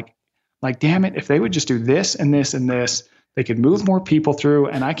Alaska. I'm like, damn it, if they would just do this and this and this, they could move more people through.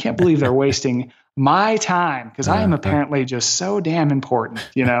 And I can't believe they're wasting my time because I am apparently just so damn important,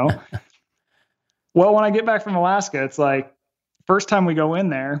 you know? Well, when I get back from Alaska, it's like, first time we go in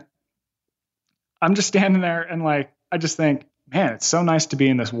there, I'm just standing there and like, I just think, man, it's so nice to be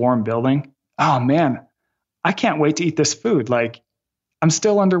in this warm building. Oh man, I can't wait to eat this food. Like, I'm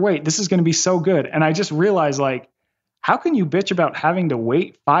still underweight. This is going to be so good. And I just realized, like, how can you bitch about having to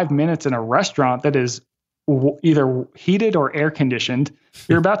wait 5 minutes in a restaurant that is either heated or air conditioned?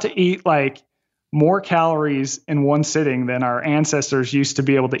 You're about to eat like more calories in one sitting than our ancestors used to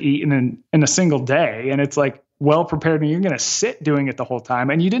be able to eat in a single day. And it's like well prepared, and you're going to sit doing it the whole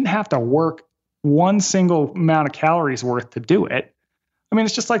time. And you didn't have to work one single amount of calories worth to do it. I mean,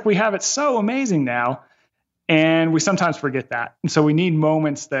 it's just like we have it so amazing now. And we sometimes forget that. And so we need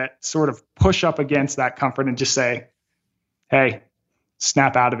moments that sort of push up against that comfort and just say, hey,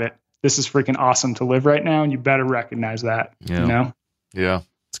 snap out of it. This is freaking awesome to live right now. And you better recognize that, you know? Yeah,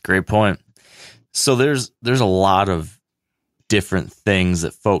 it's a great point. So there's a lot of different things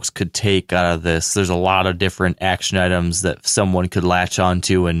that folks could take out of this. There's a lot of different action items that someone could latch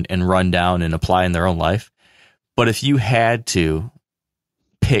onto and run down and apply in their own life. But if you had to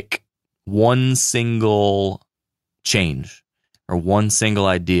pick one single change or one single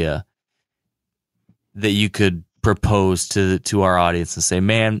idea that you could propose to our audience and say,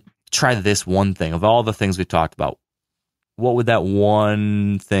 man, try this one thing of all the things we talked about, what would that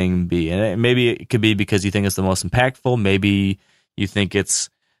one thing be? And maybe it could be because you think it's the most impactful. Maybe you think it's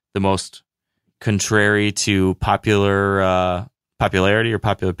the most contrary to popularity or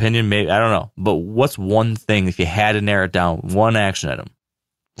popular opinion. Maybe, I don't know. But what's one thing, if you had to narrow it down, one action item?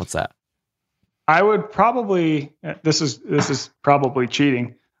 What's that? I would probably, this is probably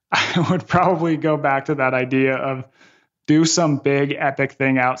cheating. I would probably go back to that idea of do some big epic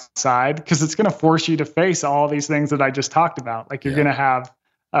thing outside, because it's going to force you to face all these things that I just talked about. Like you're going to have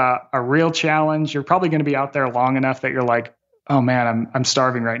a real challenge. You're probably going to be out there long enough that you're like, oh man, I'm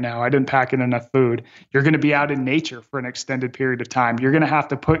starving right now. I didn't pack in enough food. You're going to be out in nature for an extended period of time. You're going to have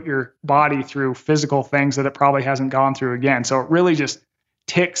to put your body through physical things that it probably hasn't gone through again. So it really just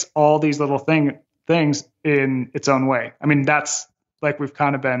ticks all these little things in its own way. I mean, that's like we've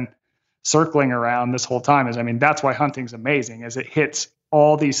kind of been circling around this whole time. I mean, that's why hunting's amazing, is it hits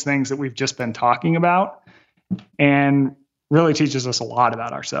all these things that we've just been talking about and really teaches us a lot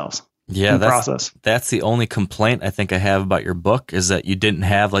about ourselves. Yeah, process. That's the only complaint I think I have about your book, is that you didn't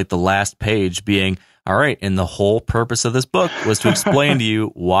have like the last page being, all right, and the whole purpose of this book was to explain to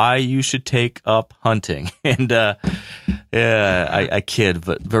you why you should take up hunting. And yeah, I kid,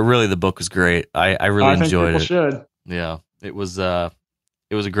 but really the book was great. I really enjoyed it. Should. Yeah, it was a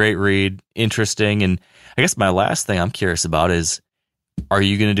great read, interesting. And I guess my last thing I'm curious about is, are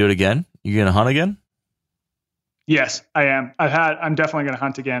you going to do it again? You going to hunt again? Yes, I am. I'm definitely going to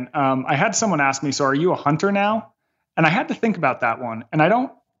hunt again. I had someone ask me, so are you a hunter now? And I had to think about that one. And I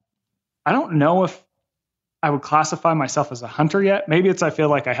don't know if I would classify myself as a hunter yet. Maybe it's, I feel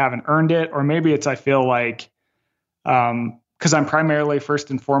like I haven't earned it, or maybe it's, I feel like, cause I'm primarily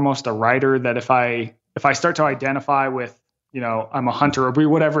first and foremost a writer, that if I start to identify with, I'm a hunter or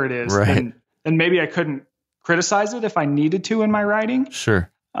whatever it is, right, then maybe I couldn't criticize it if I needed to in my writing. Sure.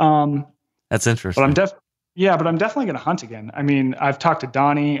 That's interesting. But I'm definitely going to hunt again. I mean, I've talked to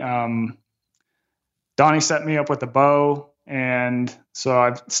Donnie. Donnie set me up with a bow, and so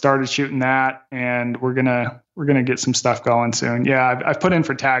I've started shooting that, and we're gonna get some stuff going soon. Yeah, I've put in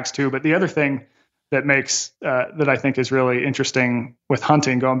for tags too. But the other thing that makes that I think is really interesting with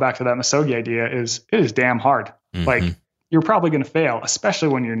hunting, going back to that Misogi idea, is it is damn hard. Mm-hmm. Like, you're probably going to fail, especially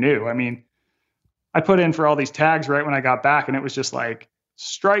when you're new. I mean, I put in for all these tags right when I got back, and it was just like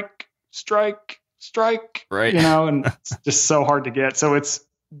strike, right? And it's just so hard to get. So it's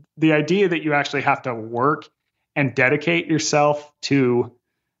the idea that you actually have to work and dedicate yourself to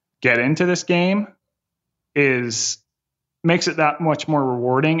get into this game makes it that much more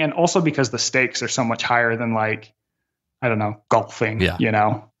rewarding. And also because the stakes are so much higher than, like, I don't know, golfing, So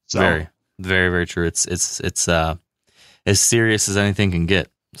very, very, very true. It's as serious as anything can get.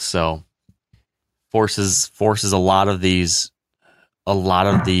 So forces a lot of these a lot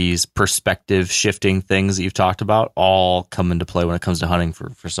of these perspective shifting things that you've talked about all come into play when it comes to hunting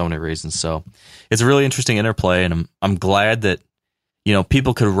for so many reasons. So it's a really interesting interplay, and I'm glad that, you know,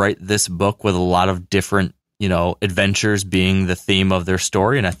 people could write this book with a lot of different, you know, adventures being the theme of their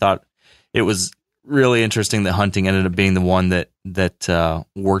story. And I thought it was really interesting that hunting ended up being the one that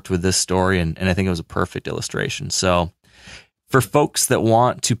worked with this story, and I think it was a perfect illustration. So for folks that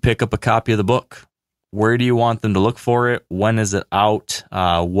want to pick up a copy of the book, where do you want them to look for it? When is it out?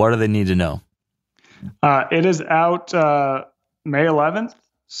 What do they need to know? It is out May 11th.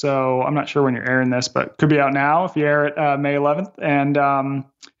 So I'm not sure when you're airing this, but could be out now if you air it May 11th. And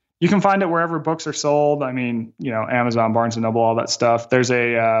you can find it wherever books are sold. I mean, you know, Amazon, Barnes & Noble, all that stuff. There's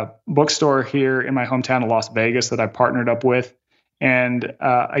a bookstore here in my hometown of Las Vegas that I partnered up with. And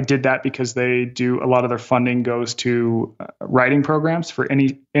I did that because they do a lot of their funding goes to writing programs for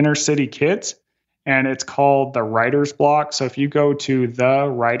any inner city kids. And it's called the Writer's Block. So if you go to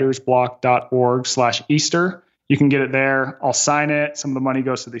thewritersblock.org/Easter, you can get it there. I'll sign it. Some of the money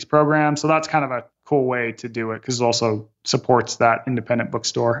goes to these programs. So that's kind of a cool way to do it because it also supports that independent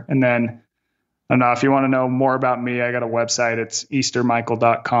bookstore. And then, I don't know, if you want to know more about me, I got a website. It's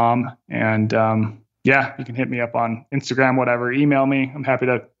eastermichael.com. And yeah, you can hit me up on Instagram, whatever. Email me. I'm happy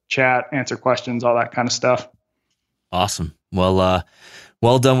to chat, answer questions, all that kind of stuff. Awesome. Well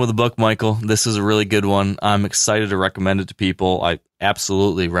done with the book, Michael. This is a really good one. I'm excited to recommend it to people. I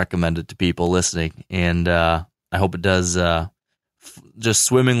absolutely recommend it to people listening, and I hope it does just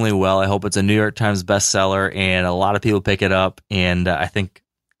swimmingly well. I hope it's a New York Times bestseller, and a lot of people pick it up, and I think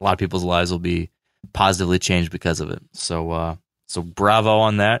a lot of people's lives will be positively changed because of it. So bravo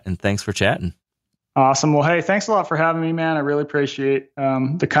on that, and thanks for chatting. Awesome. Well, hey, thanks a lot for having me, man. I really appreciate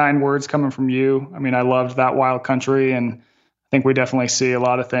the kind words coming from you. I mean, I loved That Wild Country, and I think we definitely see a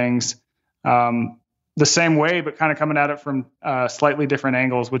lot of things the same way, but kind of coming at it from slightly different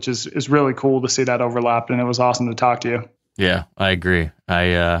angles, which is really cool to see that overlap. And it was awesome to talk to you. Yeah, I agree.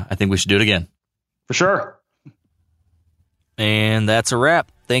 I think we should do it again. For sure. And that's a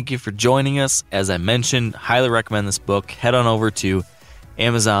wrap. Thank you for joining us. As I mentioned, highly recommend this book. Head on over to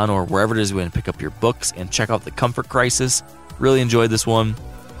Amazon or wherever it is you want to pick up your books and check out The Comfort Crisis. Really enjoyed this one.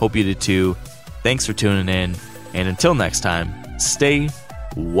 Hope you did too. Thanks for tuning in. And until next time, stay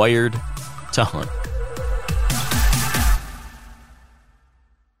wired to hunt.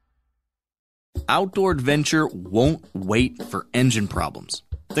 Outdoor adventure won't wait for engine problems.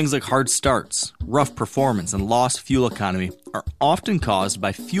 Things like hard starts, rough performance, and lost fuel economy are often caused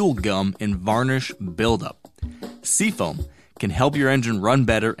by fuel gum and varnish buildup. Seafoam can help your engine run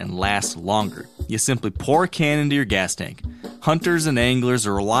better and last longer. You simply pour a can into your gas tank. Hunters and anglers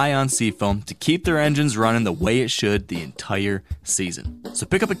rely on Seafoam to keep their engines running the way it should the entire season. So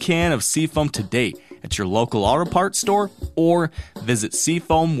pick up a can of Seafoam today at your local auto parts store or visit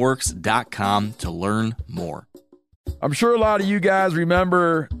seafoamworks.com to learn more. I'm sure a lot of you guys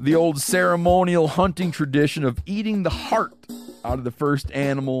remember the old ceremonial hunting tradition of eating the heart out of the first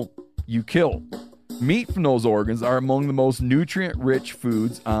animal you kill. Meat from those organs are among the most nutrient-rich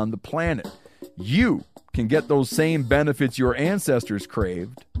foods on the planet. You can get those same benefits your ancestors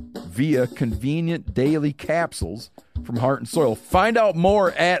craved via convenient daily capsules from Heart and Soil. Find out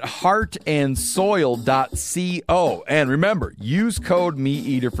more at heartandsoil.co. And remember, use code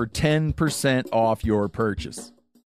MeatEater for 10% off your purchase.